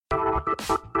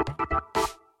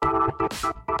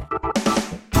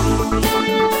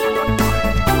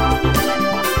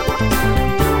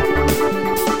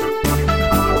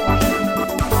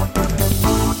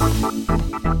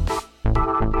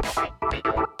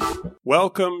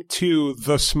Welcome to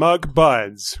the Smug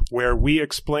Buds, where we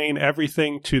explain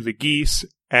everything to the geese,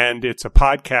 and it's a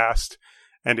podcast,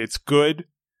 and it's good,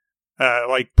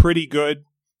 pretty good,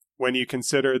 when you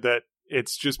consider that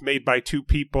it's just made by two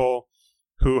people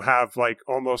who have,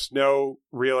 almost no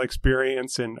real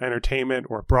experience in entertainment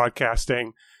or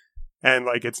broadcasting, and,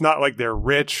 it's not like they're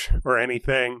rich or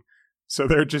anything, so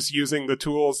they're just using the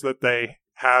tools that they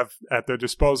have at their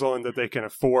disposal and that they can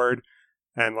afford,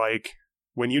 and,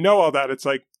 when you know all that, it's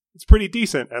pretty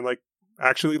decent and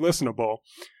actually listenable.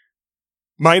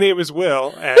 My name is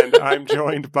Will, and I'm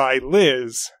joined by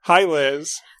Liz. Hi,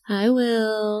 Liz. Hi,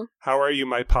 Will. How are you,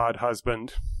 my pod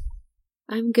husband?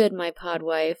 I'm good, my pod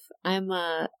wife. I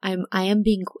am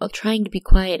trying to be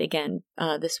quiet again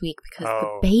this week because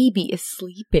the baby is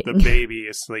sleeping. The baby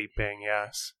is sleeping,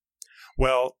 yes.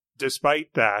 Well,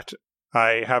 despite that,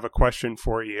 I have a question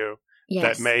for you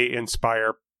that may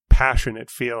inspire passionate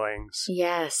feelings.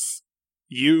 Yes.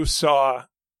 You saw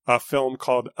a film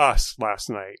called Us last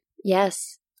night.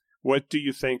 Yes. What do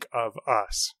you think of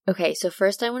Us? Okay, so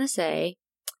first I want to say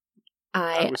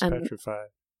I was petrified.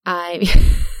 I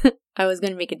was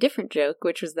going to make a different joke,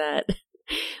 which was that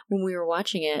when we were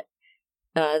watching it,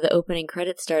 the opening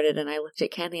credits started and I looked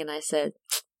at Kenny and I said,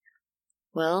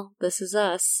 well, this is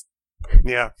Us.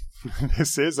 Yeah,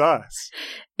 this is Us.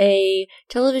 A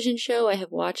television show I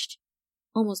have watched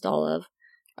almost all of.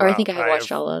 Or I think I have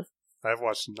watched all of. I've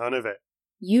watched none of it.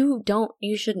 You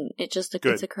shouldn't.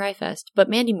 It's a cry fest. But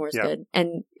Mandy Moore's good.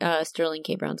 And Sterling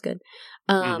K. Brown's good.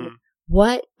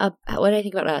 What do I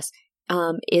think about Us?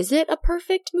 Is it a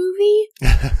perfect movie?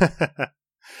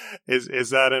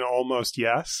 Is that an almost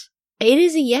yes? It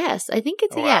is a yes. I think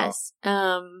it's a yes.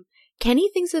 Kenny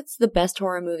thinks it's the best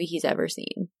horror movie he's ever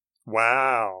seen.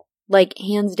 Wow.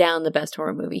 Hands down the best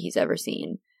horror movie he's ever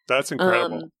seen. That's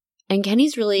incredible. And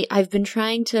Kenny's I've been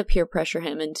trying to peer pressure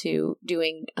him into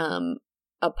doing a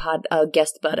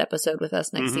guest bud episode with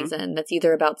us next season that's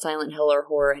either about Silent Hill or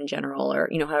horror in general or,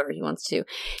 however he wants to.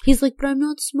 He's like, but I'm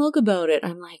not smug about it.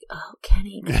 I'm like, oh,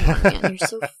 Kenny, come on, man. You're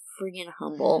so friggin'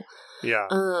 humble. Yeah.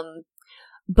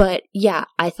 But yeah,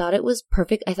 I thought it was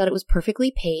perfect. I thought it was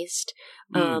perfectly paced.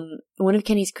 One of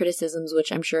Kenny's criticisms, which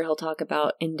I'm sure he'll talk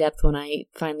about in depth when I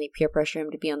finally peer pressure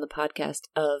him to be on the podcast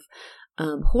of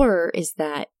horror, is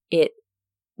that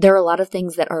there are a lot of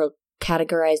things that are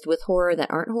categorized with horror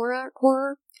that aren't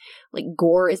horror. Like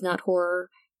gore is not horror,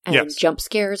 and jump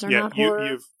scares are not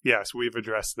horror. We've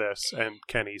addressed this and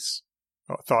Kenny's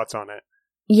thoughts on it.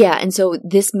 Yeah, and so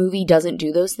this movie doesn't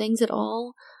do those things at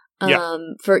all.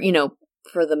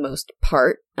 For the most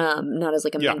part, not as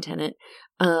a main tenet.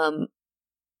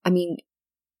 I mean,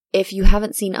 if you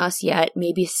haven't seen Us yet,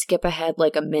 maybe skip ahead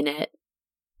a minute.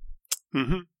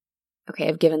 Mm-hmm. Okay,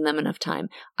 I've given them enough time.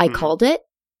 I called it.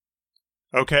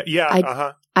 Okay,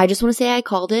 yeah, I just want to say I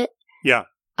called it. Yeah.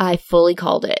 I fully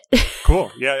called it.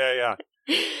 Cool. Yeah.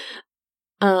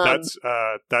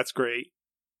 That's great.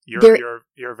 You're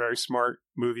a very smart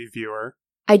movie viewer.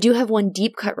 I do have one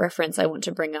deep cut reference I want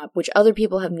to bring up, which other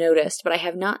people have noticed, but I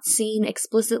have not seen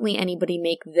explicitly anybody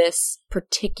make this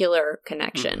particular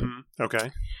connection. Mm-hmm.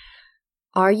 Okay.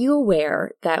 Are you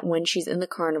aware that when she's in the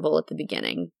carnival at the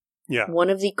beginning, one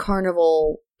of the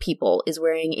carnival people is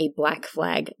wearing a Black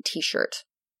Flag t-shirt?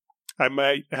 I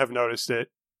might have noticed it.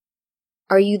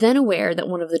 Are you then aware that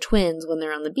one of the twins, when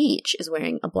they're on the beach, is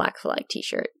wearing a Black Flag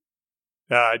t-shirt?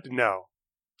 No.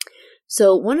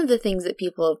 So one of the things that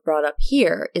people have brought up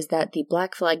here is that the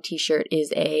Black Flag t-shirt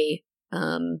is a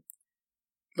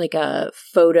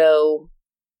photo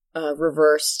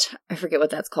reversed. I forget what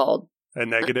that's called. A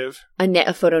negative?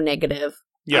 A photo negative.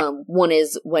 Yeah. One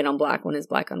is white on black, one is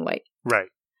black on white. Right.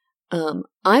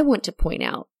 I want to point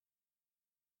out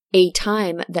a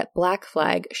time that Black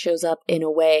Flag shows up in a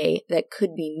way that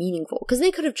could be meaningful. Because they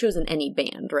could have chosen any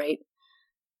band, right?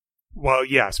 Well,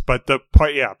 yes, but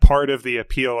part of the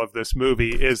appeal of this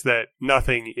movie is that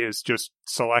nothing is just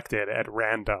selected at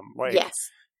random.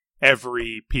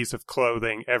 Every piece of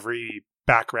clothing, every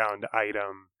background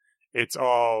item, it's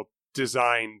all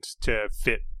designed to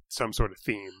fit some sort of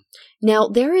theme. Now,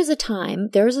 there is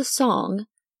a song,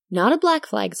 not a Black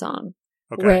Flag song,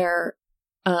 where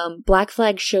Black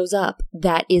Flag shows up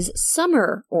that is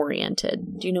summer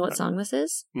oriented. Do you know what song this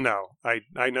is? No,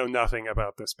 I know nothing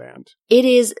about this band.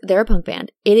 They're a punk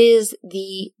band. It is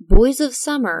the Boys of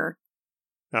Summer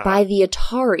by the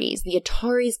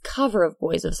Ataris cover of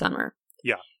Boys of Summer.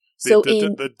 Yeah.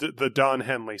 The Don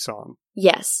Henley song.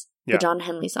 Yes. The Don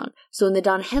Henley song. So in the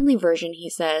Don Henley version, he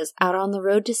says, out on the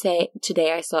road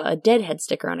today I saw a Deadhead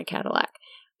sticker on a Cadillac.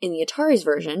 In the Ataris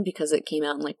version, because it came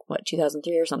out in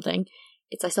 2003 or something,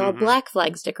 I saw a Black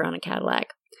Flag sticker on a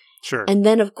Cadillac. Sure. And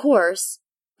then, of course,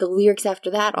 the lyrics after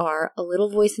that are, a little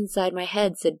voice inside my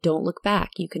head said, don't look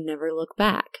back. You can never look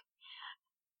back.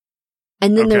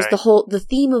 And then there's the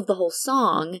theme of the whole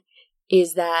song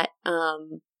is that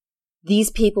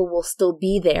these people will still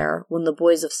be there when the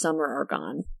boys of summer are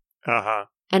gone. Uh-huh.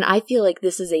 And I feel like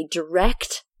this is a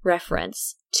direct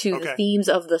reference to the themes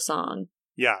of the song.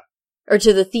 Yeah. Or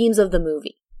to the themes of the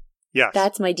movie. Yes.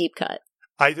 That's my deep cut.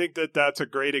 I think that that's a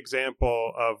great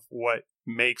example of what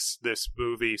makes this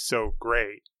movie so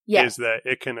great. Yes. Is that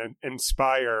it can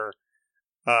inspire,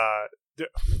 I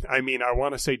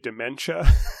want to say dementia.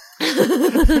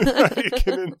 It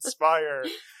can inspire,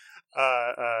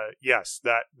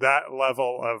 that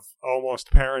level of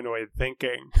almost paranoid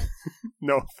thinking.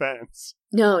 No offense.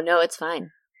 No, it's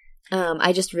fine.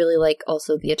 I just really like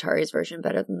also the Ataris version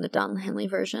better than the Don Henley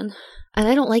version. And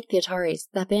I don't like the Ataris.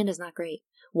 That band is not great.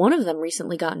 One of them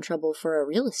recently got in trouble for a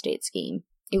real estate scheme.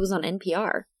 It was on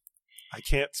NPR. I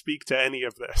can't speak to any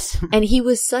of this. And he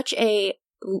was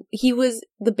he was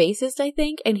the bassist, I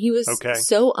think, and he was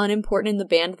so unimportant in the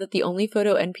band that the only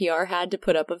photo NPR had to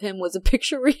put up of him was a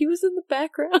picture where he was in the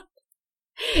background.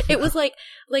 It was like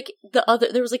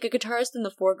there was like a guitarist in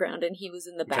the foreground and he was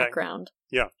in the background.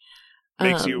 Yeah.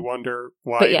 Makes you wonder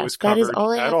why it was that covered is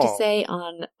all I have to say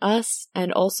on us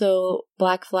and also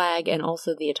Black Flag and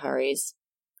also the Ataris.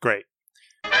 Great.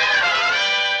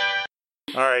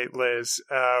 All right, Liz,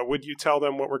 would you tell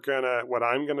them what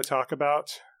I'm gonna talk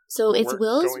about? So it's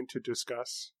Will's going to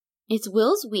discuss. It's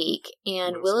Will's week,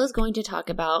 and Will is going to talk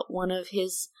about one of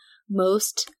his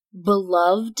most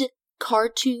beloved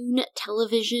cartoon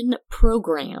television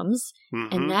programs,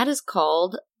 and that is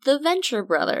called The Venture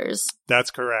Brothers.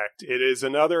 That's correct. It is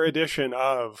another edition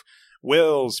of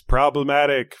Will's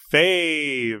Problematic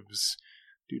Faves.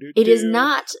 It is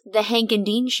not the Hank and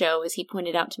Dean show, as he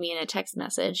pointed out to me in a text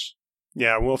message.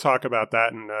 Yeah, we'll talk about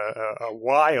that in a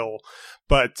while.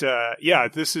 But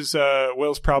this is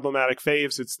Will's Problematic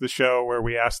Faves. It's the show where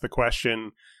we ask the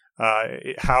question,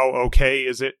 how okay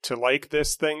is it to like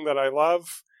this thing that I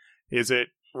love? Is it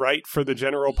right for the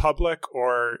general public,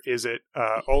 or is it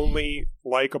only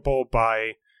likable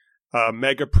by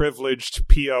mega privileged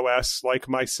POS like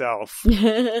myself?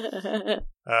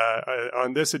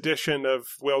 On this edition of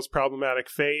Will's Problematic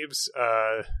Faves,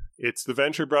 it's the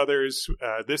Venture Brothers.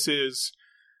 This is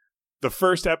the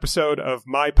first episode of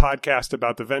my podcast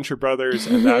about the Venture Brothers,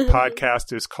 and that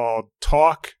podcast is called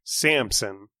Talk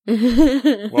Samson.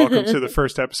 Welcome to the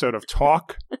first episode of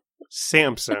Talk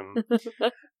Samson.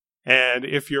 And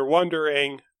if you're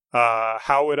wondering,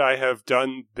 how would I have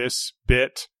done this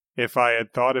bit if I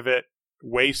had thought of it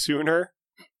way sooner?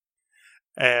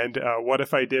 And what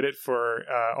if I did it for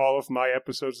all of my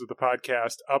episodes of the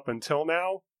podcast up until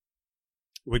now?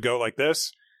 We go like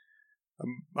this.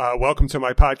 Welcome to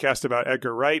my podcast about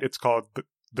Edgar Wright. It's called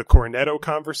The Cornetto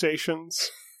Conversations.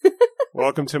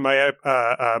 Welcome to my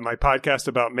my podcast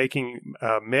about making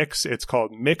mix. It's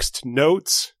called Mixed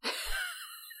Notes.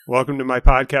 Welcome to my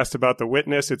podcast about The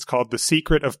Witness. It's called The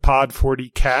Secret of Pod 40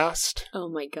 Cast. Oh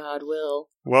my God, Will.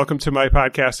 Welcome to my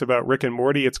podcast about Rick and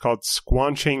Morty. It's called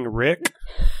Squanching Rick.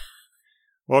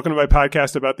 Welcome to my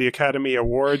podcast about the Academy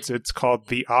Awards. It's called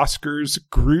The Oscars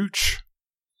Grooch.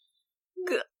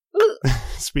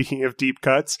 Speaking of deep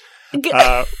cuts,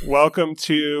 welcome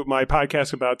to my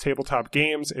podcast about tabletop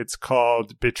games. It's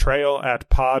called Betrayal at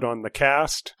Pod on the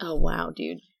Cast. Oh, wow,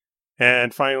 dude.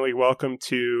 And finally, welcome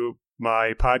to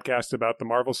my podcast about the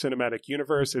Marvel Cinematic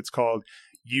Universe. It's called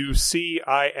You See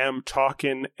I Am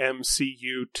Talkin'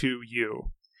 MCU to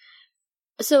You.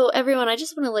 So, everyone, I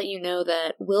just want to let you know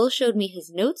that Will showed me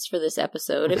his notes for this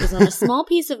episode. It was on a small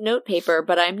piece of notepaper,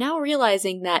 but I'm now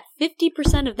realizing that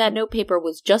 50% of that notepaper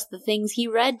was just the things he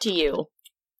read to you.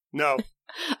 No.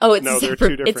 Oh, it's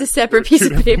a separate piece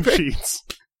of paper. Sheets.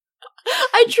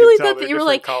 I truly thought that you were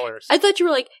like, colors. I thought you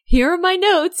were like, here are my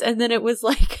notes, and then it was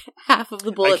like half of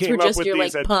the bullets were just your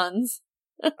like puns.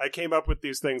 I came up with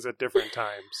these things at different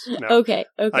times. No. Okay.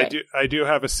 I do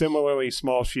have a similarly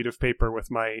small sheet of paper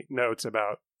with my notes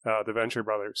about the Venture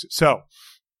Brothers. So,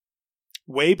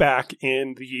 way back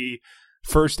in the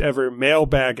first ever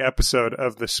mailbag episode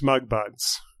of the Smug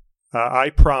Buds,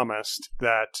 I promised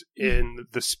that in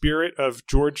the spirit of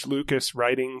George Lucas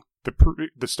writing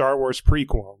the Star Wars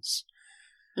prequels,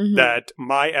 that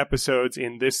my episodes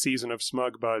in this season of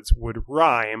Smug Buds would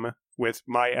rhyme with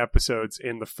my episodes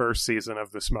in the first season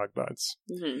of the Smug Buds.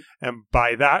 And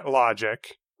by that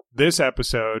logic, this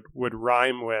episode would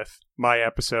rhyme with my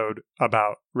episode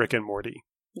about Rick and Morty.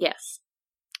 Yes.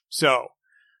 So,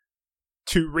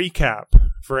 to recap,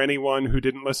 for anyone who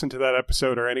didn't listen to that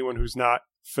episode or anyone who's not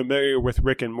familiar with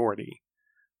Rick and Morty,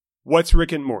 What's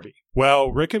Rick and Morty?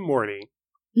 Well, Rick and Morty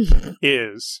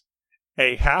is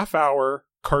a half-hour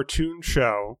cartoon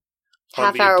show.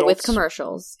 Half-hour with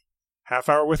commercials.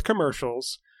 Half-hour with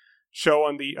commercials. Show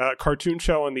on the cartoon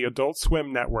show on the Adult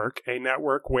Swim network, a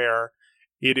network where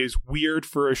it is weird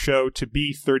for a show to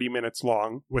be 30 minutes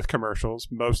long with commercials.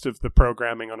 Most of the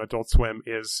programming on Adult Swim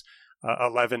is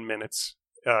 11 minutes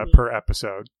per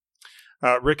episode.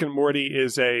 Rick and Morty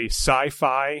is a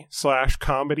sci-fi /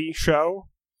 comedy show.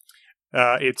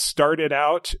 It started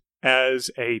out as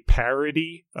a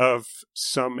parody of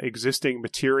some existing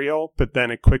material, but then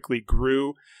it quickly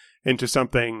grew into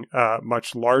something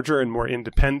much larger and more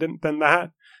independent than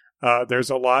that. There's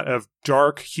a lot of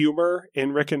dark humor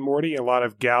in Rick and Morty, a lot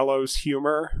of gallows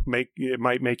humor. It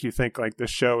might make you think like this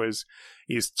show is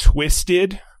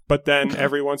twisted, but then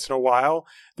every once in a while,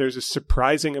 there's a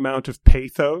surprising amount of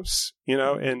pathos,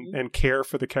 and care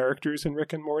for the characters in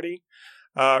Rick and Morty.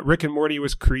 Rick and Morty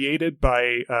was created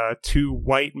by two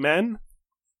white men.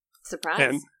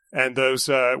 Surprise. And those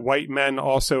white men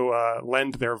also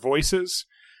lend their voices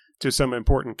to some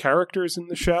important characters in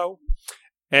the show.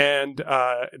 And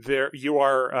there you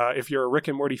are, if you're a Rick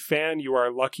and Morty fan, you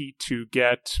are lucky to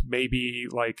get maybe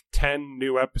like 10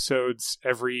 new episodes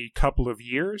every couple of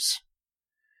years.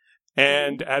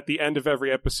 And at the end of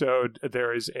every episode,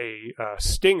 there is a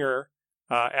stinger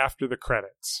after the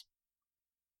credits.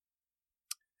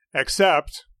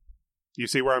 Except, you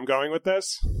see where I'm going with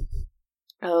this?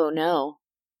 Oh, no.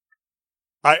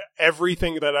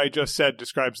 Everything that I just said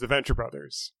describes the Venture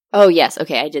Brothers. Oh, yes.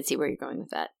 Okay, I did see where you're going with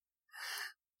that.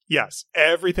 Yes,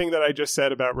 everything that I just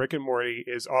said about Rick and Morty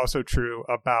is also true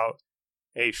about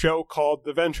a show called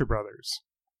The Venture Brothers.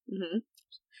 Mm-hmm.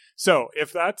 So,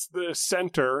 if that's the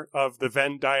center of the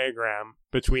Venn diagram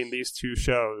between these two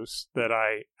shows that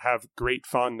I have great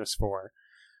fondness for,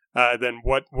 then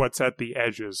what's at the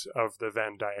edges of the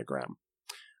Venn diagram?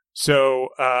 So,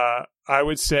 I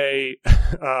would say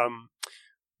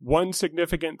one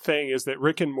significant thing is that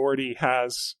Rick and Morty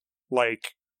has,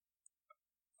 like,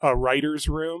 a writer's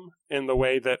room in the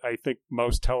way that I think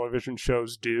most television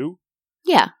shows do.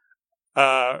 Yeah.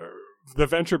 The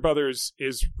Venture Brothers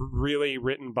is really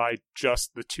written by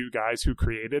just the two guys who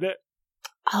created it.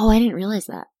 Oh, I didn't realize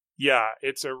that. Yeah,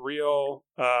 it's a real,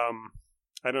 I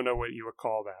don't know what you would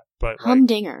call that, but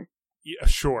humdinger. Yeah,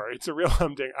 sure. It's a real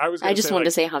humdinger. I just wanted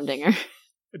to say humdinger.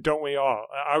 Don't we all?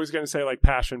 I was going to say like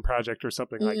passion project or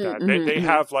something like that. They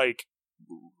have like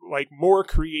more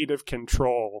creative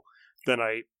control than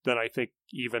I think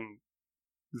even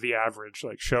the average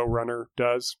like showrunner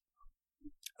does.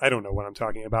 I don't know what I'm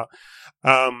talking about.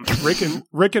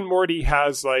 Rick and Morty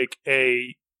has like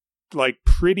a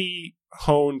pretty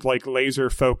honed like laser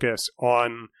focus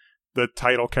on the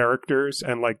title characters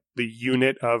and like the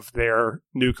unit of their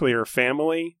nuclear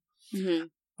family.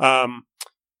 Mm-hmm.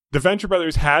 The Venture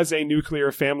Brothers has a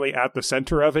nuclear family at the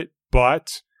center of it,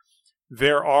 but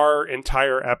there are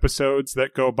entire episodes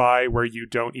that go by where you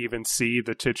don't even see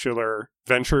the titular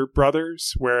Venture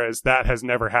Brothers, whereas that has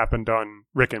never happened on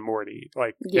Rick and Morty.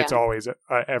 Like, It's always,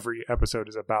 every episode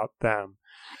is about them.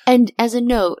 And as a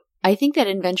note, I think that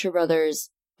in Venture Brothers,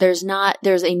 there's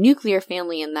a nuclear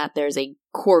family in that there's a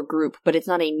core group, but it's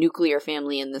not a nuclear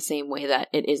family in the same way that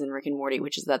it is in Rick and Morty,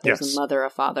 which is that there's a mother, a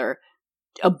father,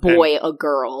 a boy, a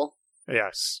girl.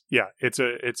 Yes. Yeah. It's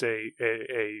a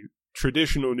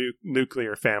traditional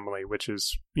nuclear family, which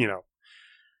is,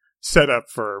 set up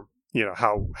for,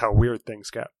 how weird things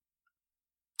get.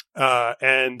 I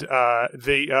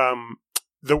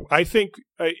think,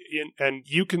 and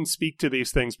you can speak to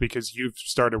these things because you've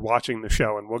started watching the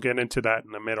show, and we'll get into that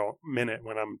in a minute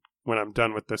when I'm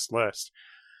done with this list.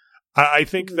 I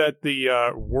think that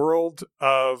the world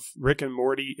of Rick and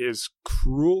Morty is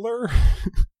crueler.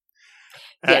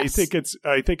 Yes.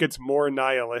 I think it's more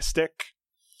nihilistic.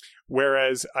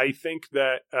 Whereas I think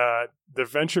that the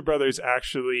Venture Brothers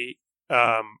actually,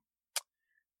 I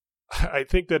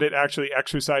think that it actually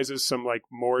exercises some like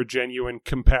more genuine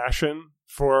compassion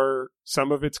for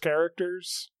some of its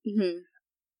characters. Mm-hmm.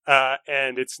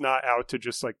 And it's not out to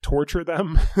just like torture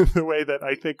them the way that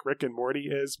I think Rick and Morty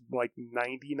is like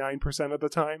 99% of the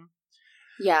time.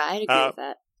 Yeah, I'd agree with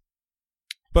that.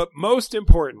 But most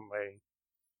importantly,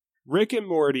 Rick and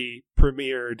Morty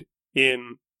premiered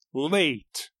in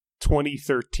late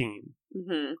 2013.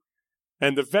 Mm-hmm.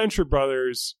 And the Venture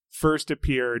Brothers first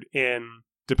appeared in,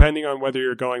 depending on whether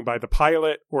you're going by the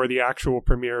pilot or the actual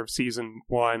premiere of season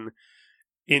 1,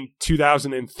 in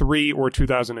 2003 or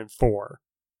 2004.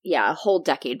 Yeah, a whole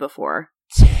decade before.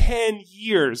 10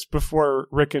 years before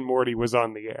Rick and Morty was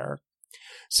on the air.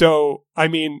 So, I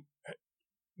mean,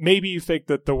 maybe you think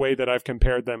that the way that I've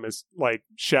compared them is like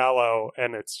shallow,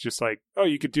 and it's just like, oh,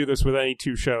 you could do this with any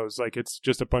two shows. Like, it's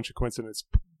just a bunch of coincidence.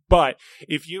 But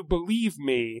if you believe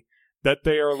me that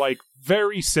they are like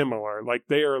very similar, like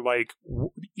they are like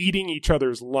eating each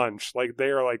other's lunch, like they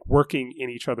are like working in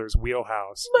each other's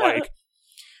wheelhouse, like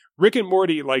Rick and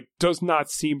Morty like does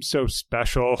not seem so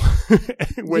special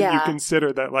when you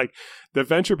consider that like the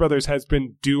Venture Brothers has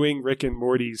been doing Rick and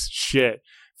Morty's shit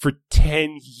for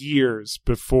 10 years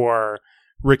before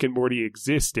Rick and Morty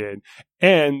existed.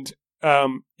 And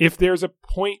if there's a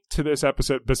point to this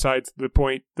episode besides the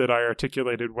point that I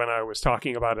articulated when I was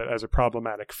talking about it as a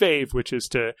problematic fave, which is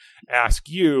to ask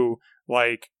you,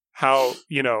 like, how,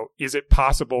 you know, is it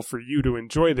possible for you to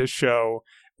enjoy this show?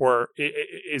 Or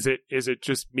is it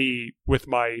just me with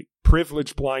my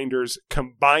privilege blinders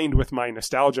combined with my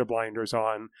nostalgia blinders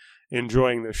on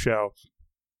enjoying the show?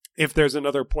 If there's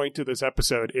another point to this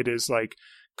episode, it is like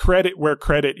credit where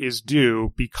credit is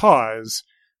due, because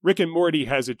Rick and Morty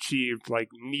has achieved like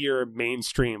near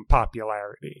mainstream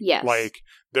popularity. Yes. Like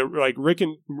Rick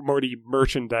and Morty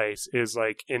merchandise is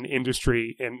like an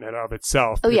industry in and of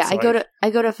itself. Oh yeah, I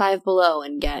go to Five Below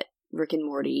and get Rick and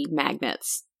Morty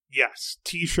magnets. Yes,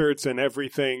 T-shirts and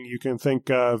everything you can think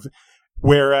of.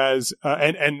 Whereas,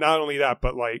 and not only that,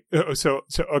 but like,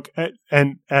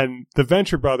 and the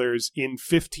Venture Brothers in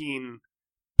 15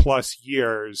 plus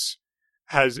years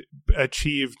has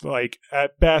achieved like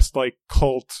at best like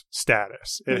cult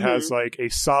status. It has like a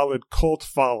solid cult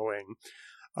following,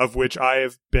 of which I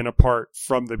have been a part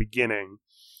from the beginning.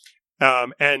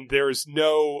 And there's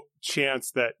no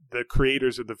chance that the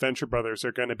creators of the Venture Brothers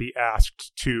are going to be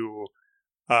asked to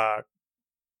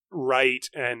write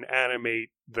and animate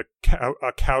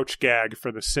a couch gag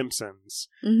for The Simpsons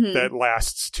that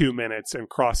lasts 2 minutes and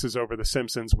crosses over The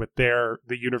Simpsons with the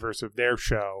universe of their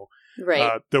show,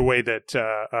 right? The way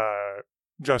that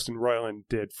Justin Roiland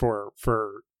did for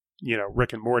you know,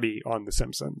 Rick and Morty on The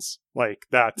Simpsons. Like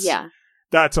that's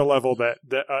a level that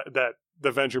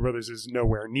the Venture Brothers is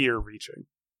nowhere near reaching.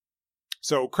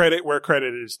 So credit where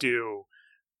credit is due.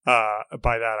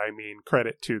 By that I mean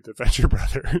credit to the Venture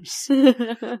Brothers.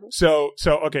 So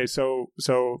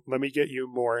let me get you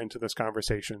more into this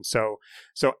conversation. So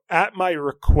at my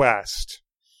request,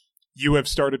 you have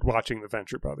started watching the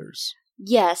Venture Brothers.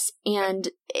 Yes, and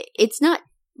it's not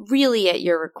really at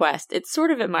your request. It's sort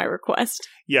of at my request.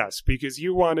 Yes, because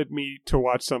you wanted me to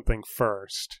watch something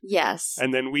first. Yes.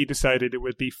 And then we decided it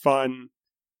would be fun.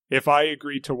 If I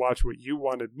agreed to watch what you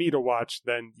wanted me to watch,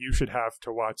 then you should have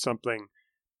to watch something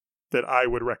that I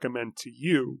would recommend to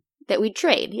you. That we'd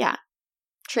trade, yeah.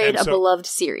 Trade a beloved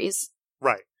series.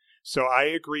 Right. So I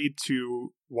agreed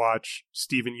to watch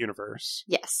Steven Universe.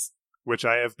 Yes. Which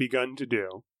I have begun to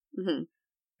do. Mm-hmm.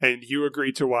 And you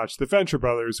agreed to watch The Venture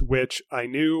Brothers, which I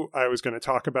knew I was going to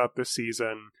talk about this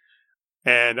season.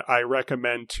 And I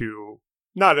recommend to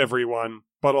not everyone,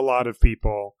 but a lot of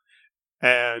people.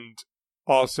 And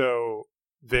also,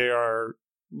 those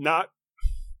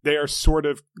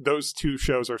two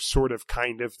shows are sort of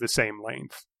kind of the same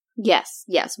length. Yes,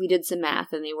 we did some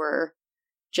math and they were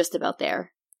just about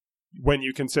there. When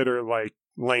you consider like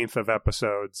length of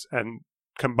episodes and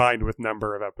combined with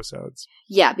number of episodes.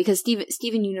 Yeah, because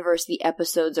Steven Universe, the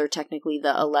episodes are technically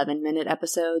the 11-minute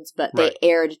episodes, but they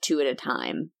aired 2 at a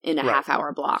time in a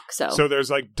half-hour block. So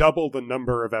there's like double the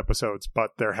number of episodes,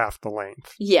 but they're half the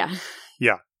length. Yeah.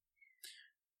 Yeah.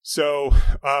 So,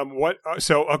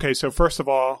 so first of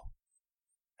all,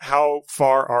 how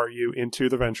far are you into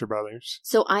the Venture Brothers?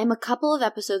 So I'm a couple of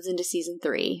episodes into season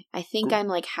 3. I think I'm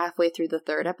like halfway through the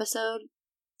 3rd episode.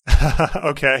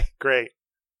 Okay, great.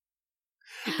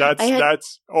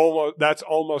 That's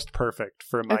almost perfect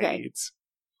for my needs.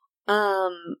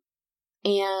 And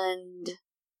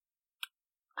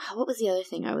what was the other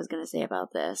thing I was going to say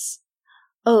about this?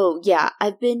 Oh yeah,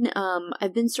 I've been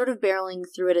sort of barreling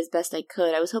through it as best I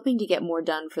could. I was hoping to get more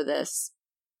done for this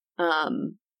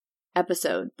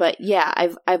episode, but yeah,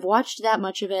 I've watched that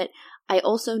much of it. I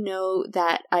also know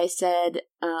that I said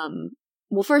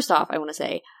well, first off, I want to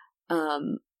say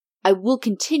I will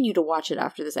continue to watch it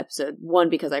after this episode. One,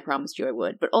 because I promised you I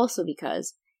would, but also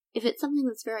because if it's something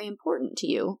that's very important to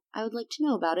you, I would like to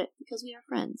know about it because we are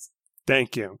friends.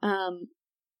 Thank you.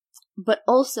 But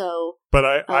also...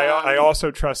 But I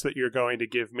also trust that you're going to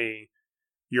give me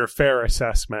your fair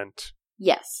assessment.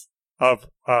 Yes. Of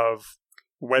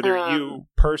whether you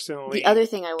personally the other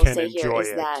thing I will say here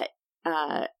is that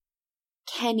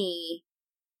Kenny...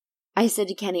 I said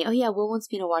to Kenny, oh yeah, Will wants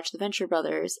me to watch The Venture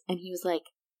Brothers. And he was like,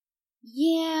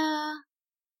 yeah.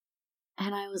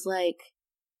 And I was like,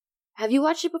 have you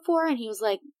watched it before? And he was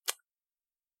like,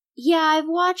 yeah, I've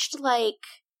watched like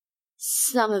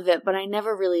some of it, but I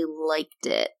never really liked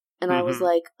it. And I was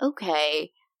like,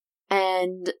 okay.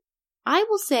 And I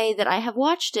will say that I have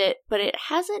watched it, but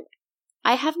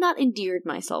I have not endeared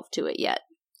myself to it yet.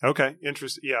 Okay,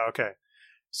 interesting. Yeah, okay.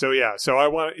 So I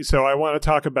want to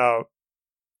talk about,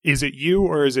 is it you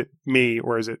or is it me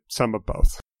or is it some of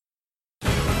both?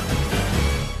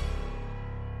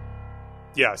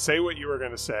 Yeah, say what you were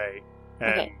going to say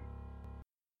and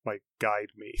guide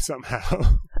me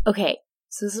somehow. Okay,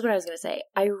 so this is what I was going to say.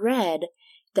 I read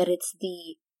that it's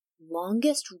the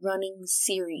longest running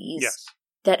series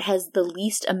that has the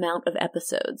least amount of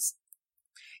episodes.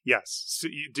 Yes. So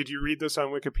did you read this on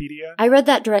Wikipedia? I read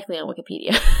that directly on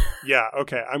Wikipedia. Yeah,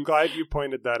 okay. I'm glad you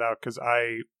pointed that out because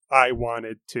I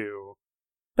wanted to.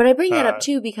 But I bring that up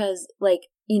too because, when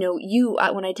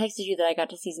I texted you that I got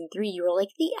to season 3, you were like,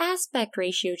 the aspect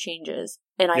ratio changes.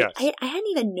 And I hadn't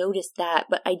even noticed that,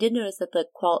 but I did notice that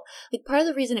part of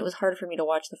the reason it was hard for me to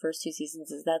watch the first 2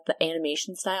 seasons is that the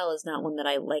animation style is not one that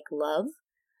I love.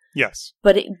 Yes.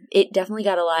 But it definitely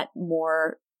got a lot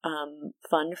more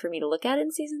fun for me to look at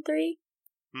in season 3.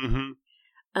 Mm-hmm.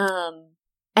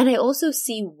 And I also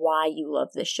see why you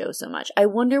love this show so much. I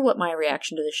wonder what my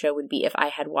reaction to the show would be if I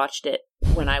had watched it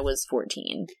when I was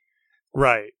 14.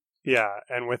 Right. Yeah.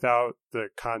 And without the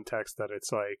context that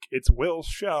it's Will's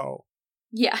show.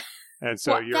 Yeah. And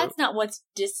so that's not what's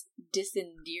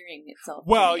disendearing itself.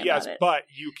 Well, yes, but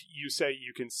you say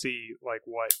you can see what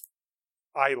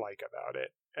I like about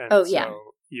it. And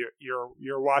so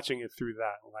you're watching it through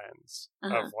that lens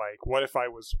of what if I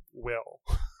was Will?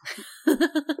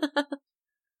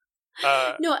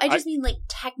 No, I just mean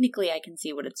technically I can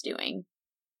see what it's doing.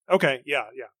 Okay, yeah.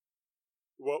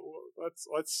 Well,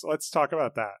 let's talk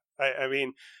about that. I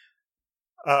mean,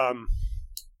 how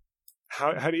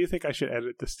do you think I should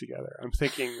edit this together? I'm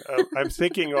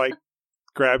thinking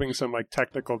grabbing some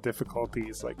technical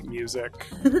difficulties like music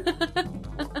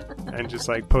and just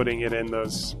putting it in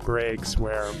those breaks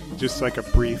where just a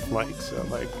brief so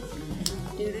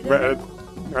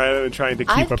rather than trying to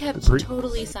keep I've kept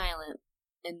totally silent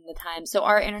in the time. So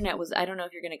our internet was, I don't know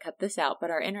if you're going to cut this out, but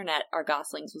our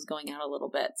Goslings was going out a little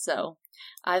bit. So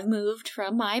I've moved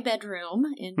from my bedroom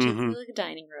into the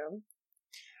dining room.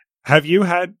 Have you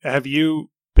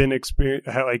been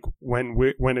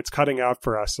when it's cutting out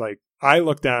for us, I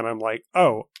look down, I'm like,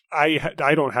 oh, I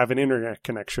don't have an internet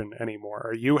connection anymore.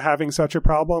 Are you having such a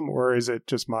problem or is it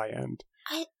just my end?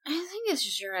 I think it's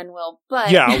just your end, Will, but...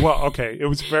 Yeah, well, okay. It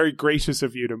was very gracious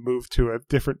of you to move to a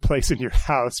different place in your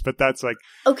house, but that's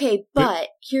Okay, but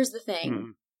here's the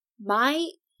thing. My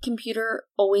computer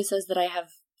always says that I have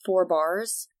 4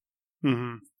 bars,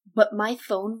 but my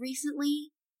phone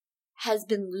recently has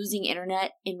been losing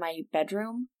internet in my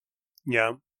bedroom.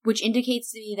 Yeah. Which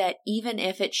indicates to me that even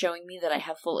if it's showing me that I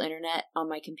have full internet on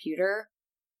my computer,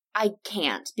 I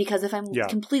can't, because if I'm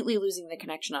completely losing the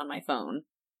connection on my phone.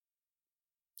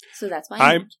 So that's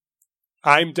my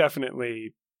I'm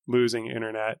definitely losing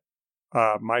internet.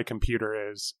 My computer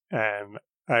is, and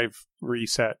I've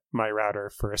reset my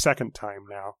router for a second time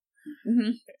now.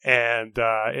 And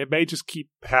it may just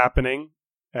keep happening.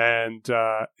 And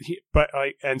I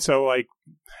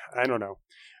don't know.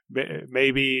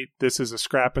 Maybe this is a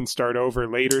scrap and start over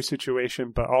later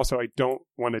situation, but also I don't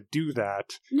want to do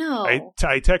that. No.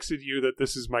 I texted you that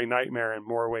this is my nightmare in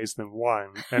more ways than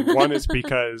one. And one is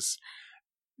because,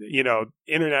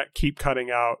 internet keep cutting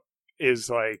out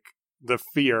is the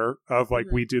fear of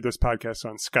we do this podcast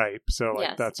on Skype. So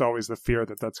that's always the fear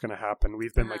that that's going to happen.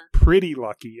 We've been pretty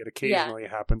lucky. It occasionally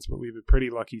happens, but we've been pretty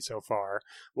lucky so far.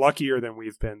 Luckier than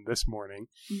we've been this morning.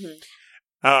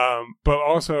 But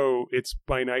also it's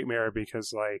my nightmare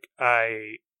because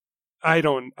I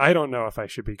don't know if I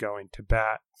should be going to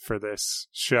bat for this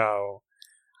show.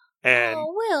 And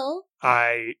Will,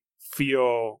 I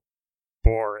feel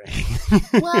boring.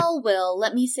 Well, Will,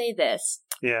 let me say this.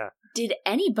 Yeah. Did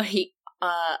anybody,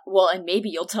 and maybe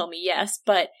you'll tell me yes,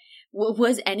 but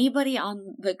was anybody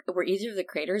were either of the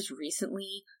creators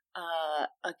recently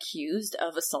accused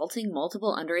of assaulting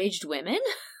multiple underage women?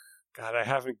 God, I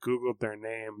haven't Googled their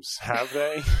names. Have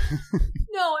they?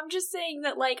 No, I'm just saying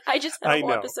that, I just had a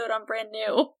whole episode on Brand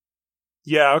New.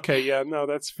 Yeah, okay, yeah, no,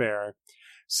 that's fair.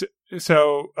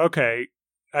 So okay,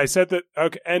 I said that,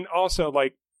 okay, and also,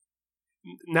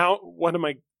 now, what am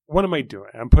I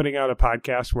doing? I'm putting out a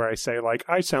podcast where I say,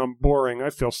 I sound boring, I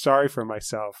feel sorry for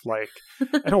myself. I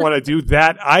don't want to do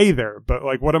that either, but,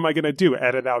 what am I going to do?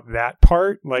 Edit out that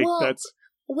part? That's...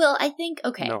 Well, I think,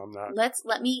 okay. No, I'm not.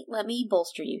 Let me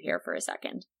bolster you here for a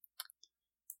second.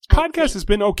 Podcast has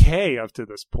been okay up to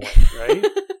this point, right?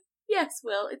 Yes,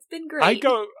 Will, it's been great.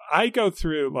 I go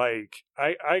through like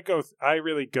I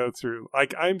really go through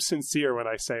like I'm sincere when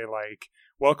I say like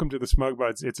welcome to the Smug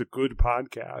Buds. It's a good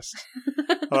podcast.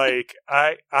 Like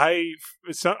I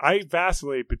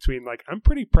vacillate between like I'm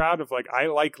pretty proud of like I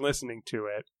like listening to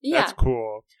it. Yeah. That's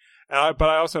cool. But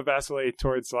I also vacillate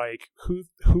towards like who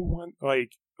want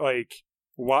like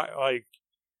why like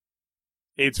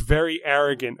it's very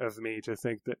arrogant of me to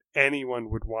think that anyone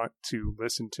would want to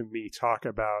listen to me talk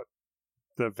about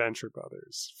the Venture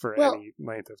Brothers for any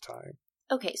length of time.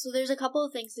 Okay, so there's a couple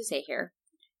of things to say here.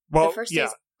 Well, the first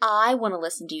is I want to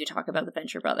listen to you talk about the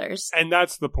Venture Brothers. And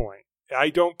that's the point. I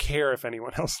don't care if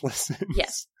anyone else listens.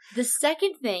 Yes. The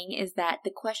second thing is that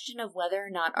the question of whether or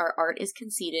not our art is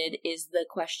conceited is the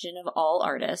question of all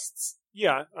artists.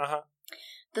 Yeah, uh-huh.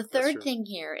 The third thing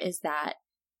here is that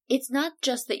it's not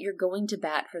just that you're going to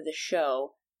bat for the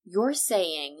show. You're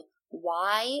saying,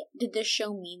 why did this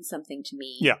show mean something to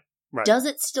me? Yeah, right. Does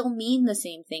it still mean the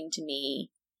same thing to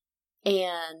me?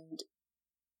 And,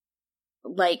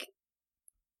 like,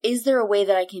 is there a way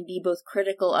that I can be both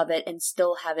critical of it and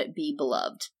still have it be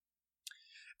beloved?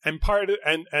 And part of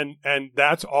and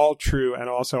that's all true. And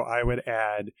also, I would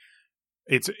add,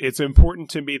 it's important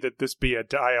to me that this be a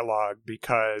dialogue,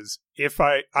 because if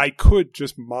I could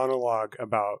just monologue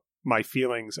about my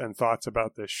feelings and thoughts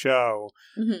about this show,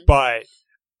 but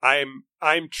I'm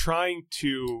trying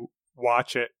to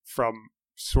watch it from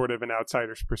sort of an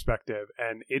outsider's perspective,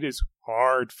 and it is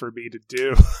hard for me to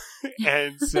do.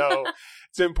 And so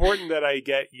it's important that I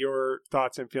get your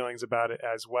thoughts and feelings about it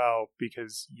as well,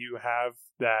 because you have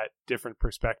that different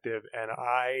perspective, and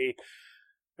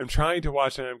I'm trying to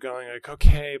watch it and I'm going like,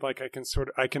 okay, like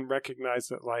I can recognize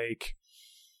that like,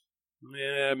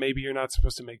 maybe you're not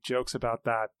supposed to make jokes about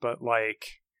that, but like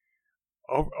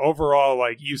overall,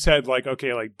 like you said, like,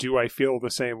 okay, like, do I feel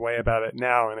the same way about it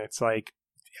now? And it's like,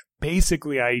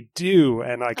 basically I do.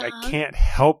 And like, I can't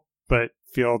help but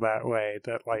feel that way,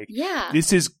 that like,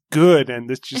 this is good. And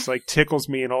this just like tickles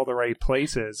me in all the right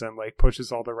places and like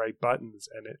pushes all the right buttons.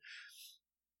 And it,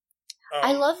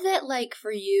 I love that, like,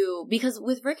 for you, because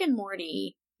with Rick and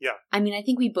Morty, I mean, I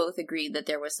think we both agreed that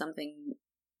there was something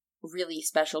really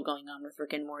special going on with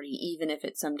Rick and Morty, even if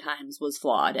it sometimes was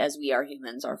flawed, as we are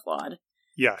humans are flawed.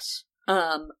 Yes.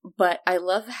 But I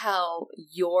love how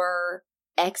your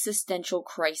existential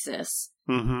crisis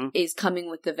is coming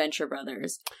with the Venture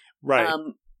Brothers. Right.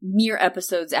 Mere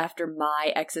episodes after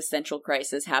my existential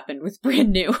crisis happened with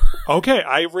Brand New. Okay,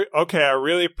 I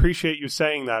really appreciate you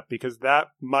saying that, because that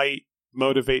might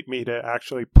motivate me to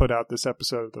actually put out this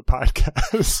episode of the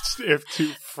podcast, if to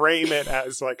frame it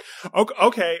as like,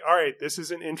 okay, all right, this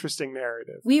is an interesting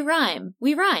narrative. We rhyme.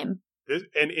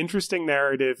 An interesting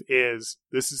narrative is,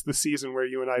 this is the season where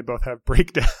you and I both have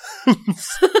breakdowns.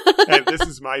 And this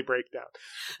is my breakdown.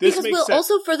 Because, Will,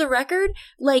 also for the record,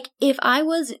 like, if I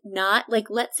was not, like,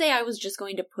 let's say I was just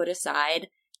going to put aside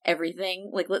everything,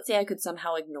 like, let's say I could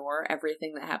somehow ignore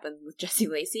everything that happened with Jesse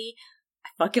Lacey.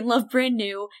 I fucking love Brand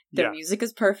New. Their music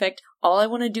is perfect. All I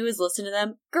want to do is listen to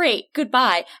them. Great.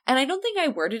 Goodbye. And I don't think I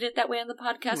worded it that way on the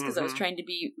podcast because I was trying to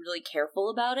be really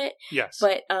careful about it. Yes.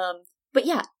 But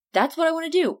yeah, that's what I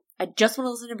want to do. I just want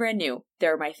to listen to Brand New.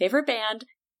 They're my favorite band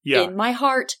in my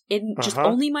heart, in just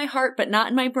only my heart, but not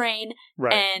in my brain.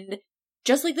 Right. And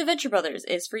just like the Venture Brothers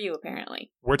is for you,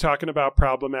 apparently. We're talking about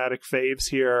problematic faves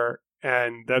here.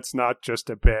 And that's not just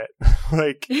a bit.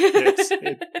 Like,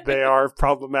 they are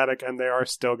problematic, and they are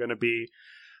still going to be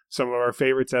some of our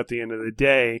favorites at the end of the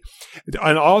day.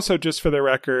 And also, just for the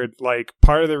record, like,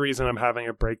 part of the reason I'm having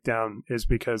a breakdown is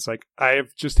because, like, I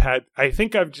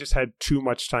think I've just had too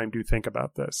much time to think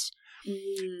about this.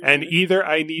 And either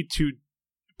I need to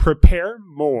prepare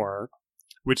more,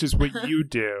 which is what you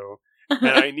do, and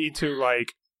I need to,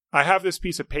 like, I have this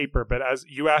piece of paper, but as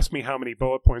you asked me how many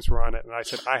bullet points were on it, and I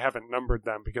said I haven't numbered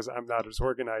them because I'm not as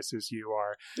organized as you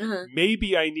are.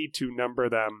 Maybe I need to number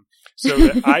them so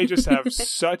that I just have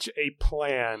such a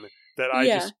plan that I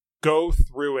just go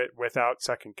through it without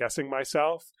second guessing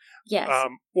myself. Yes.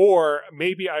 Or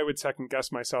maybe I would second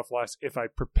guess myself less if I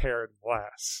prepared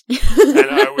less and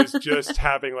I was just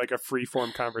having like a free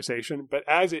form conversation. But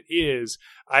as it is,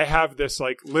 I have this,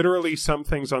 like, literally some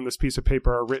things on this piece of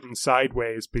paper are written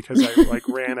sideways because I like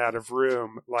ran out of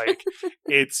room. Like,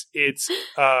 it's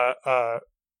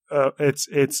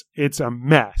a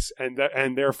mess,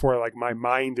 and therefore, like, my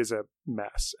mind is a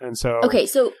mess, and so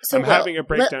so I'm having a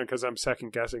breakdown because I'm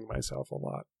second guessing myself a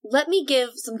lot. Let me give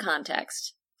some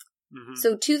context.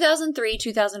 So 2003,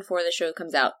 2004, the show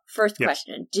comes out. First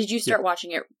question: did you start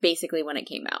watching it basically when it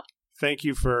came out? thank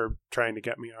you for trying to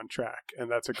get me on track. And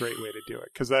that's a great way to do it,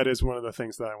 because that is one of the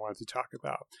things that I wanted to talk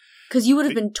about. Because you would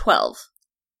have been 12.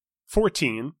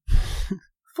 14.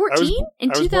 14?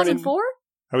 In 2004?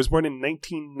 I was born in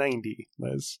 1990,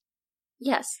 Liz.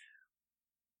 Yes.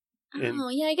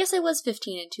 Yeah, I guess I was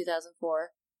 15 in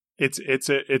 2004.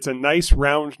 It's a nice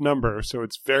round number, so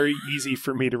it's very easy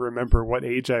for me to remember what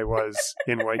age I was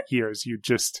in what years. You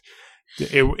just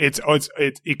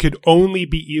it could only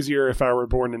be easier if I were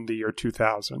born in the year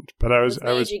 2000. But I was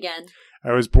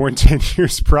born 10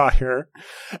 years prior,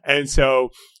 and so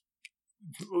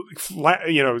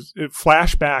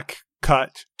flashback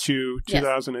cut to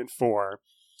 2004.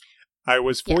 I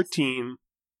was 14.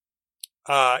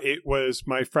 It was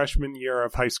my freshman year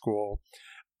of high school.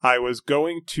 I was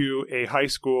going to a high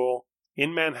school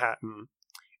in Manhattan,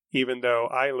 even though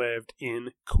I lived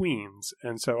in Queens.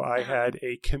 And so I had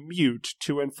a commute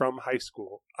to and from high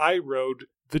school. I rode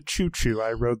the choo-choo.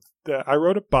 I rode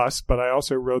a bus, but I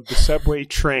also rode the subway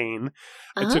train.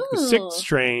 I took the 6th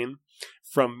train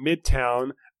from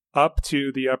Midtown up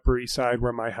to the Upper East Side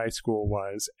where my high school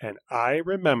was. And I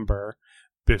remember,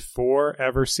 before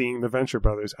ever seeing the Venture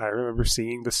Brothers, I remember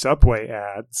seeing the Subway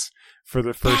ads for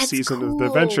the first season of the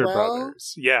Venture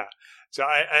Brothers. Yeah. So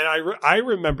I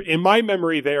remember, in my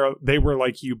memory, they were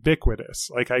like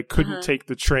ubiquitous. Like I couldn't take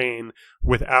the train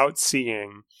without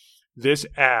seeing this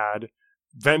ad,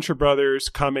 Venture Brothers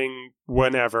coming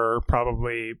whenever,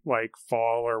 probably like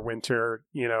fall or winter,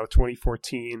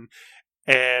 2014.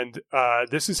 And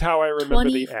this is how I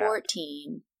remember the ad.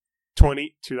 2014.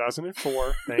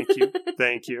 2004. Thank you.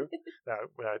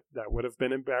 That would have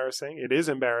been embarrassing. It is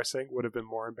embarrassing. Would have been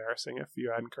more embarrassing if you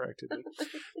hadn't corrected me.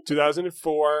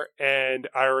 2004. And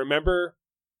I remember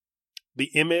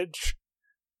the image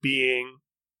being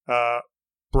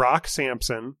Brock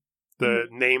Sampson, the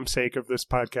namesake of this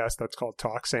podcast that's called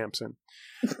Talk Samson.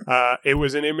 It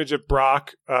was an image of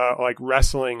Brock like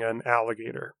wrestling an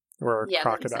alligator or a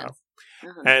crocodile.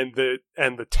 And the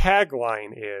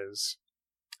tagline is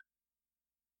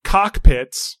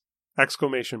cockpits, !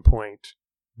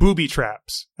 Booby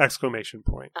traps, !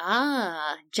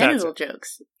 Genital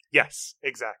jokes. Yes,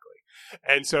 exactly.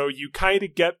 And so you kind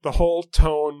of get the whole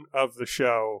tone of the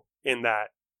show in that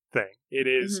thing. It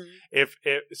is,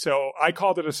 so I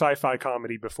called it a sci-fi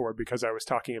comedy before because I was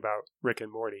talking about Rick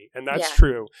and Morty, and that's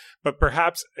true, but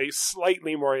perhaps a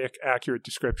slightly more accurate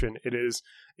description,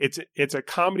 it's a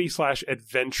comedy /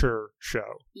 adventure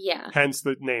show. Yeah. Hence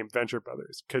the name Venture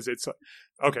Brothers, because it's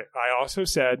okay. I also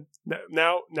said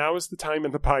now is the time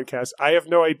in the podcast. I have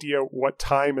no idea what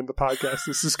time in the podcast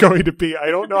this is going to be. I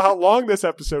don't know how long this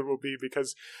episode will be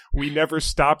because we never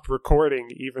stopped recording,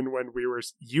 even when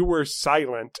you were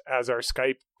silent as our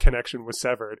Skype connection was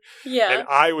severed. Yeah. And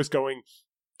I was going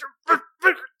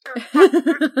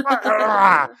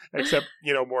except,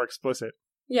 more explicit.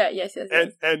 Yeah, yes.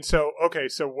 And so, okay,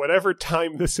 so whatever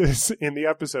time this is in the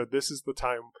episode, this is the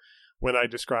time when I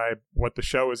describe what the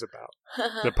show is about,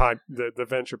 the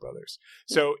Venture Brothers.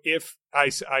 So if I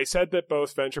said that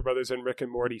both Venture Brothers and Rick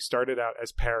and Morty started out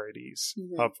as parodies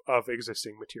of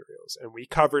existing materials, and we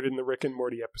covered in the Rick and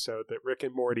Morty episode that Rick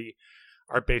and Morty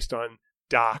are based on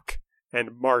Doc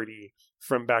and Marty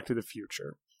from Back to the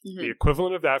Future. The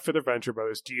equivalent of that for the Venture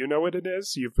Brothers. Do you know what it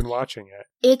is? You've been watching it.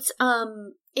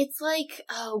 It's like,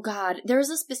 oh god, there's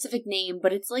a specific name,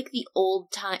 but it's like the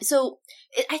old time. So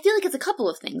I feel like it's a couple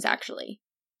of things actually.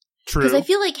 True. Because I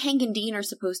feel like Hank and Dean are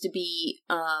supposed to be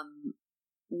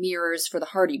mirrors for the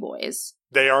Hardy Boys.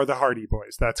 They are the Hardy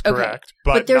Boys. That's correct.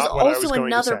 Okay. But there's also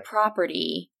another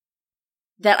property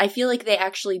that I feel like they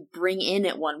actually bring in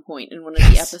at one point in one of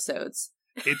the episodes.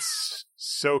 It's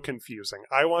so confusing.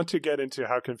 I want to get into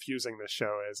how confusing this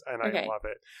show is, and I love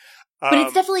it. But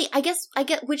it's definitely, I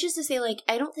get, which is to say, like,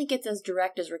 I don't think it's as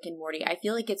direct as Rick and Morty. I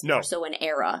feel like it's more so an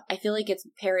era. I feel like it's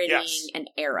parodying an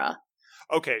era.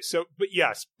 Okay, so,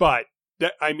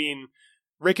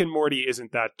 Rick and Morty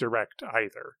isn't that direct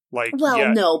either. Like,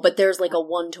 no, but there's like a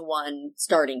one-to-one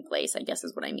starting place, I guess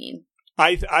is what I mean.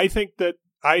 I think that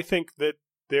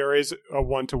there is a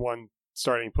one-to-one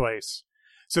starting place.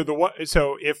 So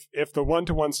if the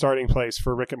one-to-one starting place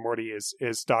for Rick and Morty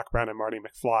is Doc Brown and Marty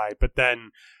McFly, but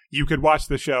then you could watch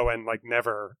the show and like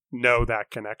never know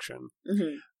that connection.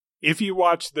 Mm-hmm. If you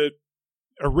watch the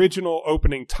original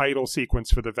opening title sequence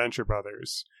for the Venture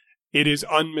Brothers, it is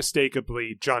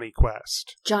unmistakably Johnny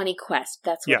Quest. Johnny Quest,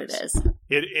 that's what it is.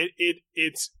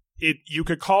 It's you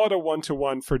could call it a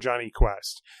one-to-one for Johnny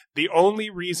Quest. The only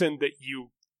reason that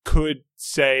you could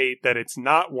say that it's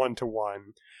not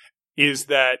one-to-one is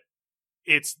that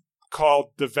it's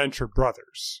called the Venture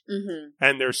Brothers,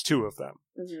 and there's two of them.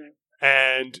 Mm-hmm.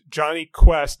 And Johnny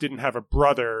Quest didn't have a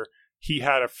brother. he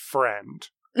had a friend.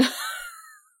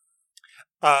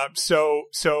 So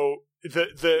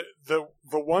the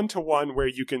 1-to-1 where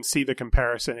you can see the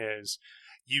comparison is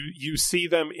you see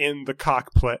them in the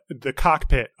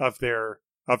cockpit of their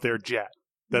jet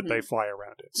that they fly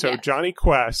around in. So Johnny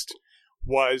Quest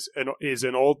is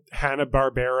an old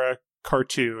Hanna-Barbera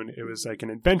cartoon. It was like an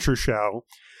adventure show.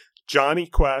 Johnny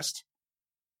Quest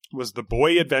was the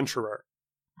boy adventurer,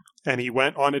 and he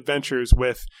went on adventures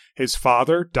with his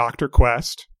father, Dr.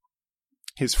 Quest,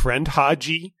 his friend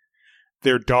Haji,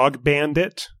 their dog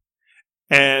Bandit,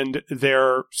 and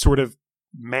their sort of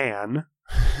man,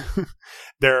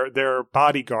 their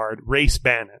bodyguard, Race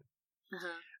Bannon.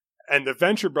 Uh-huh. And the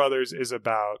Venture Brothers is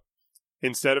about,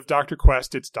 instead of Dr.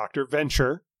 Quest, it's Dr.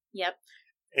 Venture. Yep.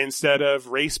 Instead of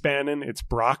Race Bannon, it's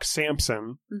Brock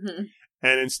Sampson. Mm-hmm.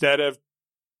 And instead of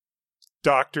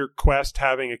Dr. Quest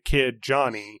having a kid,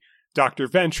 Johnny, Dr.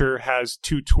 Venture has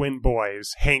 2 twin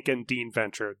boys, Hank and Dean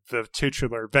Venture, the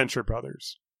titular Venture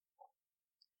Brothers.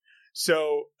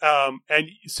 So,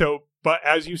 but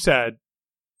as you said,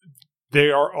 they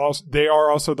are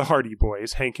also the Hardy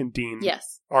Boys. Hank and Dean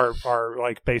are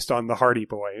like based on the Hardy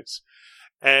Boys.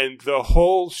 And the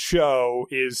whole show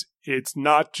it's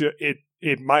not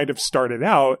it might have started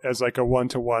out as like a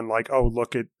 1-to-1, like, oh,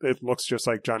 look, it looks just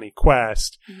like Johnny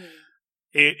Quest. Mm-hmm.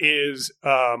 It is,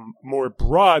 more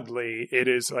broadly, it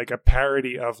is like a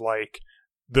parody of like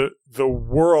the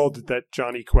world that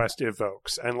Johnny Quest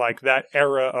evokes and like that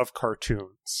era of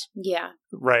cartoons. Yeah.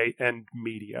 Right. And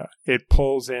media. It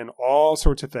pulls in all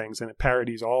sorts of things and it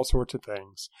parodies all sorts of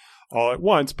things all at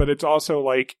once, but it's also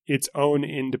like its own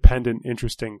independent,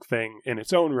 interesting thing in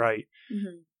its own right,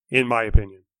 in my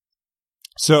opinion.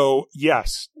 So,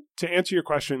 yes, to answer your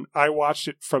question, I watched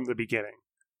it from the beginning.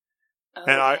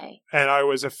 Okay. And I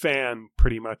was a fan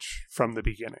pretty much from the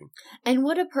beginning. And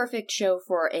what a perfect show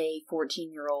for a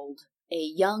 14-year-old, a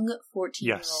young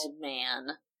 14-year-old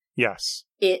man. Yes.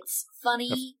 It's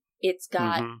funny. It's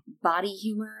got body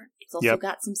humor. It's also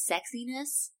got some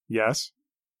sexiness. Yes.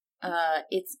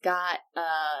 It's got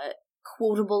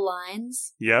quotable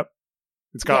lines. Yep.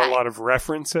 It's got a lot of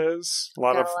references, a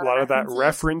lot of that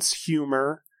reference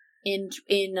humor. In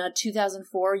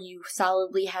 2004, you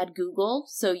solidly had Google,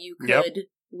 so you could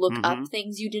look up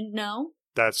things you didn't know.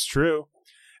 That's true.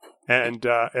 And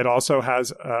it also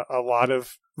has a lot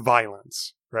of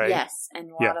violence, right? Yes, and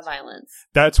a lot of violence.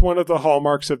 That's one of the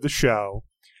hallmarks of the show,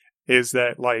 is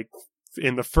that, like,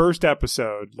 in the first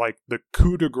episode, like, the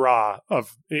coup de grace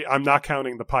of... I'm not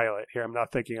counting the pilot here. I'm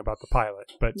not thinking about the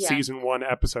pilot. But season 1,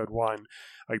 episode 1,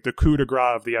 like, the coup de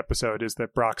grace of the episode is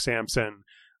that Brock Sampson...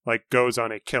 like goes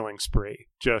on a killing spree,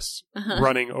 just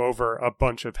running over a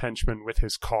bunch of henchmen with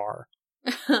his car,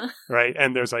 right?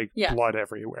 And there's like blood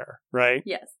everywhere, right?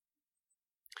 Yes.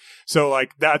 So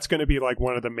like that's going to be like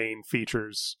one of the main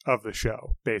features of the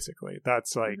show, basically.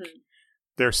 That's like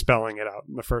they're spelling it out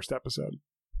in the first episode.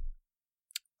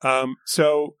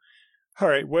 So, all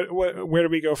right, where do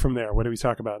we go from there? What do we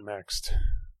talk about next?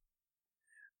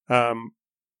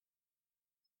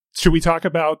 Should we talk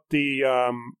about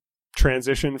the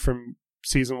transition from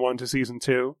season 1 to season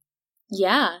 2?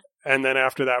 Yeah. And then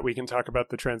after that, we can talk about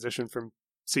the transition from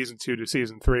season 2 to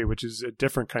season 3, which is a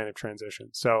different kind of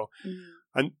transition. So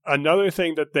another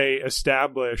thing that they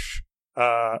establish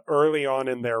early on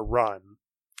in their run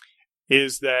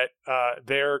is that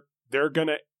they're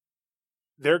gonna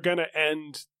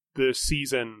end the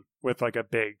season with like a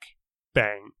big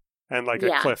bang and like a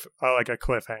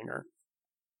cliffhanger.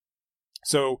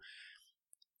 So,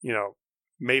 you know,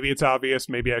 maybe it's obvious.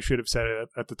 Maybe I should have said it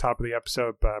at the top of the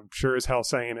episode, but I'm sure as hell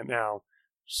saying it now.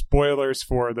 Spoilers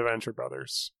for the Venture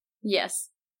Brothers. Yes.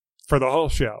 For the whole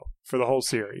show, for the whole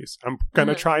series. I'm going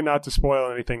to try not to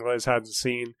spoil anything Liz hasn't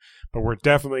seen, but we're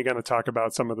definitely going to talk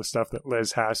about some of the stuff that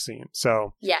Liz has seen.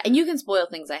 So yeah, and you can spoil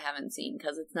things I haven't seen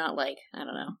because it's not like, I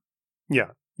don't know.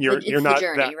 Yeah. You're not the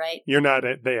journey, right? You're not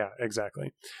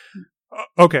exactly.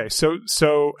 Okay,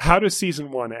 so how does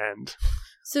season 1 end?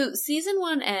 So season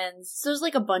 1 ends, so there's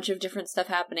like a bunch of different stuff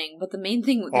happening, but the main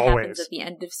thing that happens at the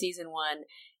end of season 1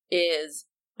 is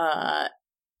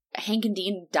Hank and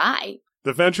Dean die.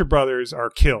 The Venture Brothers are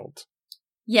killed.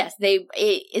 Yes,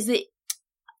 is it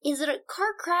a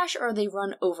car crash or are they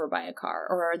run over by a car?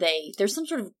 Or there's some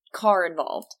sort of car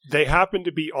involved? They happen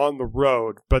to be on the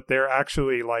road, but they're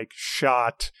actually like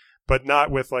shot, but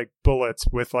not with like bullets,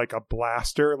 with like a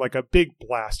blaster, like a big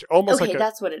blaster. Almost like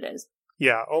that's what it is.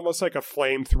 Yeah, almost like a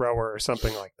flamethrower or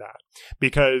something like that.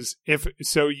 Because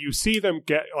you see them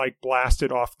get like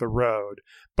blasted off the road,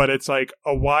 but it's like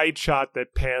a wide shot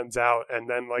that pans out and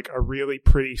then like a really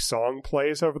pretty song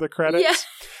plays over the credits. Yeah.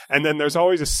 And then there's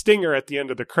always a stinger at the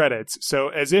end of the credits. So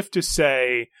as if to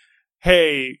say,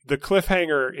 hey, the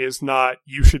cliffhanger is not,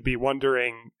 you should be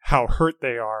wondering how hurt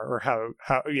they are or how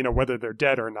whether they're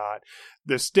dead or not.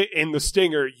 In the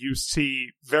stinger, you see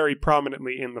very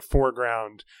prominently in the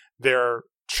foreground their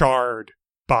charred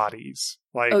bodies.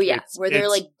 Like, where they're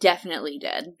like definitely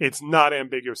dead. It's not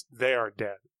ambiguous. They are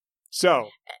dead. So.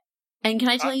 And can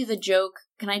I tell you the joke?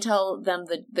 Can I tell them,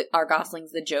 our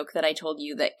Goslings, the joke that I told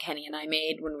you that Kenny and I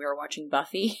made when we were watching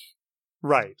Buffy?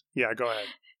 Right. Yeah, go ahead.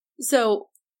 So,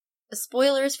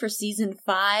 spoilers for season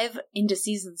 5 into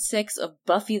season 6 of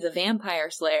Buffy the Vampire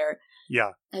Slayer.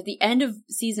 Yeah. At the end of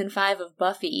season 5 of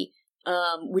Buffy,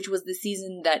 which was the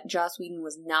season that Joss Whedon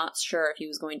was not sure if he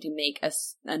was going to make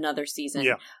another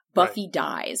season, Buffy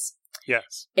dies.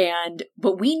 Yes.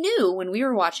 But we knew when we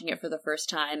were watching it for the first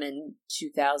time in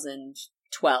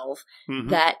 2012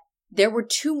 that there were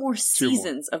 2 more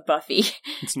seasons of Buffy.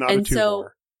 It's not a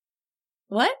tumor.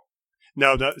 What?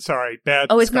 No, sorry. Bad.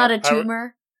 Oh, it's not a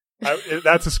tumor?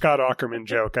 That's a Scott Aukerman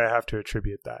joke. I have to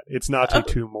attribute that. It's not a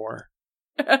tumor.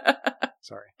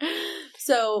 Sorry.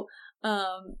 So,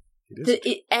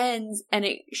 it ends and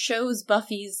it shows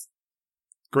Buffy's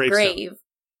grave.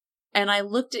 And I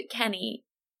looked at Kenny.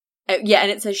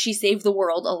 And it says she saved the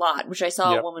world a lot, which I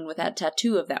saw a woman with that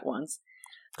tattoo of that once.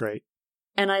 Great.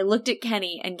 And I looked at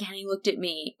Kenny, and Kenny looked at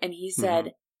me, and he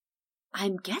said,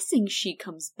 I'm guessing she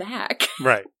comes back.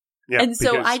 Right. Yeah, and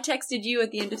so I texted you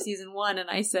at the end of season 1, and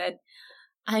I said,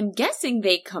 I'm guessing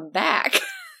they come back.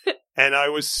 And I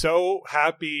was so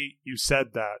happy you said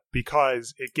that,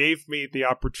 because it gave me the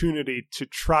opportunity to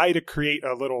try to create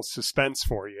a little suspense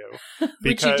for you.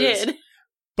 Which you did.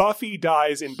 Buffy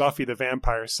dies in Buffy the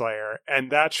Vampire Slayer,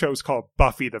 and that show's called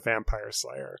Buffy the Vampire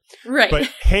Slayer. Right. But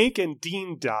Hank and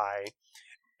Dean die,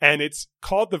 and it's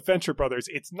called The Venture Brothers.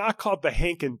 It's not called The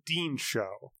Hank and Dean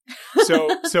Show.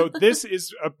 So this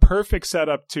is a perfect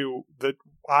setup to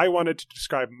I wanted to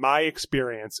describe my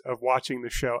experience of watching the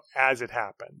show as it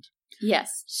happened.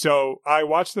 Yes. So I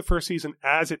watched the first season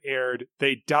as it aired.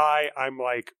 They die. I'm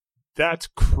like, that's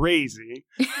crazy.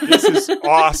 This is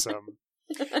awesome.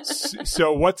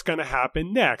 So what's going to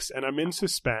happen next? And I'm in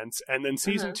suspense. And then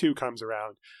season 2 comes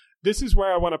around. This is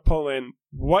where I want to pull in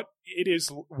what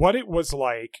it was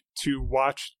like to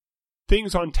watch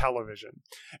things on television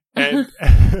and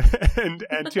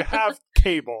and to have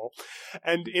cable,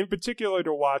 and in particular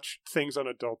to watch things on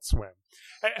Adult Swim.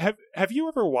 Have you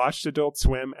ever watched Adult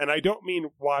Swim? And I don't mean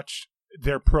watch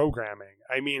their programming.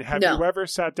 I mean, have you ever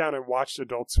sat down and watched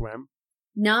Adult Swim?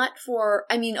 Not for,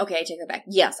 I mean, okay, I take that back.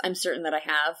 Yes, I'm certain that I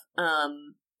have,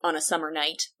 on a summer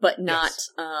night, but not,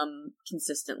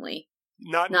 consistently.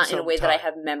 Not in a way that I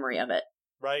have memory of it.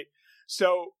 Right.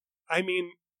 So, I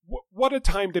mean, what a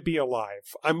time to be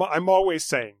alive. I'm always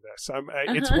saying this.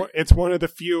 It's one of the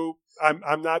few,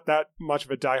 I'm not that much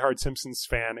of a diehard Simpsons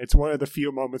fan. It's one of the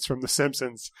few moments from The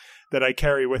Simpsons that I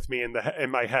carry with me in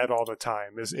my head all the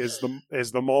time is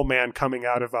the mole man coming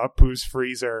out of Apu's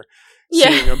freezer,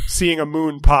 seeing a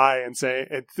moon pie and saying,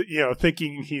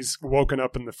 thinking he's woken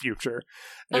up in the future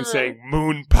and saying,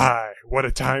 "Moon pie, what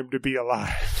a time to be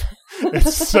alive."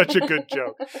 It's such a good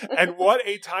joke. And what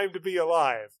a time to be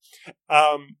alive.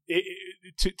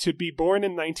 To be born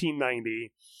in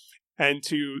 1990 and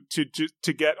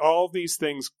to get all these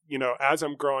things, as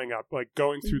I'm growing up, like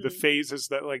going through the phases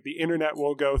that like the internet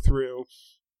will go through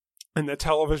and the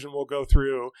television will go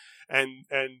through and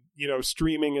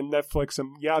streaming and Netflix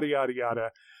and yada, yada,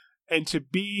 yada. And to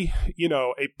be,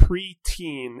 a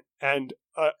preteen and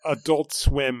Adult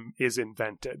Swim is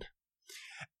invented.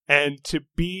 And to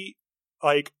be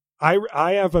like,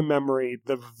 I have a memory,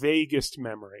 the vaguest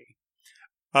memory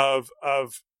of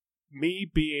me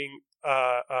being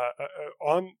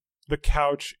on the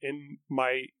couch in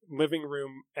my living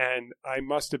room, and I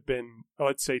must have been,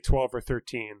 let's say, 12 or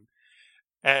 13.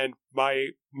 And my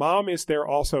mom is there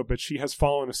also, but she has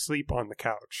fallen asleep on the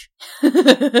couch.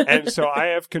 And so I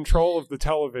have control of the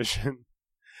television,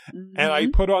 and I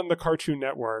put on the Cartoon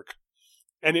Network.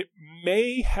 And it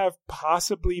may have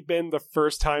possibly been the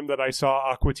first time that I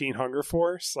saw Aqua Teen Hunger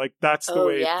Force. Like, that's the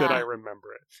way that I remember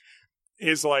it.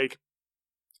 Is like,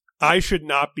 I should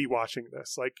not be watching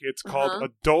this. Like, it's called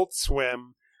Adult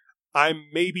Swim. I'm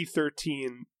maybe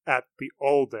 13 at the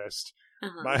oldest.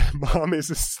 My mom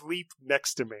is asleep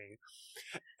next to me.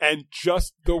 And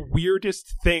just the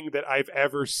weirdest thing that I've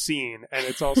ever seen, and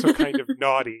it's also kind of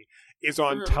naughty, is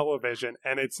on television.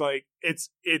 And it's like,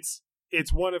 it's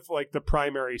it's one of like the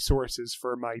primary sources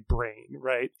for my brain,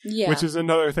 right? Yeah. Which is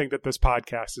another thing that this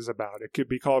podcast is about. It could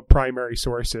be called primary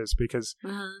sources because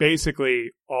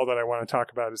basically all that I want to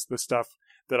talk about is the stuff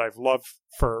that I've loved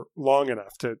for long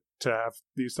enough to have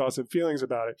these thoughts and feelings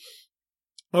about it.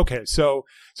 Okay, so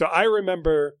I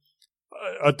remember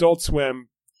Adult Swim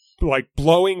like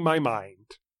blowing my mind.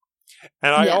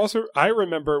 And I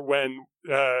remember when,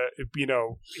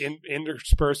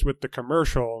 interspersed with the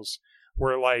commercials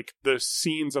were like the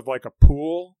scenes of like a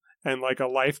pool and like a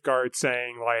lifeguard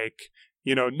saying like,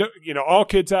 no, all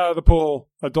kids out of the pool,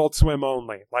 Adult Swim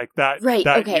only, like that. Right.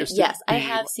 That okay. used to Yes, be, I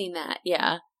have seen that.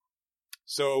 Yeah.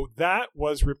 So that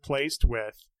was replaced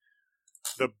with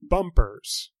the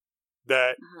bumpers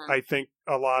that I think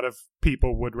a lot of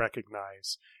people would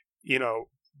recognize,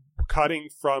 cutting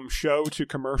from show to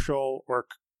commercial or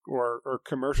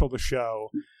commercial to show.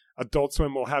 Adult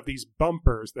Swim will have these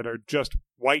bumpers that are just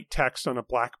white text on a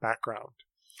black background.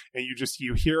 And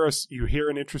you hear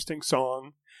an interesting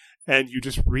song and you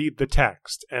just read the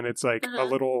text and it's like a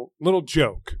little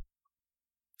joke.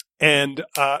 And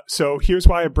so here's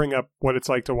why I bring up what it's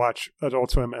like to watch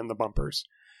Adult Swim and the bumpers.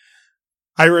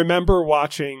 I remember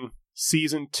watching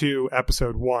season 2,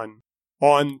 episode 1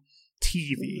 on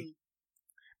TV.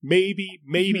 Maybe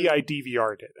I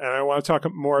DVR'd it, and I want to talk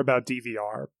more about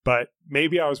DVR, but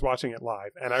maybe I was watching it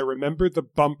live, and I remember the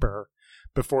bumper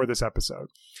before this episode.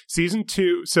 Season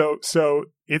 2, so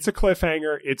it's a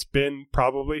cliffhanger. It's been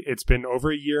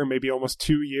over a year, maybe almost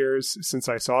 2 years since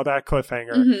I saw that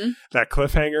cliffhanger. That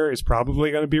cliffhanger is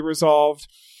probably going to be resolved.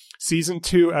 Season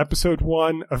 2, episode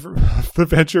 1 of The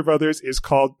Venture Brothers is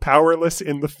called Powerless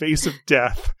in the Face of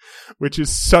Death, which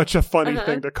is such a funny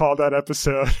thing to call that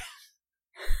episode.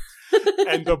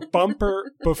 And the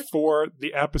bumper before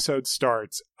the episode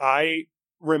starts, I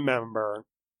remember,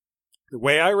 the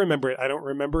way I remember it, I don't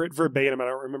remember it verbatim, I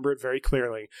don't remember it very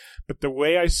clearly, but the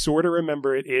way I sort of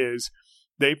remember it is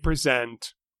they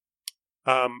present,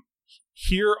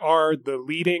 here are the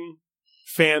leading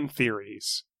fan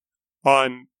theories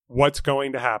on what's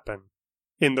going to happen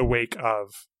in the wake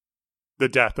of the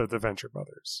death of the Venture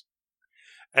Brothers.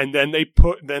 And then they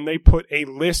put a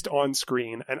list on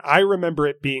screen, and I remember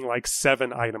it being like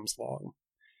 7 items long.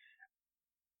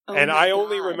 Oh, and I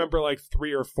only remember like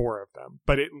 3 or 4 of them,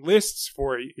 but it lists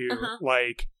for you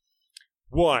like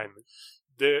 1,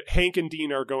 Hank and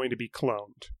Dean are going to be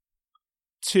cloned.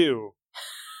 2,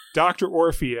 Dr.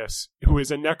 Orpheus, who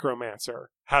is a necromancer,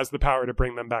 has the power to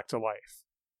bring them back to life.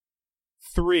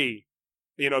 3,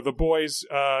 the boys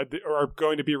are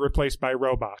going to be replaced by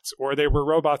robots, or they were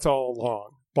robots all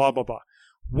along. Blah, blah, blah.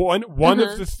 One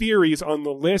of the theories on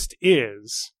the list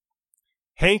is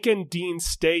Hank and Dean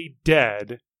stay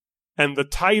dead, and the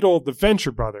title, The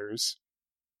Venture Brothers,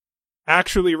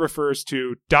 actually refers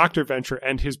to Dr. Venture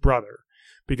and his brother.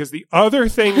 Because the other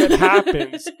thing that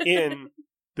happens in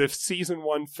the season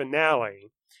 1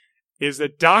 finale is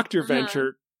that Dr.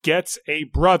 Venture gets a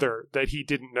brother that he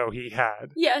didn't know he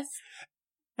had. Yes.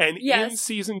 And in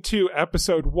season 2,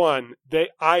 episode 1,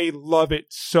 I love it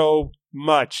so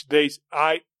much.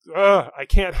 I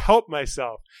can't help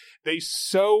myself. They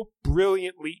so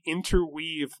brilliantly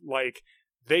interweave, like,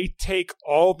 they take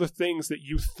all the things that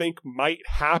you think might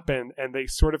happen and they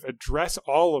sort of address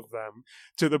all of them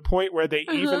to the point where they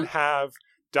even have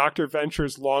Dr.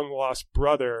 Venture's long-lost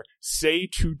brother say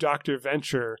to Dr.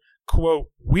 Venture, quote,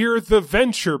 "We're the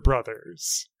Venture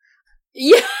Brothers."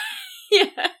 Yeah.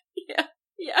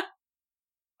 Yeah.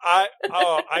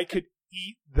 I could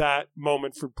eat that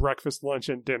moment for breakfast, lunch,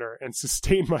 and dinner and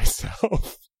sustain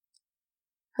myself.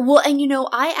 Well, and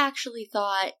I actually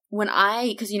thought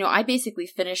because I basically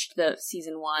finished the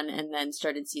season 1 and then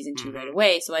started season 2 right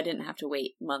away, so I didn't have to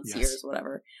wait months, years,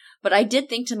 whatever. But I did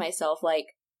think to myself, like,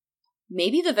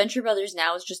 maybe the Venture Brothers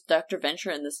now is just Dr. Venture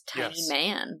and this tiny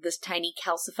man, this tiny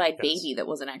calcified baby that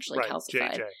wasn't actually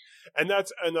calcified. JJ. And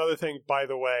that's another thing, by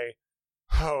the way.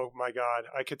 Oh my God,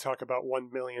 I could talk about 1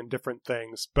 million different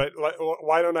things, but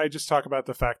why don't I just talk about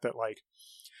the fact that, like,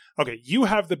 okay, you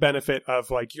have the benefit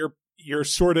of, like, you're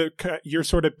sort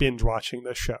of binge watching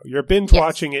this show. You're binge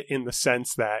watching it in the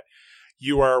sense that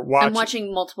you are watching. I'm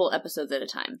watching multiple episodes at a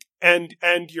time, and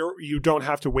you don't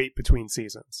have to wait between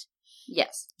seasons.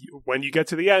 Yes. When you get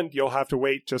to the end, you'll have to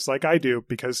wait just like I do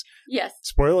because,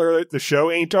 spoiler alert, the show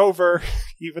ain't over,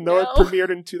 even though it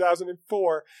premiered in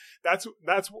 2004. That's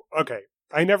okay.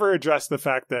 I never addressed the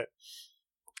fact that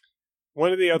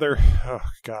one of the other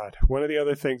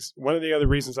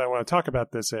reasons I want to talk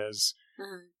about this is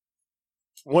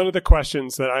one of the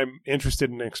questions that I'm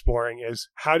interested in exploring is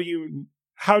how do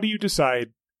you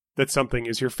decide that something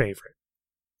is your favorite?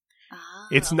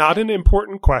 It's not an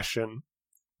important question,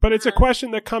 But it's a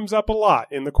question that comes up a lot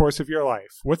in the course of your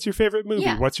life. What's your favorite movie?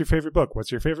 Yeah. What's your favorite book?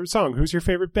 What's your favorite song? Who's your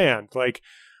favorite band? Like,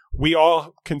 we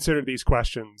all consider these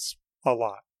questions a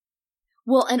lot.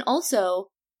 Well, and also,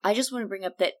 I just want to bring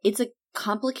up that it's a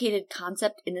complicated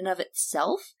concept in and of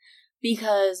itself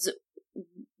because,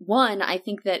 one, I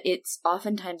think that it's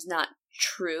oftentimes not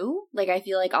true. Like, I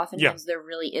feel like oftentimes there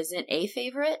really isn't a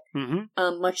favorite,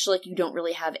 much like you don't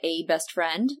really have a best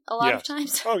friend a lot of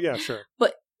times. Oh, yeah, sure.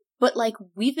 But like,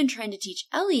 we've been trying to teach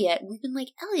Elliot, we've been like,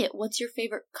 Elliot, what's your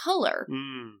favorite color?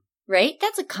 Right?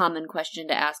 That's a common question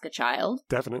to ask a child.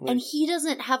 Definitely. And he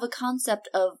doesn't have a concept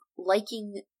of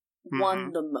liking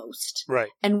one the most. Right.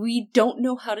 And we don't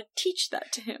know how to teach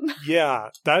that to him. Yeah,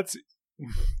 that's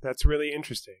really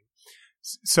interesting.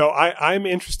 So I'm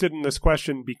interested in this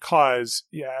question because,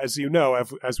 yeah, as you know,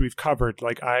 as we've covered,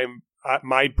 like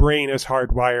my brain is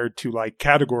hardwired to like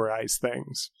categorize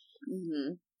things.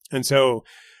 And so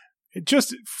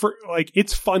just for like,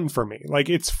 it's fun for me. Like,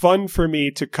 it's fun for me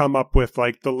to come up with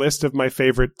like the list of my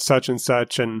favorite such and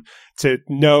such and to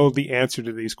know the answer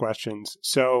to these questions.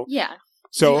 So, yeah.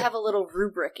 So you have a little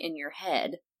rubric in your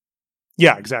head.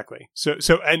 Yeah, exactly. So,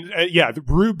 yeah, the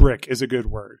rubric is a good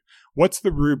word. What's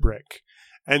the rubric?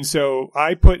 And so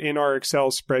I put in our Excel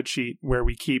spreadsheet where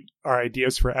we keep our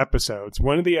ideas for episodes.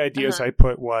 One of the ideas I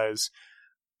put was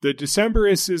the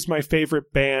Decemberists is my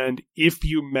favorite band if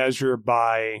you measure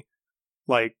by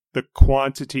like the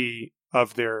quantity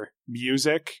of their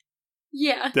music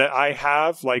that I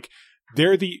have. Like,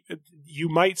 you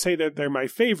might say that they're my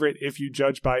favorite if you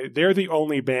judge by, they're the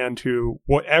only band who,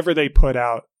 whatever they put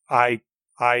out, I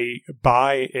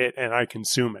buy it and I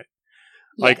consume it.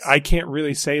 Yes. Like, I can't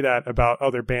really say that about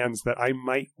other bands that I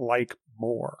might like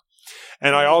more.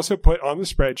 And I also put on the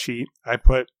spreadsheet,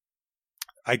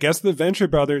 I guess the Venture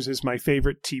Brothers is my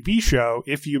favorite TV show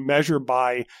if you measure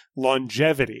by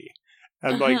longevity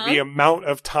and like the amount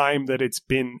of time that it's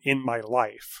been in my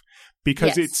life.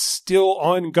 Because it's still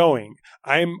ongoing.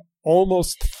 I'm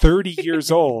almost 30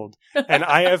 years old, and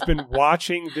I have been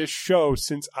watching this show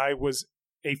since I was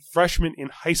a freshman in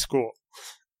high school.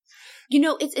 You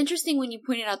know, it's interesting when you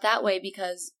point it out that way,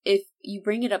 because if you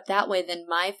bring it up that way, then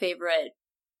my favorite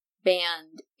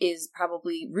band is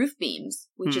probably Roof Beams,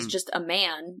 which is just a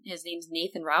man. His name's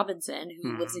Nathan Robinson,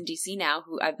 who lives in DC now,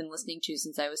 who I've been listening to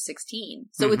since I was 16.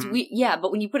 So it's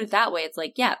but when you put it that way, it's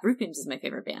like, yeah, Roof Beams is my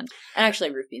favorite band. And actually,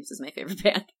 Roof Beams is my favorite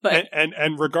band. But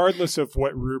and regardless of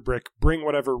what rubric, bring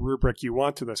whatever rubric you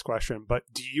want to this question, but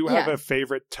do you have a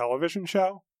favorite television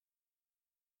show?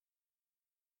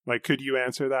 Like, could you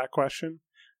answer that question?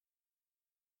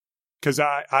 Because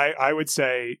I would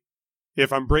say,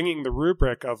 if I'm bringing the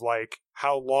rubric of like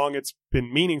how long it's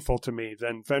been meaningful to me,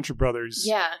 then Venture Brothers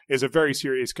is a very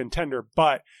serious contender.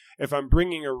 But if I'm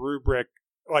bringing a rubric,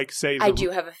 like say, I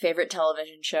do have a favorite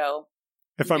television show.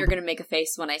 You're going to make a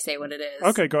face when I say what it is.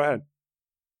 Okay, go ahead.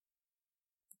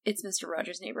 It's Mr.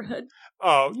 Rogers' Neighborhood.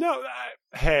 Oh no!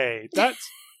 Hey,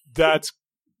 that's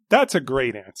a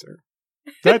great answer.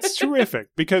 That's terrific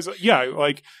because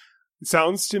like it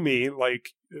sounds to me like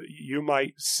you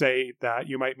might say that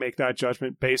you might make that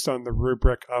judgment based on the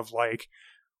rubric of like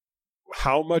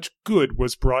how much good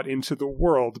was brought into the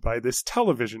world by this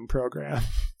television program.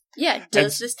 Yeah,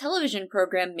 does this television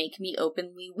program make me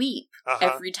openly weep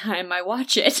every time I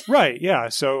watch it? Right, yeah.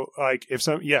 So, like,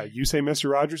 you say Mr.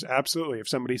 Rogers, absolutely. If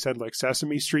somebody said, like,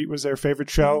 Sesame Street was their favorite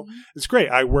show, it's great.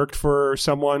 I worked for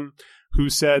someone who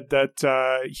said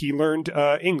that he learned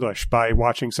English by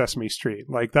watching Sesame Street.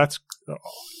 Like, that's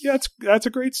a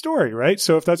great story, right?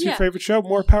 So if that's your favorite show,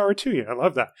 more power to you. I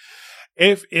love that.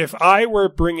 If I were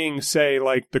bringing, say,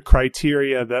 like, the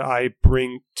criteria that I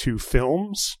bring to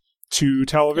films, to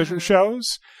television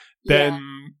shows,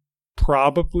 then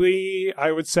probably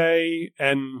I would say,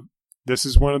 and this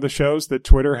is one of the shows that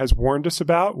Twitter has warned us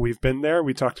about. We've been there.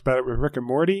 We talked about it with Rick and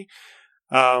Morty.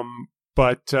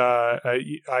 But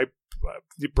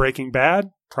Breaking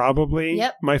Bad, probably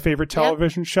my favorite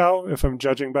television show. If I'm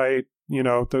judging by,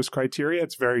 those criteria,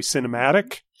 it's very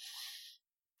cinematic.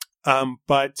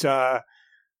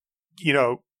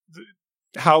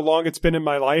 How long it's been in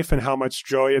my life and how much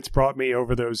joy it's brought me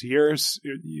over those years.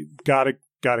 You gotta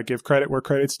give credit where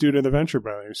credit's due to the Venture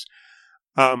Brothers.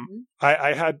 I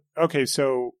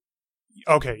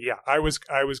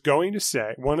was going to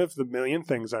say, one of the million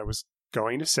things I was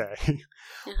going to say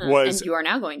was, and you are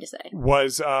now going to say,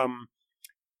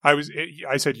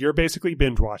 I said, you're basically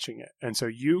binge watching it. And so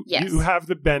you have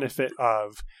the benefit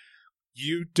of,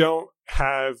 you don't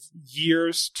have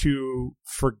years to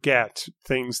forget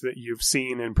things that you've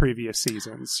seen in previous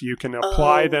seasons. You can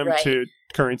apply them to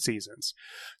current seasons.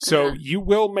 So you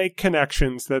will make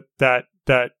connections that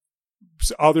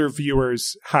other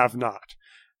viewers have not.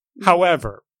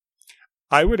 However,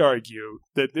 I would argue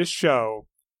that this show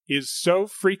is so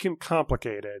freaking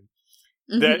complicated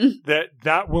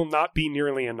that will not be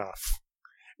nearly enough.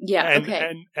 Yeah,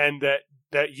 and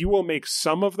that you will make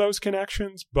some of those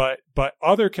connections, but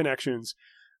other connections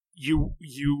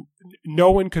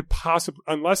no one could possibly,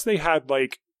 unless they had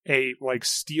like a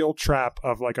steel trap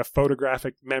of like a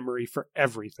photographic memory for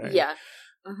everything. Yeah.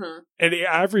 And the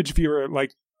average viewer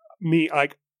like me, I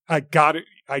gotta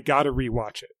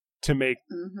rewatch it to make.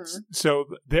 So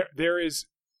there is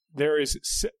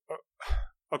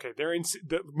okay.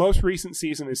 The most recent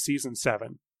season is season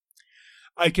 7.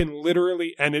 I can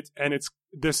literally,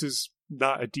 this is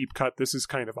not a deep cut. This is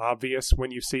kind of obvious when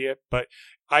you see it, but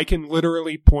I can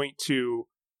literally point to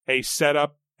a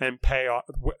setup and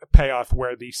payoff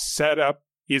where the setup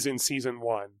is in season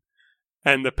 1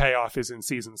 and the payoff is in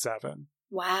season 7.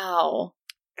 Wow.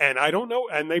 And I don't know,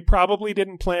 and they probably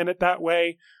didn't plan it that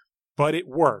way, but it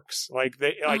works. Like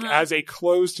as a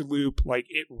closed loop, like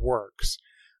it works.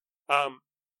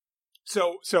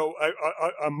 So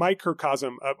a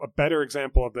microcosm, a better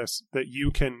example of this that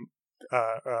you can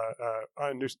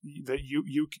that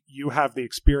you have the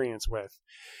experience with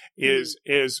is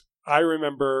I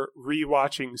remember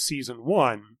rewatching season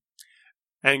 1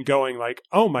 and going like,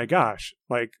 oh my gosh,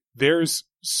 like there's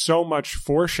so much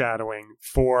foreshadowing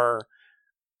for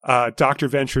Dr.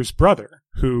 Venture's brother,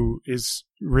 who is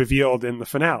revealed in the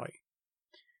finale.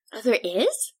 Oh, there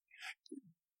is?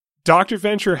 Dr.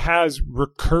 Venture has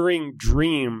recurring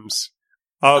dreams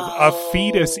of a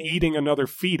fetus eating another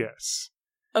fetus.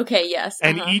 Okay, yes.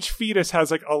 And each fetus has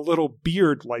like a little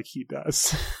beard like he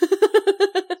does.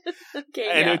 Okay,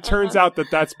 and it turns out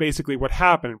that that's basically what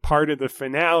happened. Part of the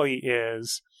finale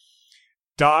is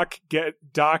there's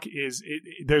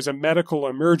a medical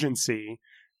emergency.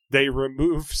 They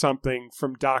remove something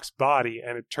from Doc's body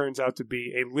and it turns out to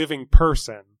be a living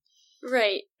person.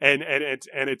 Right. And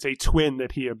it's a twin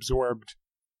that he absorbed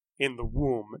in the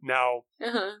womb. Now,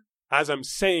 as I'm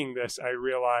saying this, I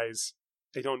realize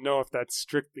I don't know if that's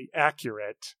strictly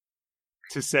accurate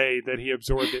to say that he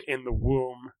absorbed it in the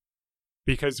womb,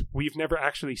 because we've never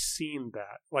actually seen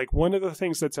that. Like, one of the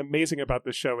things that's amazing about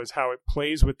the show is how it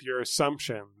plays with your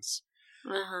assumptions.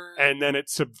 And then it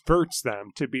subverts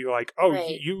them to be like, oh,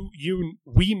 right.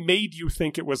 We made you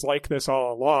think it was like this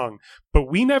all along, but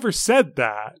we never said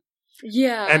that.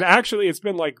 Yeah. And actually it's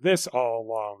been like this all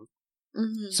along.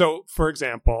 So, for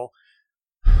example,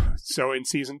 in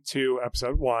season 2,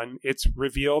 episode 1, it's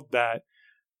revealed that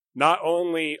not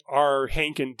only are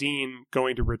Hank and Dean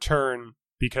going to return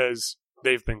because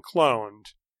they've been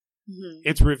cloned,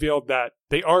 it's revealed that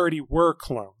they already were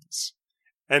clones.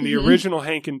 And the original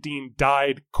Hank and Dean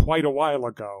died quite a while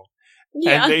ago.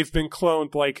 Yeah. And they've been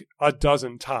cloned like a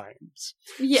dozen times.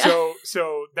 Yeah.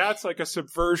 So that's like a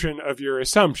subversion of your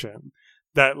assumption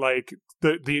that like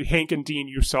the Hank and Dean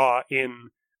you saw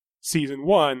in season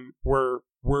 1 were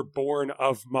born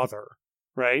of mother,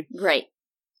 right? Right.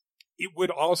 It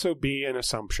would also be an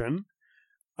assumption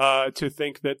to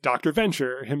think that Dr.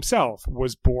 Venture himself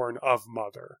was born of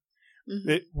mother.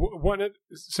 Okay.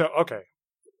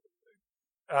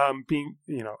 Being,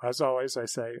 as always, I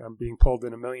say I'm being pulled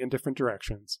in a million different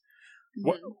directions.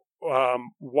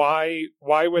 Why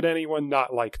would anyone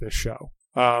not like this show?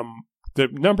 The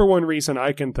number one reason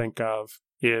I can think of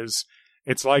is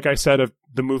it's like I said of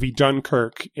the movie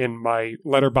Dunkirk in my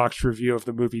Letterboxd review of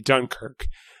the movie Dunkirk.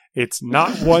 It's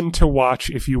not one to watch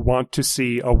if you want to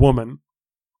see a woman.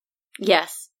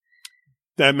 Yes.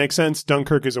 That makes sense.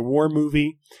 Dunkirk is a war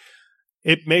movie.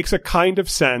 It makes a kind of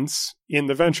sense in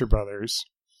the Venture Brothers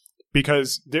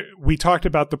because we talked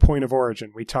about the point of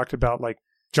origin. We talked about like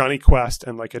Johnny Quest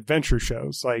and like adventure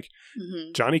shows. Like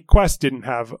Johnny Quest didn't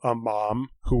have a mom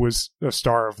who was a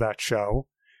star of that show.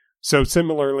 So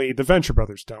similarly, the Venture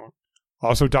Brothers don't.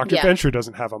 Also, Dr. Venture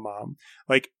doesn't have a mom.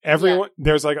 Like everyone,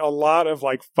 there's like a lot of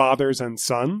like fathers and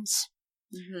sons.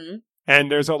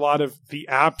 And there's a lot of the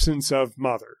absence of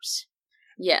mothers.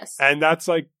 Yes. And that's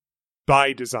like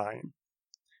by design.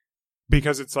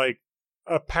 Because it's like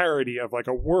a parody of like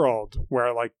a world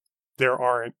where like there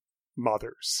aren't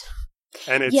mothers.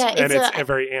 And it's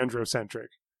very androcentric.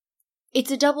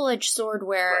 It's a double-edged sword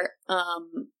where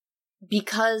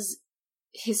because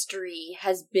history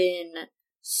has been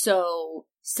so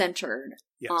centered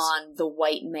on the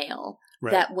white male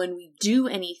that when we do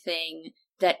anything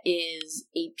that is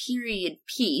a period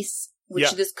piece,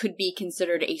 which this could be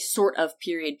considered a sort of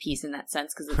period piece in that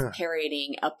sense because it's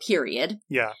parodying a period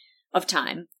of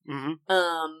time,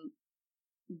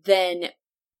 then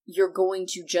you're going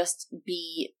to just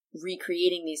be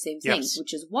recreating these same things,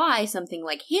 which is why something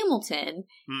like Hamilton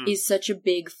is such a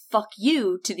big fuck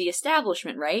you to the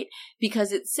establishment, right?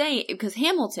 Because because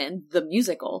Hamilton, the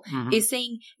musical, is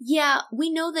saying, yeah,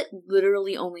 we know that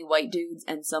literally only white dudes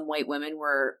and some white women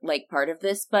were, like, part of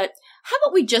this, but how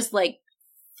about we just, like,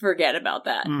 forget about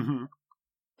that? And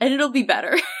it'll be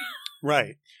better.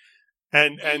 Right.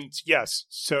 And yes,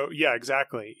 so yeah,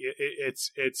 exactly.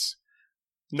 It's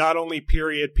not only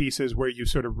period pieces where you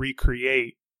sort of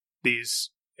recreate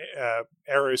these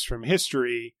eras from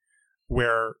history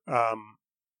where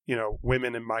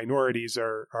women and minorities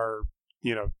are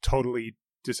totally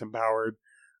disempowered.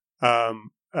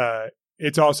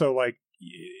 It's also like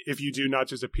if you do not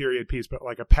just a period piece but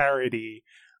like a parody,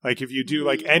 like if you do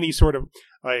like any sort of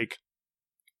like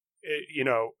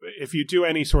if you do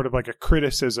any sort of like a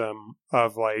criticism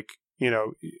of like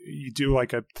you do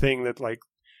like a thing that like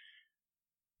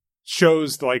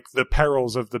shows like the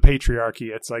perils of the patriarchy,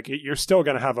 it's like you're still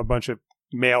going to have a bunch of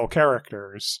male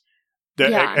characters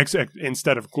that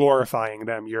instead of glorifying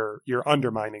them, you're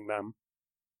undermining them.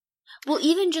 Well,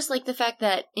 even just like the fact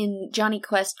that in Johnny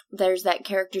Quest there's that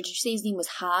character, did you say his name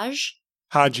was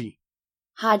Haji?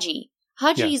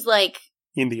 Haji's like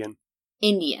Indian,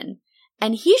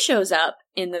 and he shows up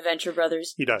in the Venture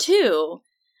Brothers too.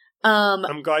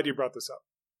 I'm glad you brought this up.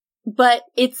 But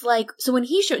it's like, so when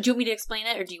he showed, do you want me to explain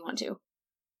it or do you want to?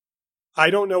 I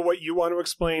don't know what you want to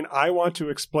explain. I want to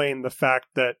explain the fact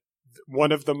that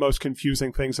one of the most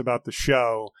confusing things about the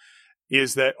show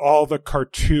is that all the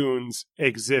cartoons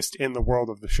exist in the world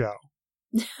of the show.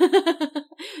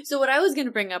 So what I was going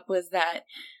to bring up was that,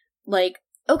 like,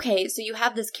 okay, so you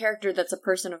have this character that's a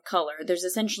person of color. There's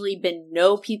essentially been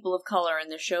no people of color in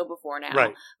the show before now.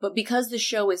 Right. But because the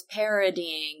show is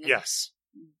parodying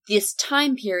this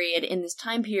time period, in this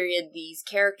time period, these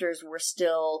characters were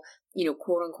still,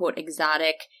 quote unquote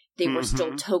exotic. They were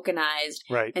still tokenized.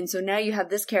 Right. And so now you have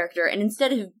this character, and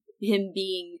instead of him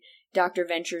being Dr.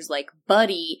 Venture's like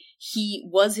buddy, he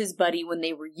was his buddy when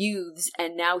they were youths,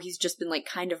 and now he's just been like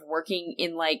kind of working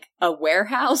in like a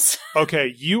warehouse.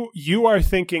 Okay, you are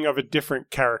thinking of a different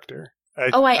character.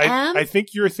 I am? I think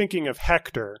you're thinking of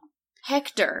Hector.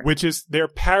 Which is their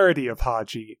parody of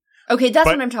Haji. Okay, that's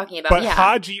what I'm talking about. But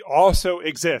Haji also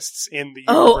exists in the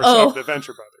universe of the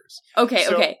Venture Brothers.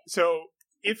 Okay. So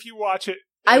if you watch it,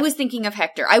 I was thinking of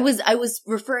Hector. I was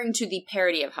referring to the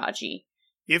parody of Haji.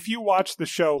 If you watch the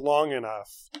show long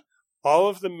enough, all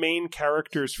of the main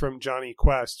characters from Johnny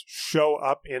Quest show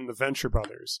up in the Venture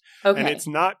Brothers. Okay. And it's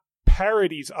not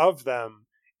parodies of them.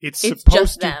 It's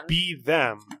supposed to be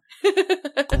them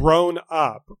grown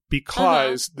up,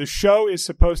 because the show is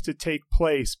supposed to take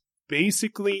place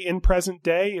basically in present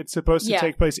day. It's supposed to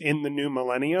take place in the new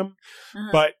millennium.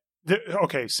 But,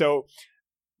 so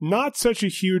not such a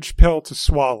huge pill to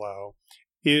swallow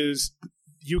is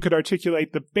you could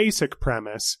articulate the basic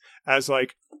premise as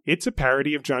like, it's a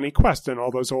parody of Johnny Quest and all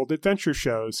those old adventure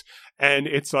shows. And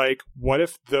it's like, what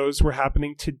if those were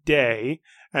happening today?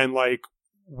 And like,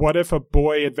 what if a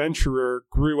boy adventurer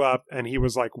grew up and he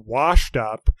was like washed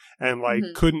up and like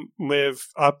couldn't live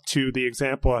up to the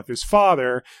example of his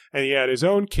father, and he had his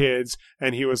own kids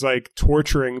and he was like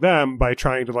torturing them by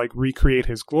trying to like recreate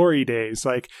his glory days?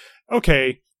 Like,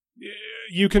 okay,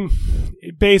 you can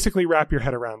basically wrap your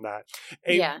head around that.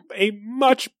 A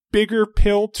much bigger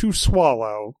pill to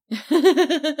swallow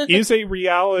is a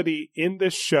reality in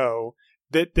this show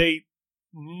that they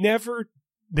never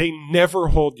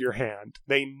hold your hand.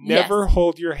 They never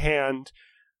hold your hand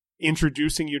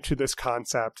introducing you to this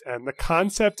concept. And the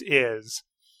concept is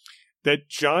that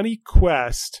Johnny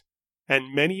Quest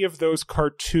and many of those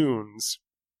cartoons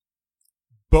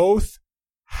both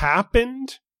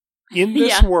happened in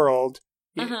this world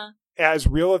as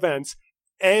real events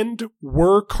and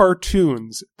were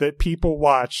cartoons that people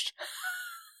watched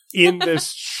in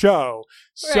this show.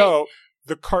 Right. So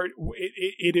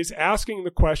it is asking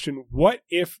the question, what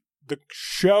if the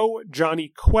show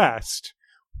Johnny Quest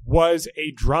was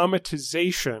a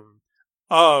dramatization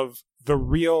of the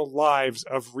real lives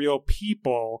of real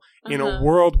people in a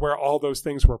world where all those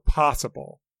things were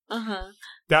possible?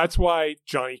 That's why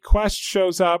Johnny Quest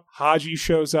shows up, Haji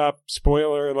shows up,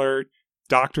 spoiler alert,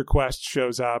 Dr. Quest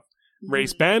shows up,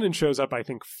 Race Bannon shows up, I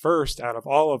think, first out of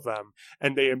all of them,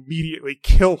 and they immediately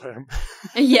kill him.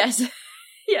 Yes.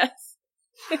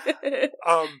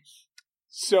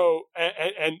 So,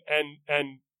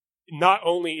 and not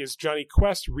only is Johnny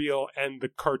Quest real and the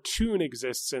cartoon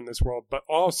exists in this world, but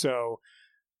also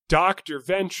Dr.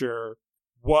 Venture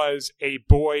was a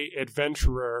boy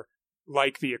adventurer,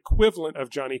 like the equivalent of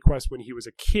Johnny Quest when he was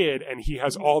a kid, and he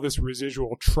has all this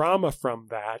residual trauma from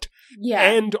that. Yeah.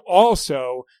 And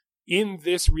also, in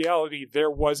this reality,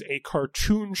 there was a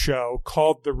cartoon show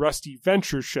called The Rusty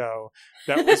Venture Show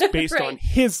that was based Right. on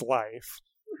his life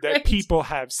that Right. people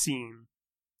have seen.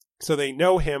 So they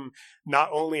know him not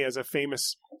only as a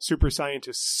famous super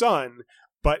scientist's son,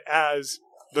 but as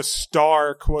the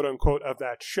star, quote unquote, of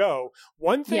that show.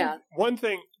 One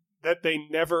thing that they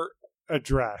never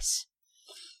address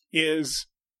is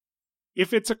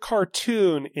if it's a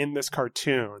cartoon in this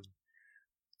cartoon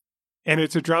and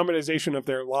it's a dramatization of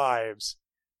their lives,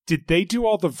 did they do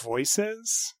all the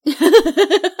voices?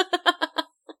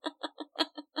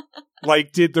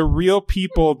 Like, did the real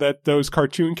people that those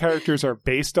cartoon characters are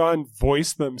based on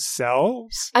voice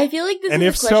themselves? I feel like this And is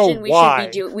if a question so, we why?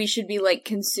 should be we should be like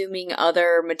consuming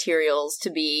other materials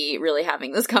to be really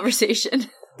having this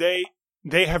conversation. They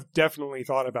have definitely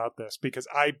thought about this because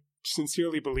I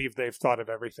sincerely believe they've thought of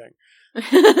everything.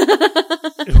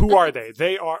 Who are they?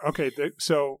 They are the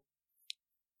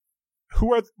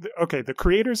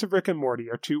creators of Rick and Morty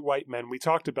are two white men. We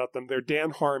talked about them. They're Dan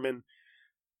Harmon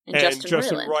and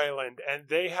Justin Roiland, and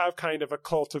they have kind of a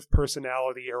cult of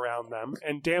personality around them.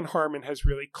 And Dan Harmon has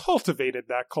really cultivated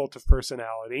that cult of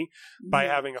personality by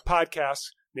having a podcast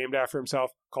named after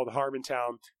himself called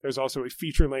Harmontown. There's also a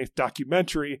feature-length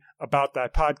documentary about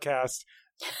that podcast.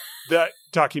 That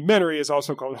documentary is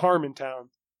also called Harmontown.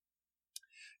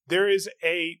 There is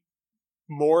a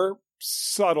more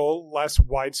subtle, less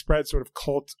widespread sort of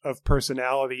cult of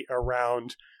personality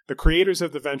around the creators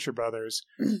of the Venture Brothers,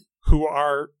 who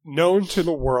are known to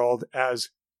the world as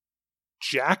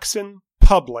Jackson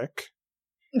Public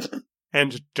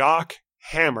and Doc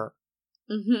Hammer.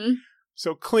 Mm-hmm.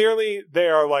 So clearly they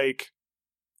are like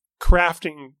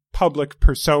crafting public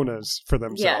personas for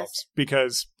themselves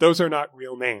because those are not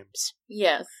real names.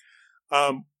 Yes.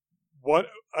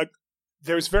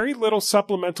 There's very little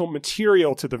supplemental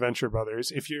material to the Venture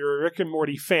Brothers. If you're a Rick and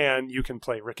Morty fan, you can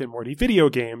play Rick and Morty video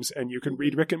games and you can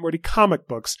read Rick and Morty comic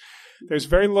books. There's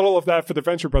very little of that for the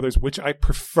Venture Brothers, which I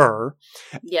prefer.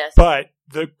 Yes. But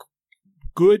the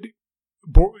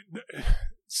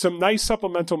some nice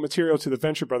supplemental material to the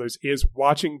Venture Brothers is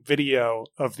watching video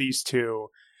of these two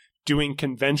doing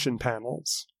convention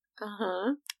panels.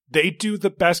 Uh-huh. They do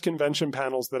the best convention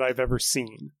panels that I've ever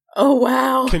seen. Oh,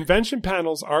 wow. Convention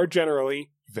panels are generally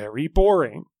very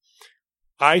boring.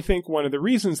 I think one of the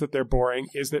reasons that they're boring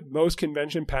is that most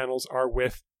convention panels are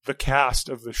with the cast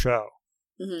of the show.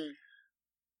 Mm-hmm.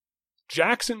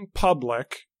 Jackson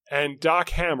Public and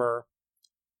Doc Hammer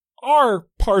are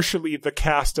partially the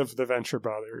cast of the Venture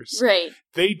Brothers. Right.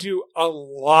 They do a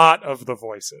lot of the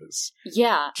voices.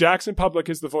 Yeah. Jackson Public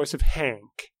is the voice of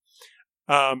Hank.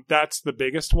 That's the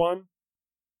biggest one.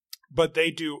 But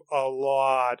they do a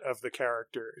lot of the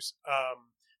characters.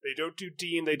 They don't do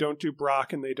Dean, they don't do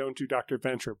Brock, and they don't do Dr.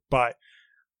 Venture, but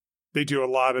they do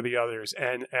a lot of the others.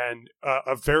 And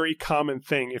a very common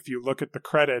thing, if you look at the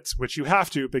credits, which you have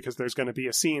to because there's going to be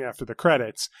a scene after the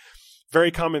credits,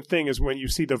 very common thing is when you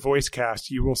see the voice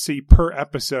cast, you will see per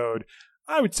episode,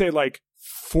 I would say like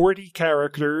 40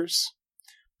 characters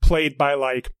played by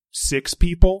like 6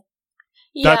 people.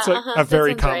 Yeah, that's like a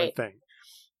very common right. thing.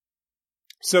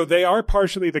 So they are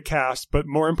partially the cast, but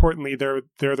more importantly, they're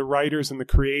the writers and the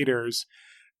creators,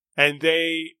 and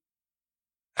they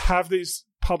have these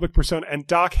public persona. And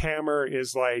Doc Hammer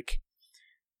is like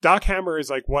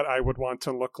what I would want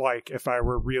to look like if I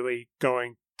were really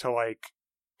going to like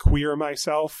queer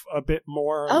myself a bit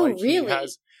more. Oh, like really?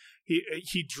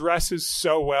 He dresses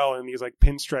so well in these like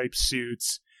pinstripe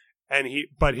suits.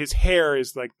 But his hair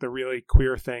is like the really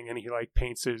queer thing, and he like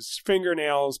paints his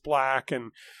fingernails black,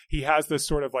 and he has this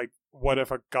sort of like, what if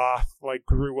a goth like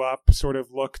grew up sort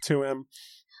of look to him.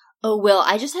 Oh, Will,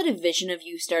 I just had a vision of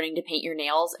you starting to paint your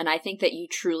nails, and I think that you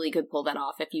truly could pull that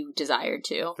off if you desired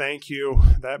to. Thank you.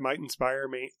 That might inspire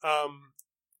me.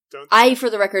 I, for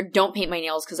the record, don't paint my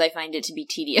nails because I find it to be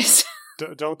tedious.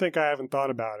 Don't think I haven't thought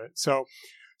about it. So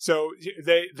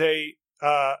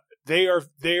they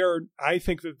are, I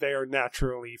think that they are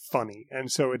naturally funny,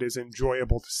 and so it is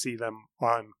enjoyable to see them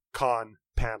on con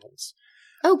panels.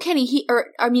 Oh, Kenny,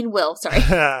 Will, sorry.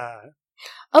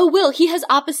 Oh, Will, he has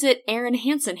opposite Aaron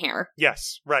Hansen hair.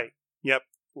 Yes, right. Yep.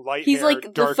 Light He's hair, like the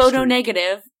dark photo streak.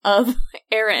 negative of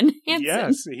Aaron Hansen.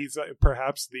 Yes, he's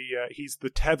perhaps he's the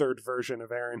tethered version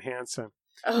of Aaron Hansen.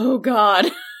 Oh, God.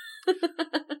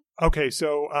 Okay,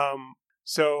 so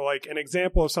like an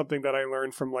example of something that I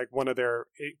learned from like one of their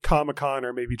Comic-Con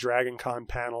or maybe Dragon Con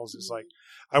panels is like,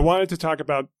 I wanted to talk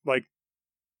about like,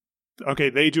 okay,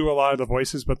 they do a lot of the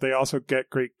voices, but they also get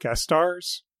great guest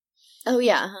stars. Oh,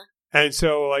 yeah. Uh-huh. And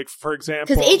so like, for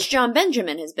example, because H. John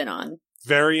Benjamin has been on.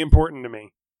 Very important to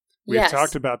me. We've Yes.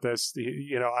 talked about this.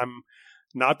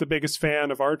 Not the biggest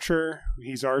fan of Archer.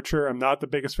 He's Archer. I'm not the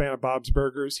biggest fan of Bob's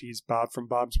Burgers. He's Bob from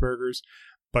Bob's Burgers.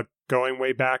 But going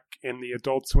way back in the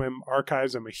Adult Swim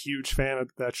archives, I'm a huge fan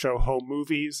of that show, Home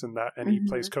Movies, and he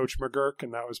plays Coach McGurk,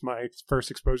 and that was my first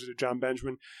exposure to John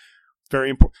Benjamin. Very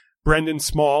important. Brendan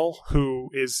Small, who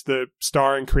is the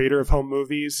star and creator of Home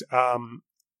Movies,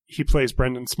 he plays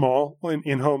Brendan Small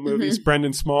in Home Movies.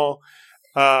 Brendan Small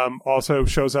also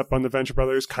shows up on the Venture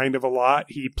Brothers kind of a lot.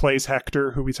 He plays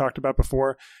Hector, who we talked about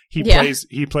before. He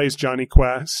plays Johnny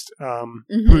Quest,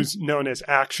 who's known as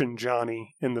Action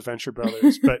Johnny in the Venture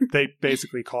Brothers, but they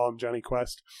basically call him Johnny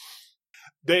Quest.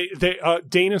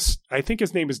 Dana, I think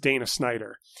his name is Dana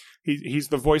Snyder. He's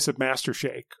the voice of Master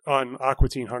Shake on Aqua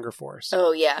Teen Hunger Force.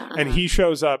 Oh yeah, and he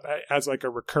shows up as like a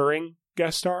recurring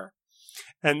guest star.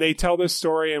 And they tell this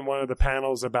story in one of the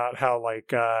panels about how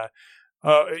like.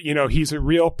 He's a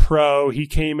real pro. He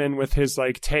came in with his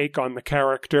like take on the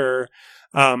character.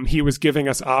 He was giving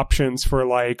us options for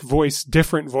like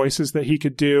different voices that he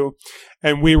could do.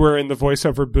 And we were in the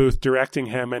voiceover booth directing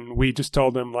him, and we just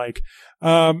told him like,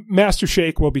 Master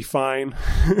Shake will be fine.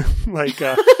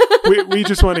 we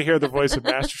just want to hear the voice of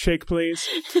Master Shake, please.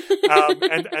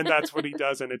 And that's what he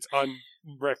does. And it's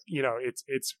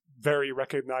it's very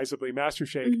recognizably Master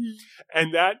Shake.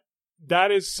 And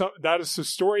that is a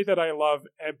story that I love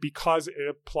because it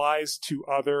applies to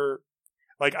other,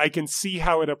 like I can see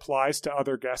how it applies to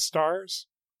other guest stars.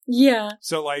 Yeah.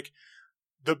 So like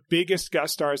the biggest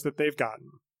guest stars that they've gotten.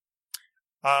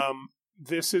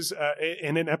 This is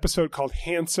in an episode called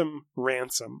Handsome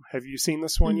Ransom. Have you seen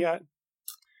this one yet?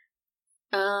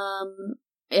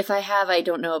 If I have, I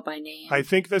don't know it by name. I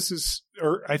think this is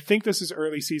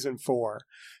early season 4.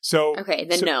 So okay,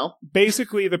 then no.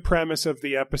 Basically, the premise of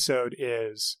the episode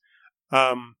is,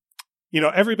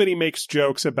 everybody makes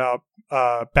jokes about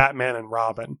Batman and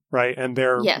Robin, right, and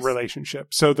their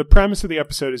relationship. So the premise of the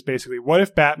episode is basically, what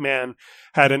if Batman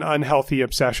had an unhealthy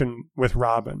obsession with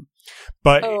Robin,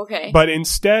 but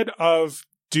instead of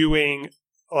doing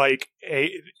like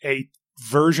a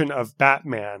version of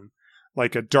Batman,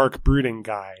 like a dark brooding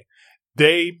guy,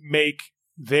 they make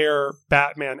their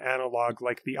Batman analog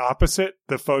like the opposite,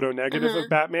 the photo negative of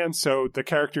Batman. So the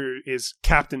character is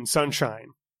Captain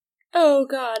Sunshine. Oh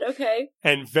God, okay.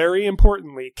 And very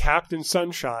importantly, Captain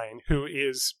Sunshine, who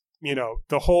is,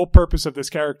 the whole purpose of this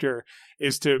character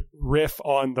is to riff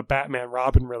on the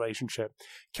Batman-Robin relationship.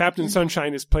 Captain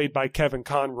Sunshine is played by Kevin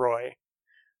Conroy,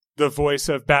 the voice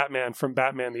of Batman from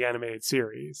Batman the Animated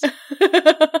Series.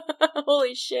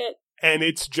 Holy shit. And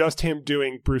it's just him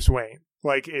doing Bruce Wayne.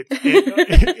 Like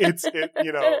it's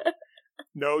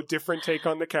no different take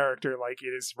on the character. Like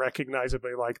it is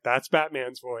recognizably like that's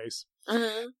Batman's voice.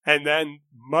 And then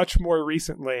much more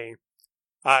recently,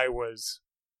 I was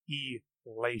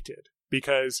elated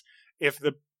because if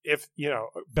the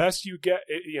best you get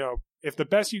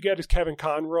is Kevin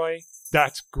Conroy,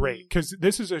 that's great because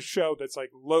this is a show that's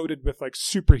like loaded with like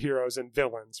superheroes and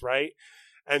villains, right?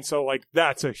 And so like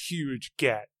that's a huge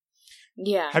get.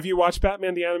 Yeah. Have you watched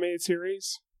Batman the Animated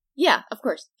Series? Yeah, of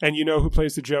course. And you know who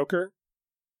plays the Joker?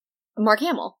 Mark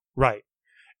Hamill. Right.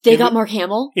 They got Mark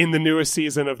Hamill? In the newest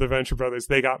season of the Venture Brothers,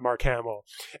 they got Mark Hamill.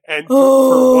 And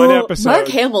for one episode... Mark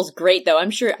Hamill's great, though.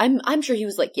 I'm sure he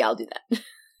was like, yeah, I'll do that.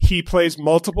 He plays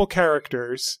multiple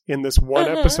characters in this one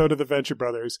episode of the Venture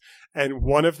Brothers, and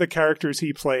one of the characters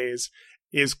he plays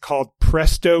is called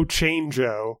Presto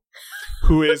Changeo,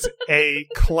 who is a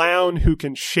clown who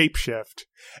can shapeshift.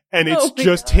 And it's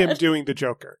just him doing the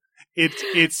Joker. It's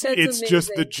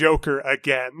just the Joker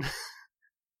again.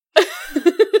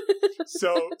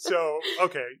 So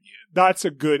okay, that's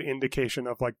a good indication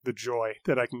of like the joy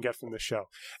that I can get from this show.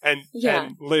 And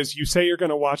Liz, you say you're going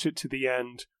to watch it to the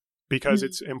end because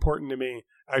it's important to me.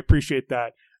 I appreciate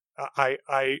that.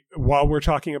 I while we're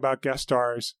talking about guest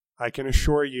stars, I can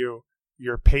assure you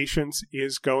your patience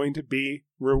is going to be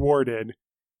rewarded.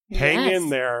 Hang in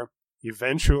there.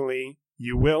 Eventually,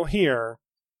 you will hear.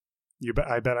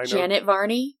 I bet I know. Janet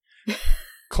Varney?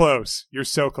 Close. You're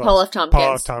so close. Paul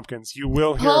F. Tompkins. You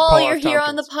will hear Paul F. Tompkins. You're here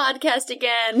on the podcast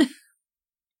again.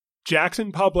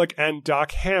 Jackson Public and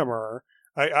Doc Hammer.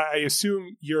 I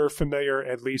assume you're familiar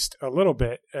at least a little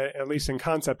bit, at least in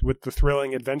concept, with the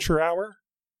Thrilling Adventure Hour?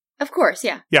 Of course,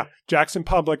 yeah. Yeah. Jackson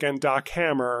Public and Doc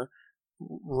Hammer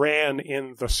ran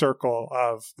in the circle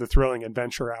of the Thrilling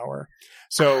Adventure Hour.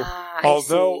 So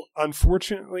although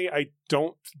unfortunately I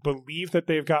don't believe that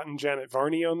they've gotten Janet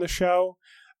Varney on the show,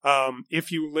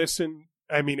 if you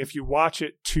watch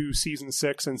it to season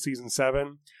 6 and season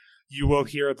 7, you will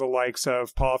hear the likes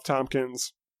of Paul F.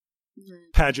 Tompkins,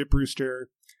 Paget Brewster,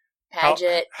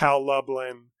 Hal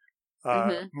Lublin,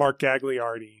 Mark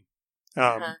Gagliardi.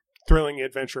 Thrilling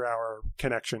Adventure Hour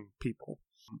connection people.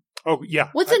 Oh, yeah.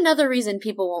 What's another reason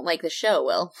people won't like the show,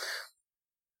 Will?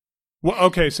 Well,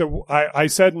 okay, so I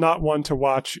said not one to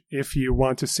watch if you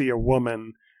want to see a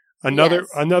woman.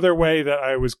 Another way that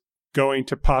I was going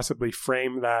to possibly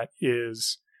frame that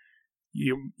is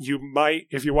you might,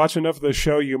 if you watch enough of the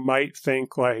show, you might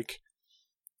think like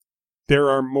there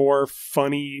are more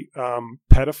funny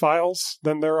pedophiles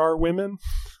than there are women.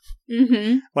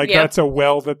 Mm-hmm. Like that's a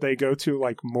well that they go to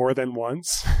like more than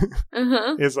once.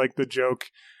 Uh-huh. Is like the joke.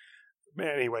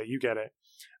 Anyway, you get it.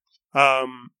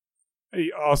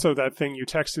 Also, that thing you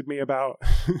texted me about.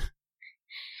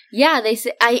 Yeah, they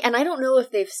say I don't know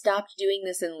if they've stopped doing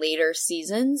this in later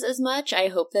seasons as much. I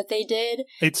hope that they did.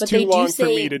 It's too long for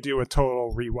me to do a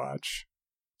total rewatch.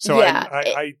 So yeah,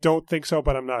 I don't think so,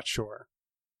 but I'm not sure.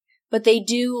 But they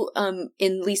do, at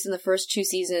least in the first 2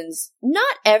 seasons,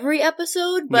 not every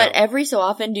episode, but every so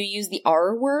often do use the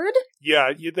R word.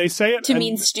 Yeah, they say it to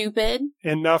mean stupid.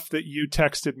 Enough that you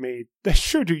texted me. They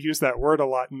sure do use that word a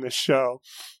lot in this show.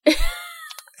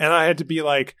 And I had to be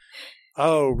like,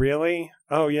 oh, really?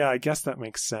 Oh, yeah, I guess that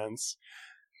makes sense.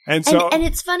 And so, and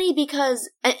it's funny because,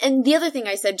 and the other thing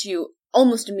I said to you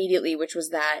almost immediately, which was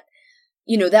that,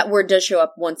 that word does show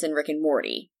up once in Rick and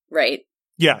Morty, right?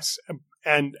 Yes.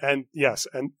 And yes,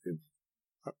 and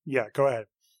yeah, go ahead.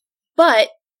 But,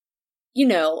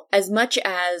 as much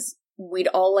as we'd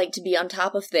all like to be on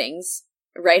top of things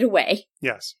right away.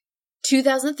 Yes.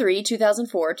 2003,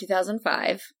 2004,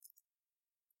 2005.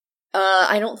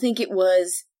 I don't think it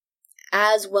was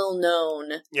as well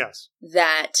known. Yes.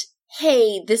 That,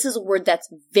 hey, this is a word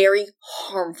that's very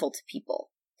harmful to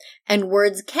people. And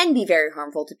words can be very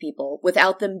harmful to people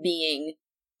without them being,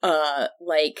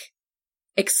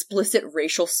 explicit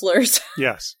racial slurs.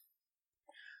 Yes.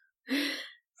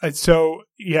 So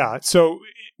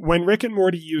when Rick and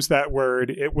Morty used that word,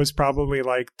 it was probably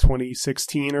like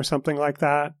 2016 or something like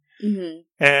that. Mm-hmm.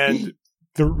 And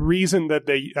the reason that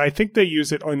I think they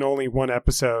use it on only one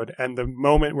episode, and the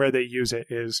moment where they use it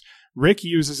is Rick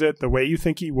uses it the way you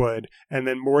think he would, and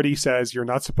then Morty says, you're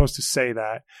not supposed to say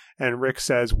that. And Rick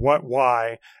says, what,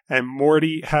 why? And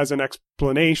Morty has an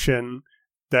explanation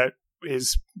that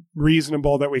is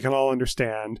reasonable that we can all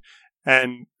understand,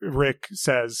 and Rick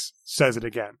says it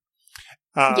again.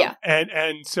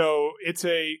 And so it's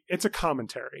a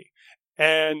commentary,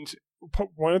 and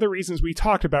one of the reasons we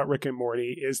talked about Rick and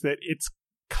Morty is that it's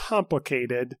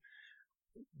complicated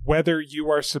whether you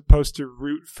are supposed to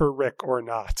root for Rick or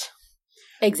not.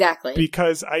 Exactly.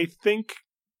 Because I think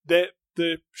that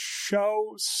the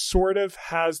show sort of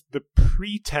has the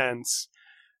pretense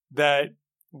that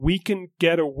we can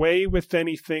get away with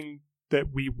anything that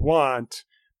we want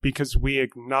because we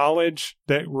acknowledge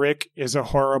that Rick is a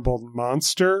horrible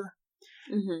monster.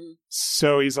 Mm-hmm.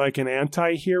 So he's like an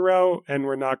anti-hero and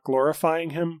we're not glorifying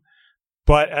him.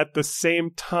 But at the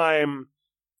same time,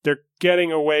 they're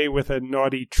getting away with a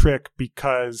naughty trick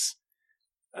because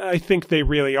I think they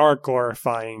really are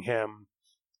glorifying him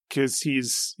because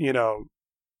he's,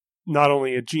 not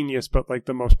only a genius, but like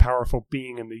the most powerful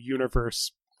being in the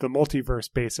universe, the multiverse,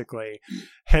 basically.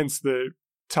 Hence the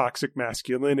toxic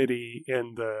masculinity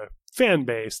in the fan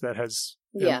base that has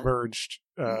emerged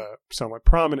somewhat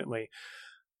prominently.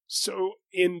 So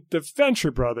in the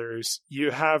Venture Brothers,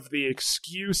 you have the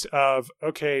excuse of,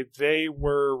 okay, they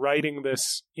were writing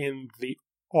this in the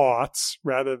aughts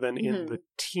rather than in the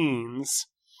teens.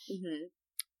 Mm-hmm.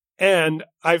 And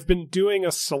I've been doing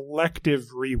a selective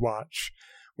rewatch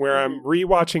where I'm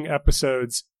rewatching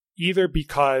episodes either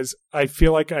because I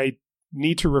feel like I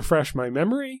need to refresh my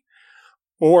memory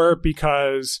or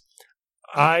because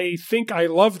I think I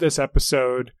love this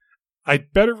episode.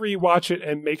 I'd better rewatch it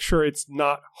and make sure it's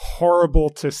not horrible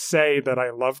to say that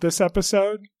I love this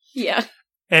episode. Yeah.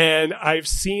 And I've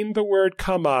seen the word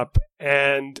come up,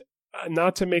 and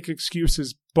not to make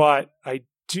excuses, but I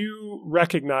do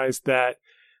recognize that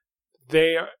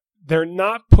they're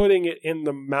not putting it in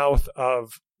the mouth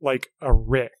of like a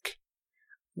Rick.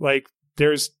 Like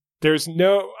there's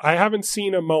no, I haven't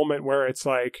seen a moment where it's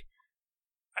like,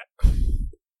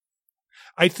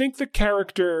 I think the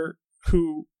character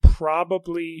who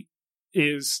probably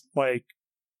is like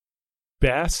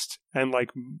best and like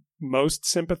most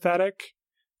sympathetic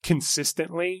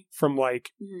consistently from like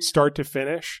start to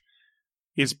finish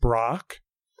is Brock.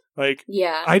 Like,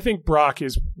 yeah, I think Brock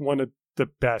is one of the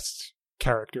best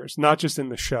characters, not just in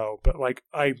the show, but like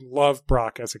I love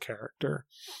Brock as a character.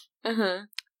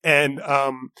 And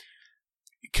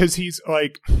because he's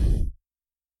like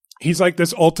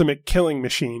this ultimate killing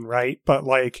machine, right? But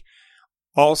like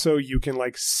also you can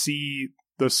like see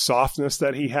the softness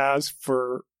that he has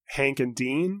for Hank and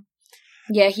Dean.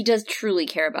 Yeah, he does truly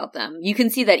care about them. You can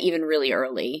see that even really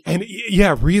early. And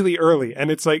yeah, really early. And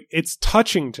it's like, it's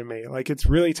touching to me. Like, it's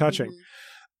really touching.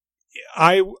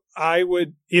 Mm-hmm. I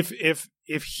would,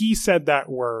 if he said that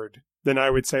word, then I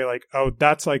would say like, oh,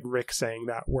 that's like Rick saying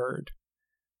that word.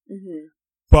 Mm-hmm.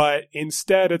 But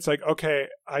instead it's like, okay,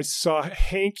 I saw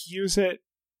Hank use it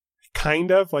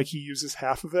kind of like he uses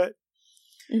half of it.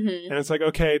 Mm-hmm. And it's like,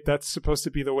 okay, that's supposed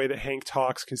to be the way that Hank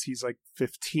talks because he's like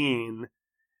 15.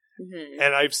 Mm-hmm.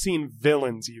 And I've seen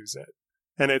villains use it.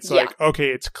 And it's like, okay,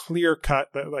 it's clear cut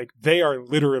that like they are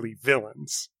literally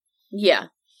villains. Yeah.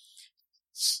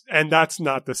 And that's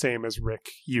not the same as Rick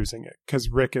using it because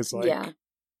Rick is like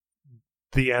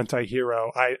the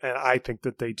anti-hero. I think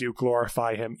that they do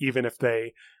glorify him, even if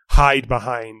they hide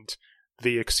behind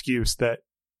the excuse that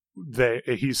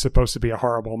he's supposed to be a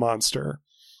horrible monster.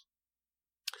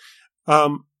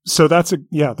 So that's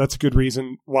a good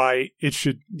reason why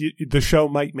the show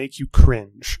might make you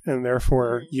cringe, and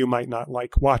therefore you might not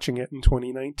like watching it in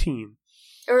 2019.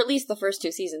 Or at least the first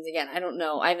 2 seasons. Again, I don't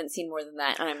know. I haven't seen more than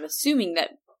that, and I'm assuming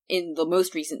that in the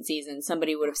most recent season,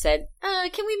 somebody would have said,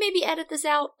 can we maybe edit this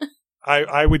out?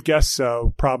 I would guess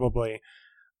so, probably.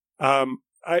 I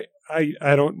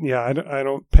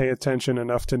don't pay attention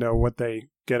enough to know what they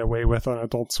get away with on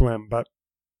Adult Swim, but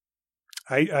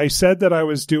I said that I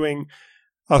was doing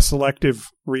a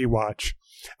selective rewatch.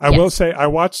 I will say I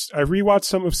rewatched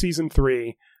some of season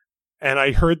 3, and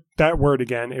I heard that word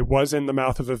again. It was in the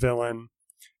mouth of a villain.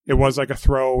 It was like a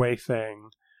throwaway thing.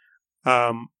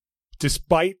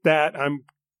 Despite that, I'm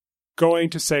going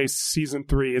to say season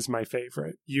 3 is my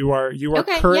favorite. You are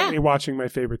currently watching my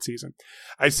favorite season.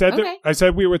 I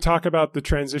said we would talk about the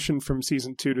transition from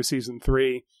season 2 to season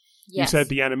 3. Yes. You said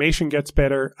the animation gets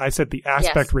better. I said the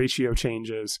aspect ratio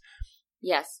changes.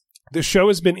 Yes. The show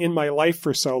has been in my life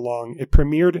for so long. It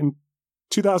premiered in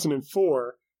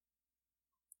 2004.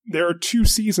 There are 2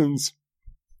 seasons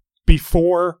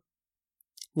before,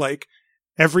 like,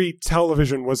 every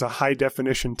television was a high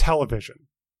definition television.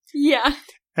 Yeah.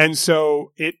 And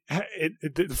so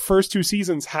the first 2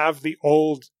 seasons have the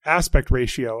old aspect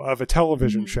ratio of a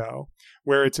television show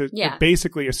where it's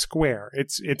basically a square.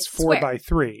 It's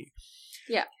 4:3.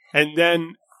 Yeah. And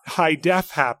then high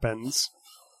def happens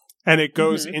and it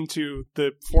goes into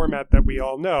the format that we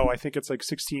all know. I think it's like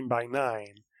 16:9.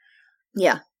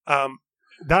 Yeah.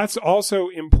 That's also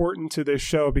important to this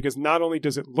show because not only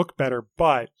does it look better,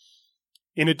 but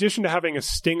in addition to having a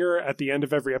stinger at the end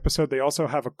of every episode, they also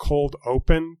have a cold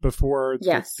open before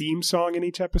the theme song in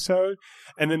each episode.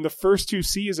 And in the first 2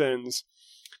 seasons,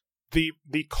 the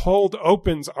cold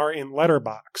opens are in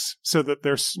letterbox so that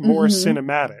they're more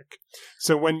cinematic.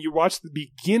 So when you watch the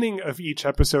beginning of each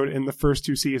episode in the first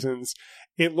 2 seasons,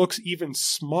 it looks even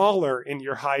smaller in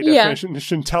your high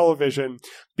definition television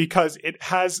because it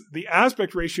has the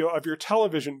aspect ratio of your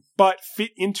television but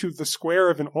fit into the square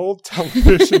of an old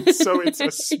television. So it's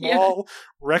a small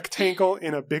rectangle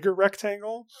in a bigger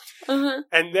rectangle. Uh-huh.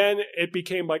 And then it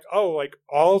became like, oh, like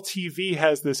all TV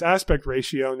has this aspect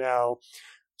ratio now.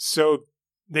 So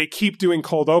they keep doing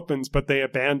cold opens, but they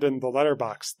abandon the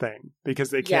letterbox thing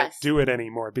because they can't do it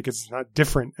anymore because it's not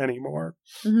different anymore.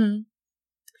 Mm-hmm.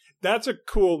 That's a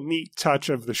cool, neat touch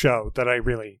of the show that I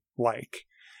really like,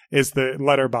 is the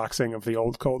letterboxing of the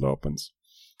old cold opens.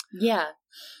 Yeah.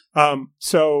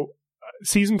 So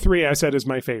season 3, I said, is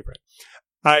my favorite.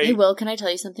 Hey, Will, can I tell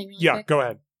you something really quick? Yeah, go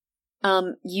ahead.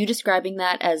 You describing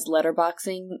that as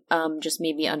letterboxing just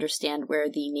made me understand where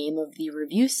the name of the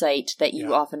review site that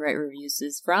you often write reviews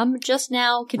is from just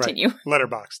now. Continue. Right.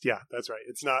 Letterboxed, yeah, that's right.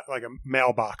 It's not like a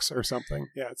mailbox or something.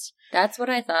 Yeah, that's what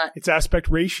I thought. It's aspect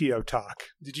ratio talk.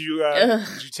 Did you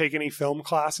take any film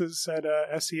classes at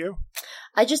SU?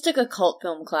 I just took a cult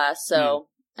film class, so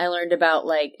I learned about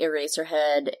like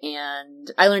Eraserhead,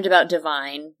 and I learned about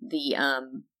Divine, the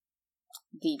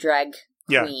drag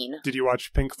queen. Did you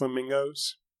watch Pink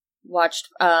Flamingos? Watched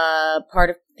part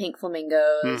of Pink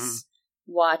Flamingos. Mm-hmm.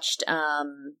 Watched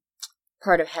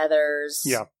part of Heathers.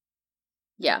 Yeah.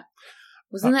 Yeah.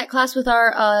 Was in that class with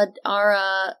our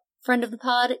friend of the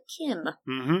pod, Kim.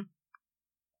 Mm-hmm.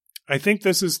 I think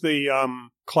this is the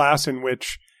class in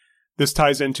which this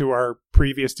ties into our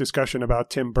previous discussion about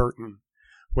Tim Burton,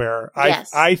 where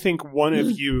I think one of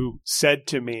you said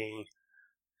to me,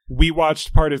 we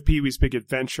watched part of Pee-wee's Big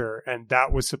Adventure, and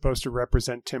that was supposed to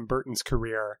represent Tim Burton's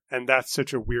career, and that's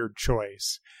such a weird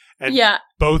choice. And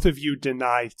both of you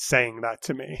denied saying that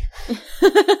to me.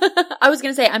 I was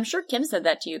going to say, I'm sure Kim said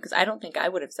that to you, because I don't think I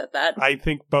would have said that. I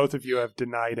think both of you have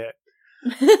denied it.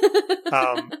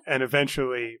 And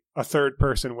eventually a third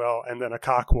person will, and then a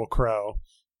cock will crow.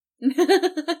 And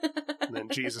then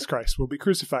Jesus Christ will be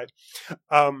crucified.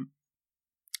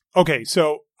 Okay,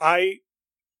 so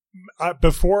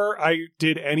before I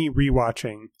did any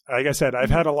rewatching, like I said, I've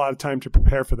had a lot of time to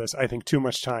prepare for this. I think too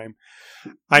much time.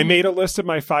 I made a list of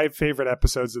my 5 favorite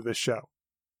episodes of this show.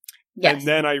 Yes. And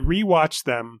then I rewatched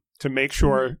them to make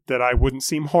sure that I wouldn't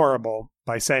seem horrible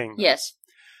by saying this. Yes.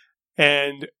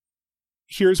 And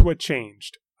here's what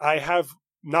changed. I have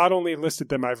not only listed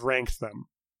them, I've ranked them.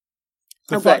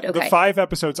 The 5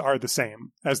 episodes are the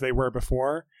same as they were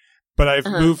before, but I've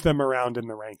moved them around in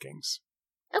the rankings.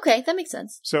 Okay, that makes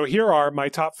sense. So here are my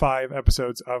top 5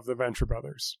 episodes of The Venture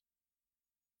Brothers.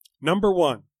 Number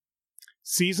 1,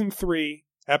 Season 3,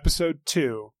 Episode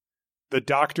 2, The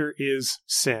Doctor is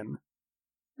Sin.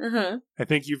 I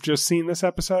think you've just seen this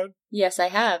episode? Yes, I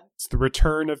have. It's the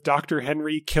return of Dr.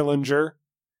 Henry Killinger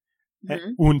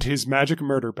and his magic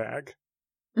murder bag.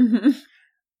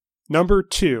 Number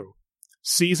 2,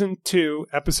 Season 2,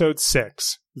 Episode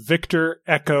 6, Victor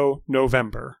Echo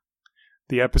November.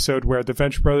 The episode where the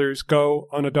Venture Brothers go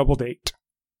on a double date.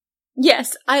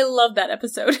 Yes, I love that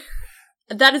episode.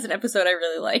 That is an episode I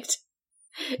really liked.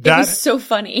 It was so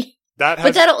funny.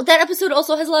 But that episode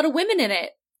also has a lot of women in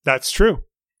it. That's true.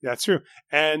 That's true.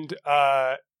 And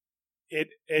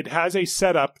it has a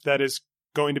setup that is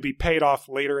going to be paid off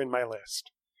later in my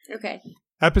list. Okay.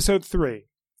 Episode 3,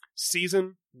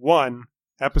 Season 1,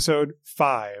 Episode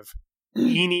 5,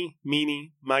 Eeny,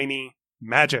 Meeny, Miny,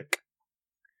 Magic.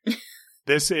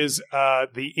 This is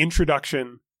the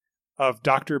introduction of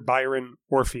Dr. Byron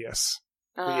Orpheus,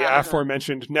 the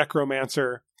aforementioned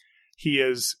necromancer. He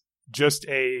is just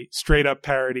a straight-up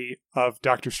parody of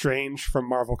Doctor Strange from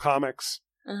Marvel Comics.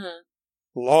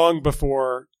 Long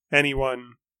before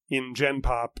anyone in Gen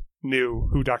Pop knew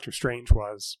who Doctor Strange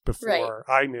was, before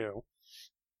I knew.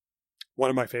 One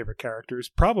of my favorite characters,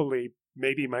 probably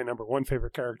maybe my number 1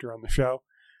 favorite character on the show.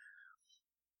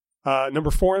 Number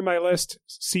 4 on my list,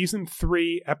 Season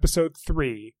 3, Episode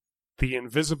 3, The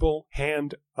Invisible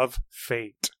Hand of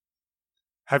Fate.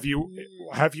 Have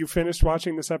you finished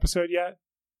watching this episode yet?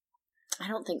 I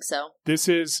don't think so. This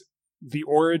is the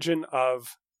origin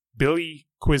of Billy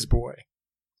Quizboy.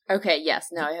 Okay, yes.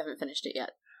 No, I haven't finished it yet.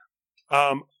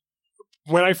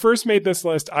 When I first made this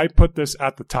list, I put this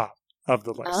at the top of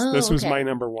the list. Oh, this was my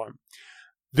number 1.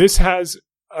 This has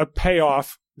a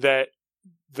payoff that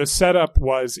the setup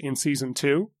was in Season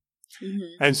 2.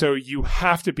 And so you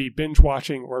have to be binge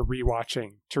watching or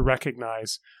rewatching to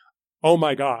recognize, oh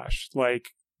my gosh, like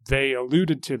they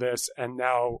alluded to this and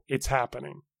now it's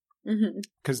happening.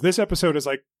 Because this episode is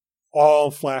like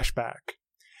all flashback.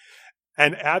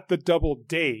 And at the double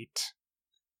date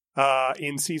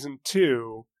in Season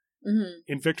 2,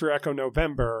 in Victor Echo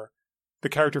November, the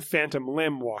character Phantom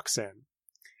Limb walks in.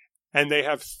 And they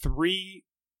have three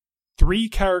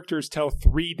characters tell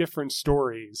 3 different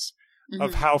stories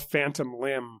of how Phantom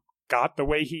Limb got the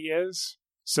way he is,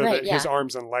 so that his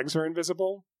arms and legs are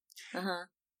invisible.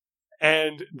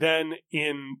 And then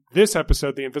in this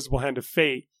episode, The Invisible Hand of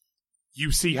Fate,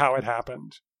 you see how it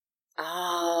happened.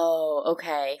 Oh,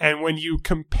 okay. And when you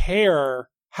compare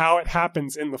how it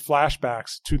happens in the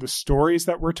flashbacks to the stories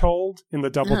that were told in the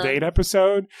double date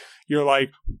episode, you're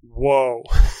like, whoa.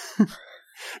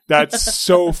 That's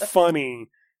so funny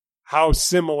how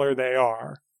similar they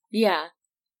are. Yeah.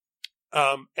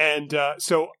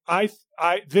 So I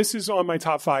this is on my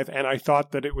top 5, and I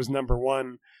thought that it was number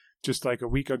 1 just like a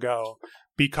week ago,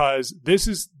 because this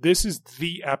is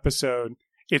the episode.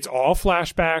 It's all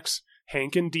flashbacks.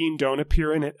 Hank and Dean don't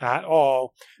appear in it at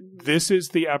all. This is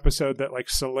the episode that like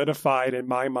solidified in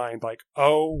my mind, like,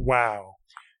 oh wow,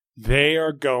 they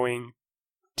are going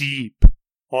deep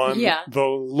on the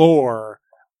lore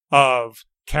of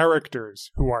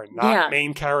characters who are not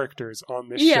main characters on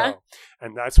this show.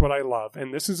 And that's what I love.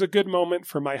 And this is a good moment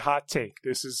for my hot take.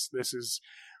 This is This is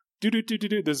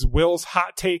Will's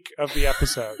hot take of the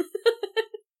episode.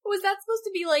 Was that supposed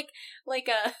to be like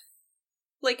a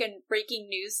breaking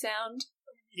news sound?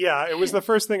 Yeah, it was the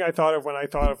first thing I thought of when I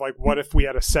thought of like, what if we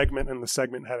had a segment and the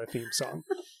segment had a theme song?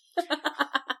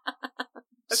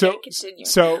 Okay, continue.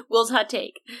 So Will's hot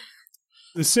take.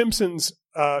 The Simpsons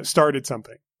started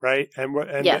something, right?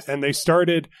 And they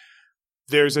started.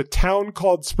 There's a town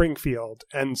called Springfield,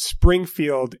 and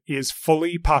Springfield is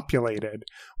fully populated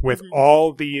with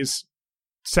all these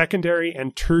secondary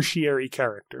and tertiary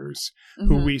characters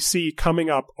who we see coming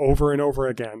up over and over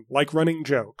again, like running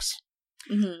jokes.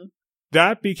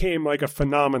 That became like a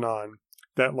phenomenon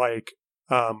that like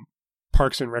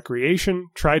Parks and Recreation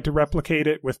tried to replicate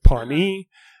it with Pawnee,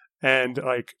 and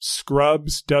like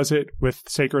Scrubs does it with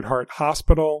Sacred Heart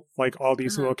Hospital. Like all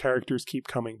these little characters keep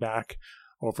coming back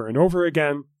over and over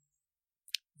again.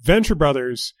 Venture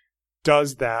Brothers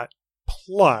does that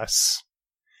plus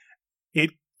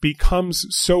it becomes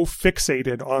so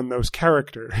fixated on those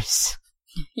characters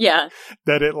Yeah.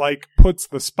 that it like puts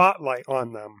the spotlight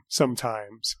on them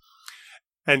sometimes.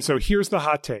 And so here's the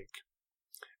hot take.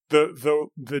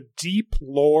 The deep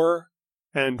lore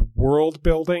and world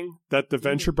building that the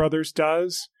Venture Brothers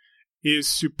does is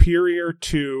superior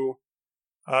to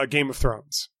Game of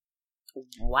Thrones.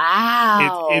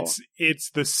 Wow. It's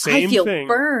the same thing. I feel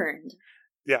burned.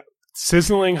 Yeah.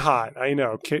 Sizzling hot. I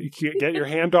know. Get your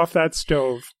hand off that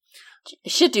stove.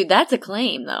 Shit, dude, that's a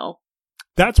claim, though.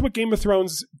 That's what Game of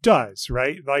Thrones does,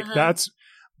 right? Like, that's,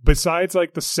 besides,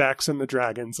 like, the sex and the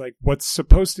dragons, like, what's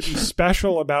supposed to be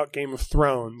special about Game of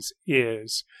Thrones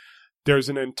is there's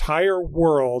an entire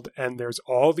world and there's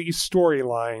all these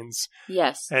storylines.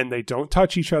 Yes. And they don't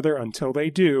touch each other until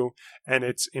they do. And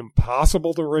it's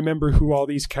impossible to remember who all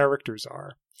these characters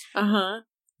are.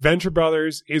 Venture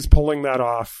Brothers is pulling that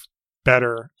off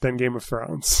better than Game of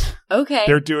Thrones. Okay.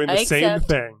 They're doing the same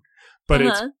thing. But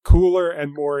it's cooler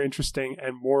and more interesting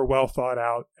and more well thought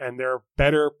out. And there are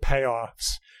better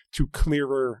payoffs to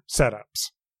clearer setups.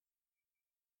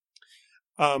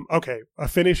 Okay.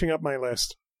 Finishing up my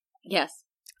list. Yes.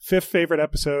 5th favorite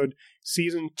episode,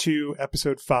 season 2,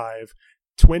 episode 5,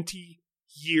 20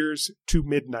 Years to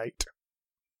Midnight.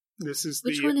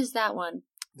 Which one is that one?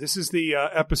 This is the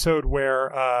episode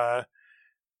where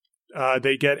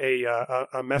they get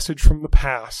a message from the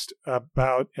past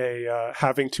about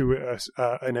having to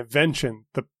an invention,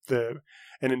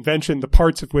 the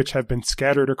parts of which have been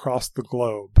scattered across the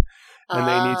globe. And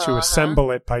they need to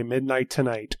assemble it by midnight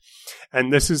tonight.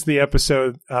 And this is the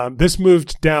episode. This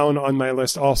moved down on my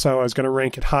list also. I was going to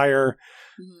rank it higher.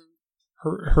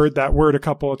 Heard that word a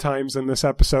couple of times in this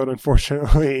episode,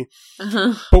 unfortunately.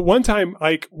 But one time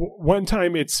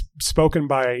it's spoken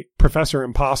by Professor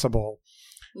Impossible,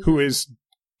 who is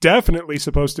definitely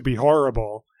supposed to be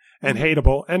horrible and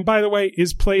hateable. And by the way,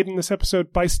 is played in this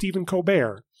episode by Stephen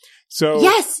Colbert. So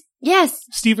Yes.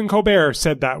 Stephen Colbert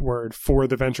said that word for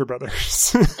the Venture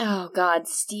Brothers. Oh, God,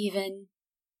 Stephen,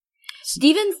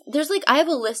 there's I have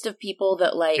a list of people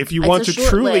that if you want to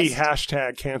truly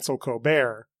hashtag cancel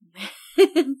Colbert,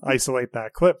 isolate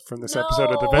that clip from this episode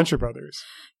of the Venture Brothers.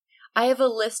 I have a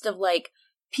list of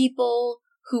people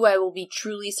who I will be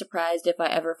truly surprised if I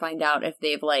ever find out if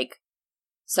they've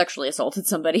sexually assaulted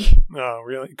somebody. Oh,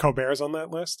 really? Colbert's on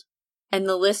that list? And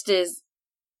the list is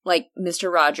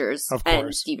Mr. Rogers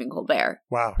and Stephen Colbert.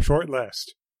 Wow, short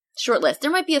list. Short list.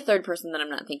 There might be a third person that I'm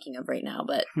not thinking of right now,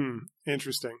 but...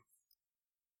 Interesting.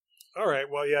 All right,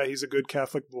 well, yeah, he's a good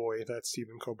Catholic boy. That's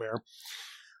Stephen Colbert.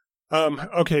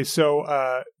 Okay,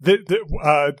 so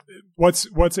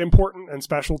what's important and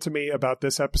special to me about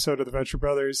this episode of The Venture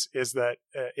Brothers is that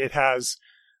it has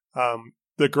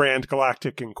the Grand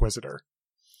Galactic Inquisitor.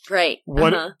 Right.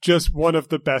 Just one of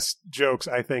the best jokes,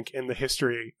 I think, in the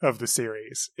history of the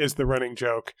series is the running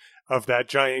joke of that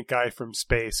giant guy from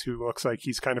space who looks like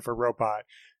he's kind of a robot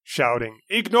shouting,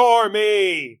 "Ignore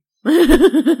me!"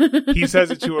 He says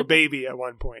it to a baby at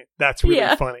one point. That's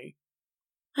really funny.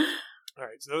 All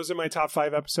right, so those are my top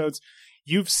 5 episodes.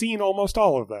 You've seen almost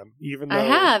all of them, even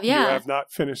though you have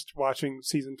not finished watching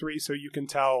season 3, so you can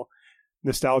tell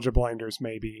nostalgia blinders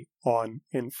may be on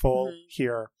in full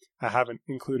here. I haven't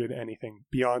included anything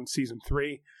beyond season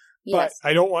 3, but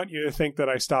I don't want you to think that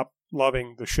I stopped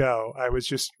loving the show. I was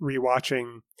just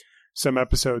rewatching some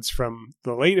episodes from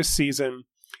the latest season,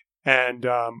 and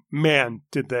man,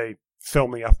 did they fill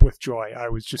me up with joy. I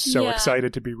was just so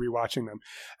excited to be rewatching them.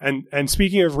 And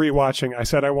speaking of rewatching, I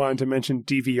said I wanted to mention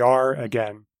DVR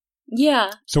again.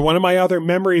 Yeah. So one of my other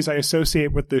memories I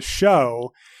associate with this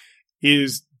show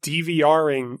is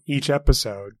DVRing each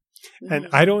episode. And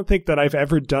I don't think that I've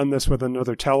ever done this with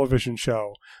another television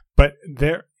show, but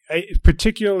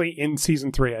particularly in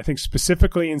season 3, I think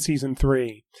specifically in season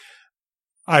 3,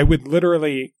 I would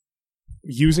literally,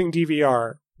 using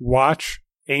DVR, watch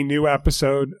a new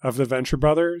episode of The Venture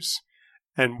Brothers,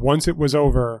 and once it was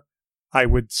over, I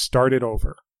would start it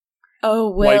over. Oh,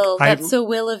 Will, that's so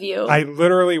Will of you. I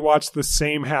literally watched the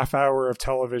same half hour of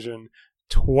television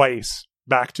twice,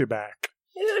 back to back.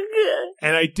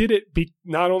 And I did it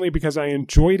not only because I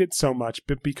enjoyed it so much,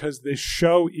 but because this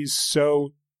show is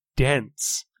so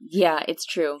dense. Yeah, it's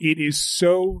true. It is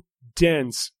so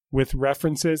dense with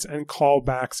references and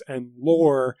callbacks and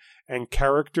lore and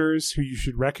characters who you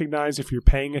should recognize if you're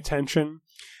paying attention.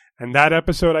 And that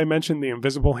episode I mentioned, The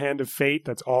Invisible Hand of Fate,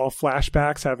 that's all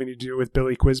flashbacks having to do with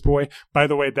Billy Quizboy. By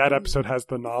the way, that episode has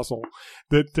the nozzle.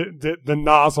 The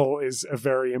nozzle is a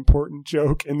very important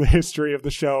joke in the history of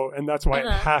the show, and that's why it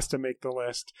has to make the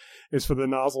list, is for the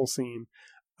nozzle scene.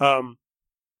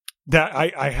 that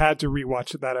I had to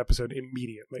rewatch that episode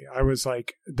immediately. I was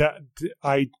like, that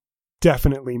I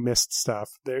definitely missed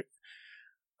stuff. There,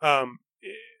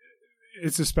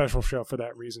 it's a special show for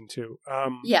that reason too.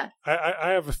 Yeah. I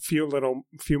have a few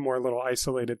more little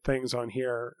isolated things on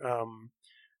here.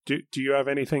 Do you have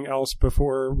anything else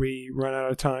before we run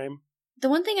out of time? The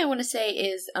one thing I want to say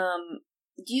is,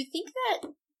 do you think that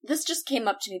this just came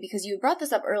up to me because you brought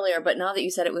this up earlier, but now that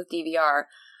you said it with DVR,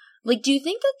 like, do you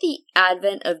think that the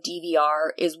advent of DVR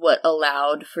is what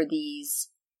allowed for these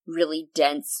really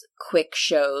dense, quick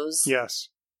shows? Yes.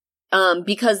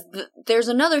 Because there's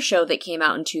another show that came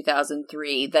out in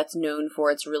 2003 that's known for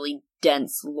its really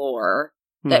dense lore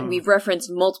that we've referenced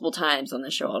multiple times on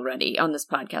this show already, on this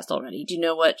podcast already. Do you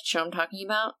know what show I'm talking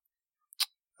about?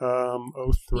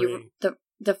 03.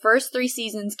 The first 3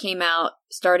 seasons came out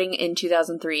starting in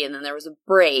 2003, and then there was a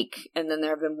break, and then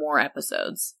there have been more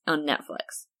episodes on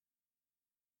Netflix.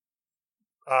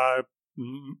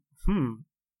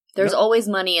 There's always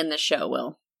money in this show,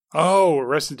 Will. Oh,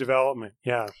 Arrested Development.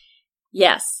 Yeah.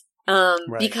 Yes.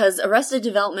 Right. Because Arrested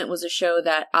Development was a show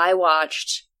that I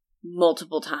watched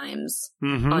multiple times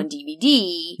on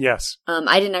DVD. Yes.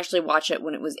 I didn't actually watch it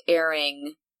when it was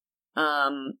airing.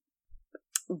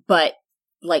 But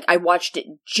like I watched it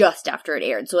just after it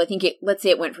aired. So I think let's say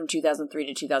it went from 2003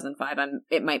 to 2005.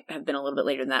 It might have been a little bit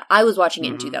later than that. I was watching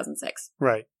it in 2006.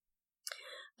 Right.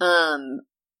 And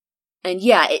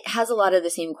yeah, it has a lot of the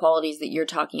same qualities that you're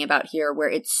talking about here, where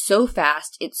it's so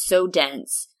fast, it's so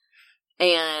dense.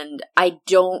 And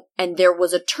there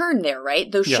was a turn there,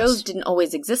 right? Those shows didn't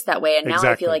always exist that way. And now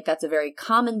I feel like that's a very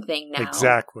common thing now.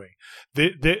 Exactly.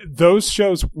 Those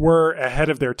shows were ahead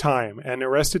of their time, and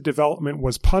Arrested Development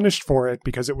was punished for it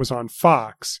because it was on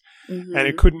Fox and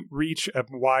it couldn't reach a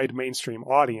wide mainstream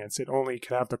audience. It only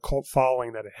could have the cult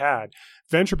following that it had.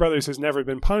 Venture Brothers has never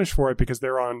been punished for it because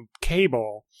they're on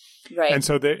cable. Right. And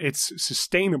so it's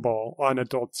sustainable on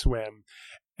Adult Swim.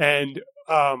 And,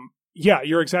 yeah,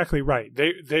 you're exactly right.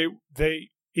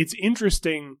 It's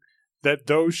interesting that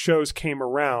those shows came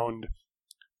around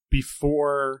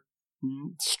before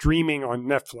streaming on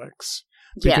Netflix,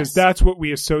 because that's what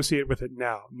we associate with it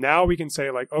now. Now we can say,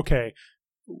 like, okay,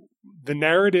 the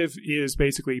narrative is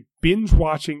basically binge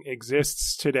watching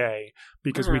exists today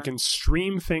because we can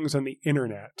stream things on the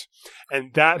internet,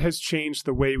 and that has changed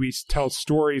the way we tell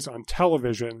stories on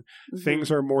television.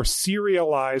 Things are more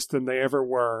serialized than they ever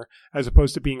were, as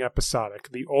opposed to being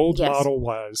episodic. The old model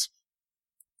was,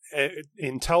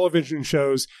 in television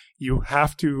shows, you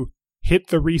have to hit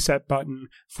the reset button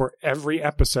for every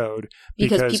episode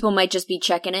because people might just be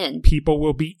checking in. People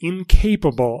will be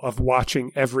incapable of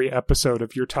watching every episode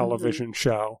of your television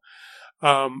show.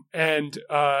 And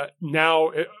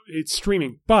now it's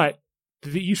streaming. But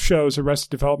these shows, Arrested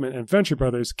Development and Venture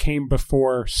Brothers, came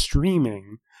before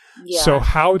streaming. Yeah. So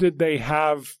how did they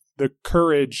have the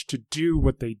courage to do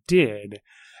what they did?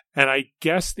 And I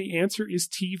guess the answer is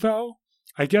TiVo.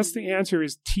 I guess the answer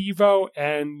is TiVo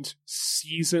and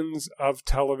seasons of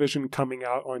television coming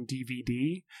out on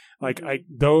DVD. Like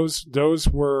those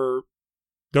were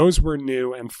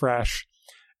new and fresh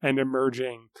and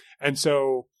emerging. And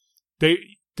so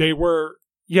they were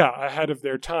ahead of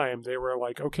their time. They were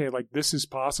like, okay, like this is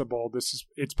possible.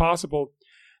 It's possible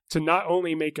to not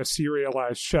only make a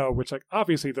serialized show, which like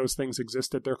obviously those things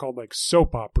existed. They're called like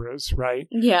soap operas, right?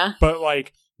 Yeah. But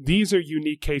like these are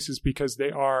unique cases because they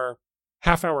are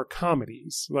half-hour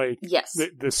comedies. Like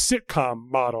the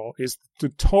sitcom model is the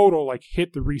total like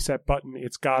hit the reset button.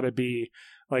 It's got to be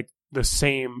like the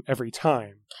same every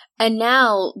time. And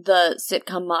now the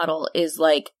sitcom model is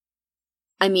like,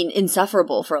 I mean,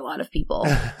 insufferable for a lot of people.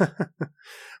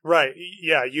 Right.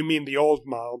 Yeah. You mean the old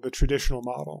model, the traditional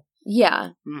model.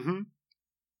 Yeah. Mm-hmm.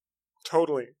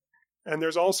 Totally. And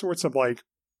there's all sorts of like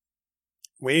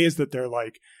ways that they're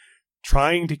like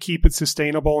trying to keep it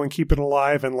sustainable and keep it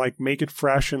alive and like make it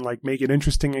fresh and like make it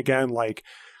interesting again. Like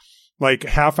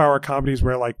half-hour comedies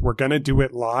where like we're gonna do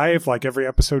it live. Like every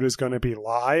episode is gonna be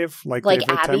live. Like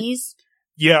Abby's.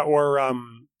 Yeah, or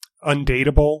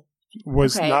Undateable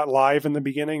was not live in the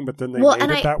beginning, but then they made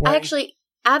it that way. Actually,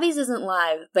 Abby's isn't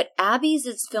live, but Abby's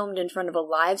is filmed in front of a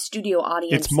live studio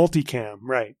audience. It's multicam,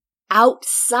 right?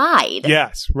 Outside.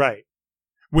 Yes, right.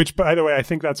 Which, by the way, I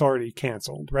think that's already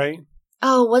canceled, right?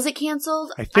 Oh, was it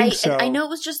canceled? I think so. I know it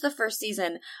was just the first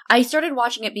season. I started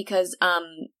watching it because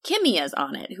Kimmy is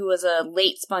on it, who was a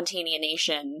late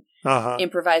Spontaneanation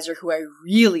improviser who I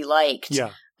really liked.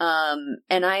 Yeah.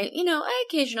 And I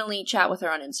occasionally chat with her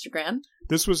on Instagram.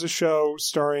 This was a show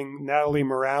starring Natalie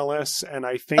Morales, and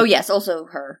I think... Oh, yes, also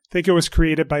her. I think it was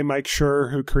created by Mike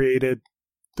Schur, who created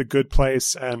The Good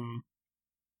Place and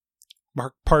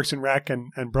Parks and Rec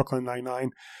and Brooklyn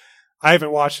Nine-Nine. I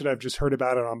haven't watched it. I've just heard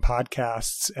about it on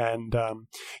podcasts. And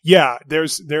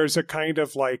there's a kind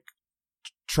of like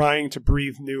trying to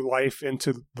breathe new life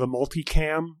into the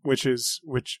multicam, which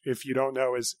if you don't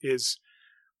know is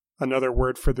another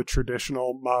word for the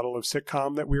traditional model of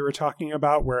sitcom that we were talking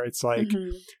about, where it's like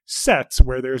sets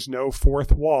where there's no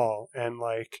fourth wall and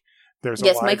like there's a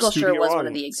live Michael studio Schur was audience. one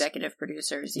of the executive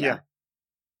producers. Yeah.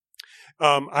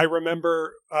 I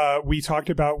remember we talked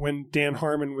about when Dan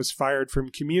Harmon was fired from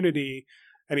Community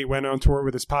and he went on tour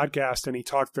with his podcast and he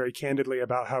talked very candidly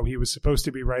about how he was supposed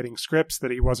to be writing scripts that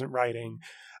he wasn't writing.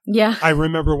 Yeah. I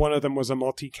remember one of them was a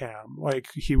multicam. Like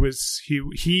he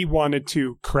wanted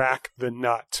to crack the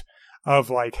nut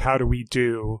of like, how do we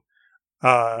do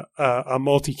a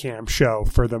multicam show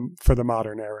for the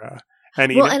modern era?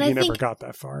 And he never got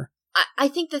that far. I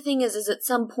think the thing is at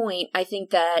some point, I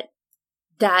think that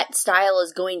style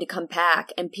is going to come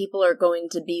back and people are going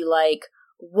to be like,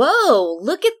 whoa,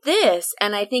 look at this.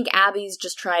 And I think Abby's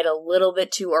just tried a little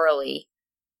bit too early.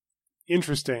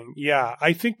 Interesting. Yeah.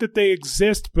 I think that they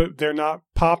exist, but they're not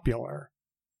popular.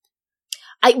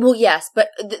 Yes, but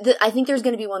I think there's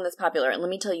going to be one that's popular, and let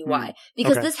me tell you why.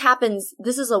 Because this happens,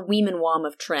 this is a weem and wom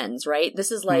of trends, right?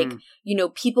 This is like,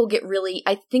 people get really,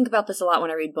 I think about this a lot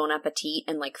when I read Bon Appetit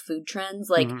and like food trends.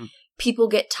 Like, people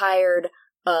get tired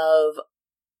of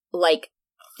like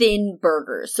thin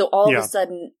burgers. So all of a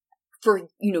sudden, for,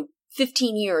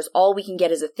 15 years, all we can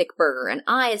get is a thick burger. And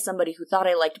I, as somebody who thought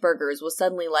I liked burgers, was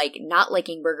suddenly like not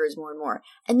liking burgers more and more.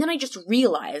 And then I just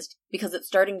realized, because it's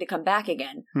starting to come back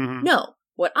again, no.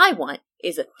 What I want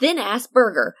is a thin-ass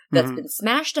burger that's been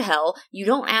smashed to hell. You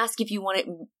don't ask if you want it.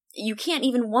 You can't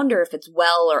even wonder if it's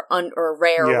well or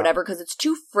rare or whatever because it's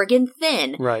too friggin'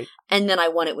 thin. Right. And then I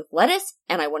want it with lettuce,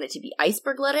 and I want it to be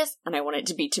iceberg lettuce, and I want it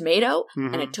to be tomato,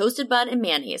 and a toasted bun and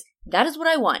mayonnaise. That is what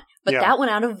I want. But that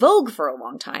went out of vogue for a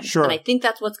long time. Sure. And I think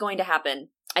that's what's going to happen.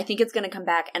 I think it's going to come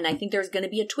back, and I think there's going to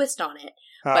be a twist on it.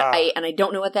 But I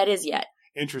don't know what that is yet.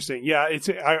 Interesting. Yeah,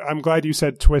 I'm glad you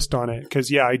said twist on it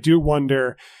because, I do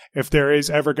wonder if there is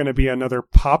ever going to be another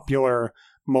popular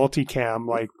multicam.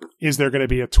 Like, is there going to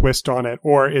be a twist on it,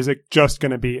 or is it just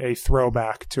going to be a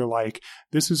throwback to like,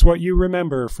 this is what you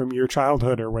remember from your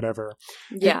childhood or whatever?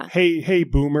 Yeah. Hey,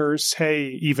 boomers.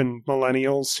 Hey, even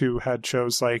millennials who had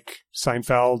shows like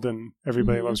Seinfeld and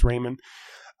Everybody Loves Raymond.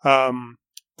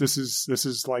 This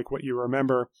is like what you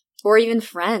remember. Or even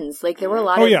Friends. Like there were a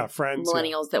lot of Friends,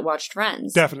 millennials that watched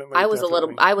Friends. Definitely. I was a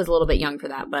little bit young for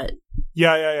that, but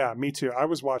yeah. Me too. I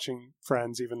was watching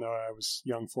Friends even though I was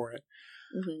young for it.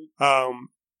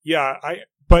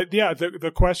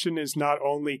 The question is not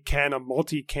only can a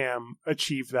multicam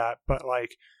achieve that, but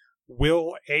like,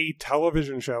 will a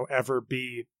television show ever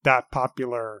be that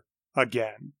popular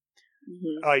again?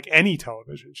 Like any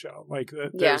television show, like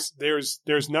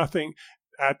there's nothing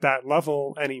at that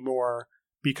level anymore.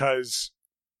 Because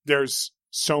there's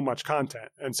so much content.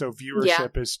 And so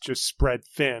viewership is just spread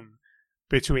thin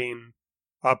between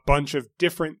a bunch of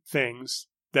different things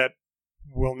that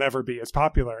will never be as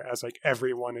popular as like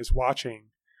everyone is watching,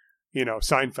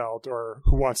 Seinfeld or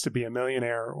Who Wants to Be a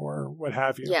Millionaire or what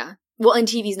have you. Yeah. Well, and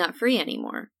TV's not free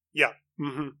anymore. Yeah.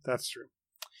 That's true.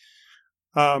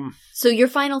 So your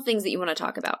final things that you want to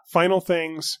talk about. Final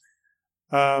things.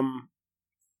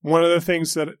 One of the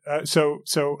things that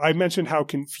so I mentioned how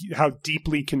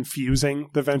deeply confusing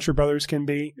the Venture Brothers can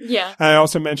be. Yeah. And I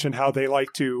also mentioned how they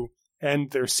like to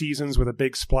end their seasons with a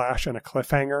big splash and a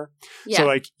cliffhanger. Yeah. So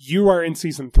like you are in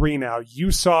season 3 now. You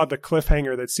saw the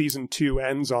cliffhanger that season 2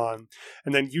 ends on,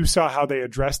 and then you saw how they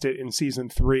addressed it in season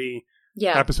 3,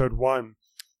 episode 1.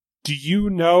 Do you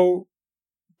know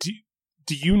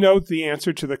the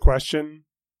answer to the question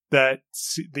that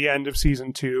the end of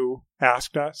season 2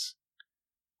 asked us?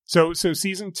 So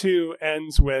season 2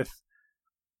 ends with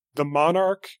the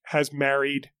monarch has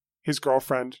married his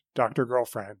girlfriend, Dr.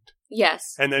 Girlfriend.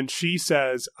 Yes. And then she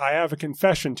says, I have a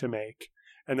confession to make.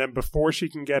 And then before she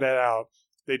can get it out,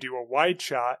 they do a wide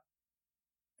shot.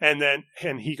 And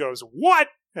he goes, what?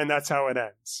 And that's how it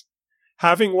ends.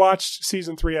 Having watched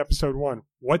season 3, episode 1,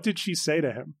 what did she say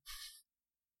to him?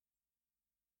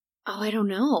 Oh, I don't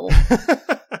know.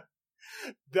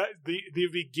 The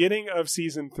beginning of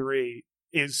season 3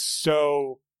 is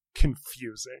so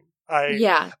confusing.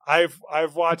 I've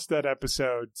watched that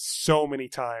episode so many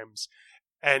times,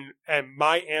 and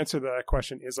my answer to that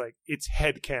question is like, it's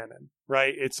headcanon,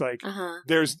 right? It's like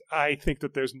I think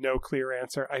that there's no clear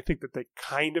answer. I think that they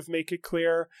kind of make it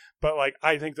clear, but like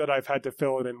I think that I've had to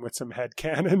fill it in with some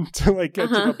headcanon to like get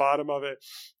to the bottom of it.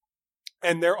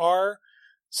 And there are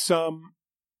some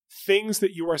things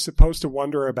that you are supposed to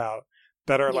wonder about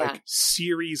that are like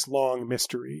series-long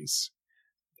mysteries.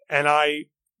 And I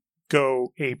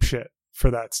go apeshit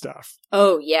for that stuff.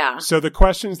 Oh, yeah. So the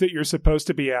questions that you're supposed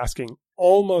to be asking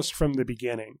almost from the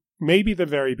beginning, maybe the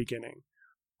very beginning,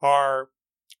 are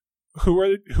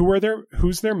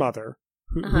who's their mother?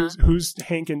 Who's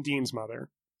Hank and Dean's mother?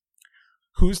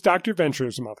 Who's Dr.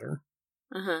 Venture's mother?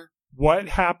 What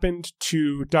happened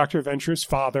to Dr. Venture's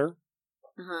father?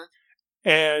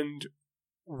 And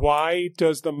why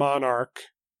does the monarch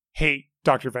hate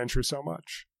Dr. Venture so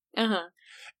much? And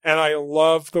I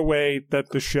love the way that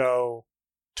the show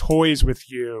toys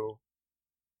with you,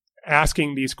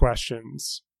 asking these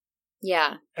questions.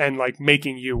 Yeah. And like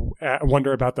making you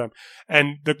wonder about them.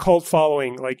 And the cult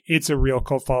following, like it's a real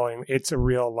cult following. It's a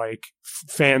real like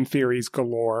fan theories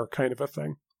galore kind of a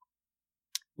thing.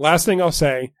 Last thing I'll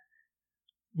say,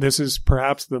 this is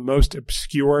perhaps the most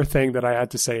obscure thing that I had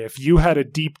to say. If you had a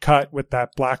deep cut with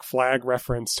that Black Flag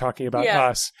reference talking about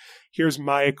us, here's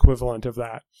my equivalent of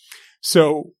that.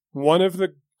 So one of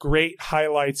the great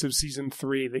highlights of season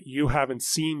 3 that you haven't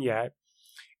seen yet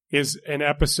is an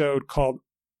episode called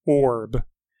Orb.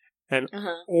 And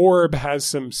Orb has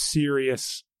some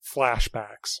serious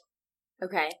flashbacks.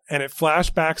 Okay. And it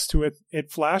flashes back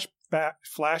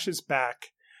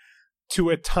to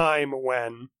a time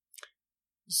when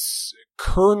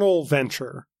Colonel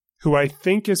Venture, who I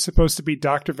think is supposed to be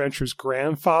Dr. Venture's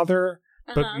grandfather,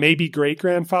 but maybe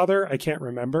great-grandfather, I can't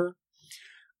remember,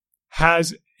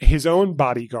 has his own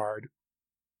bodyguard.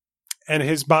 And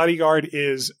his bodyguard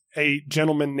is a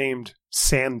gentleman named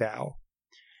Sandow.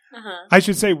 I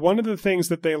should say one of the things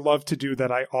that they love to do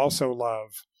that I also love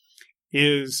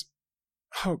is,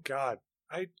 oh God,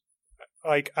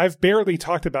 I've barely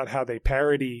talked about how they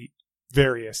parody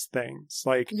various things.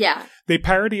 Like, they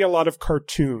parody a lot of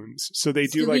cartoons. So they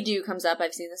do like Scooby-Doo comes up.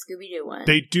 I've seen the Scooby-Doo one.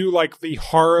 They do like the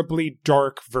horribly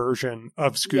dark version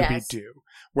of Scooby-Doo,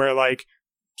 where like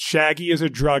Shaggy is a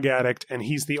drug addict and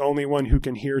he's the only one who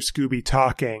can hear Scooby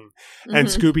talking. And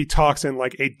Scooby talks in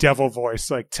like a devil voice,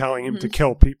 like telling him to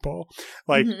kill people.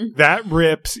 Like that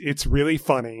rips. It's really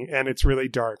funny and it's really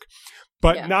dark.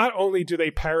 But not only do they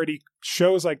parody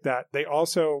shows like that, they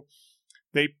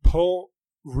pull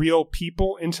real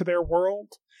people into their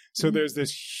world. So there's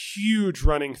this huge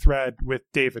running thread with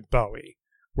David Bowie,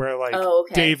 where like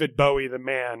David Bowie, the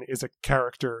man, is a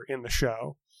character in the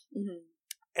show.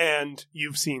 And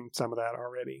you've seen some of that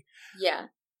already. Yeah.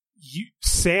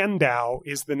 Sandow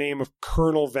is the name of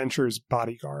Colonel Venture's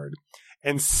bodyguard.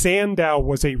 And Sandow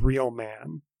was a real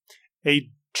man. A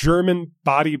German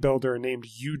bodybuilder named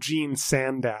Eugene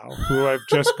Sandow, who I've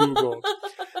just Googled.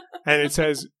 And it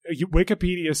says,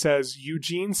 Wikipedia says,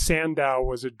 Eugene Sandow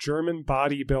was a German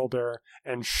bodybuilder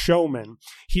and showman.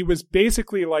 He was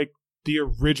basically like the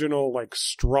original like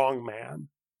strongman.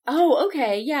 Oh,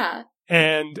 okay, yeah.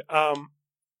 And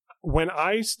when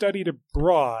I studied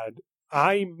abroad,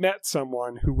 I met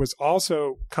someone who was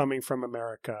also coming from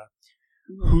America,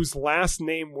 whose last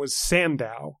name was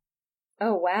Sandow.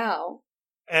 Oh, wow.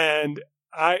 And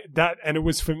it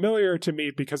was familiar to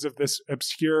me because of this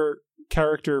obscure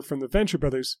character from the Venture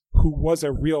Brothers who was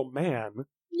a real man.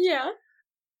 Yeah.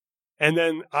 And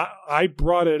then I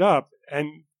brought it up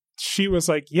and she was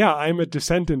like, yeah, I'm a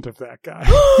descendant of that guy.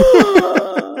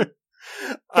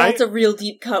 That's a real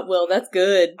deep cut, Will. That's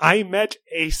good. I met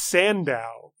a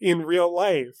Sandow in real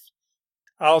life.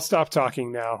 I'll stop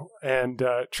talking now and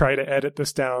try to edit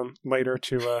this down later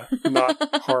to a not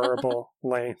horrible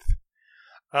length.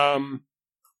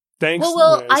 Thanks, Well,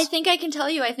 Will, Liz. I think I can tell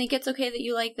you, I think it's okay that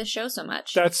you like the show so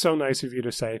much. That's so nice of you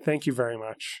to say. Thank you very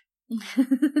much.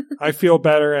 I feel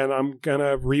better, and I'm going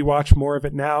to rewatch more of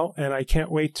it now, and I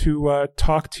can't wait to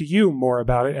talk to you more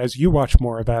about it as you watch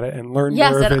more about it and learn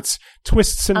more of its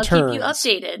twists and turns. I'll keep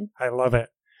you updated. I love it.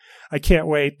 I can't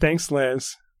wait. Thanks,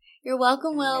 Liz. You're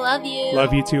welcome, Will. Love you.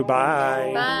 Love you too. Bye.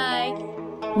 Bye.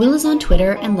 Will is on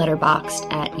Twitter and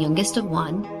Letterboxd at youngest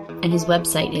of1, and his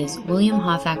website is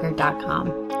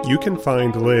williamhoffacker.com. You can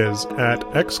find Liz at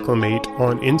exclamate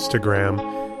on Instagram,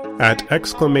 at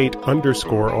exclamate_ on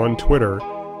Twitter,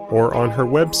 or on her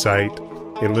website,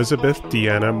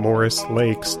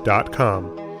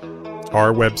 elizabethdeannamorrislakes.com.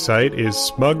 Our website is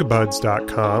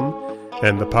smugbuds.com,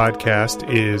 and the podcast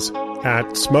is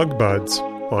at smugbuds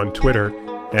on Twitter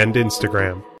and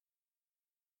Instagram.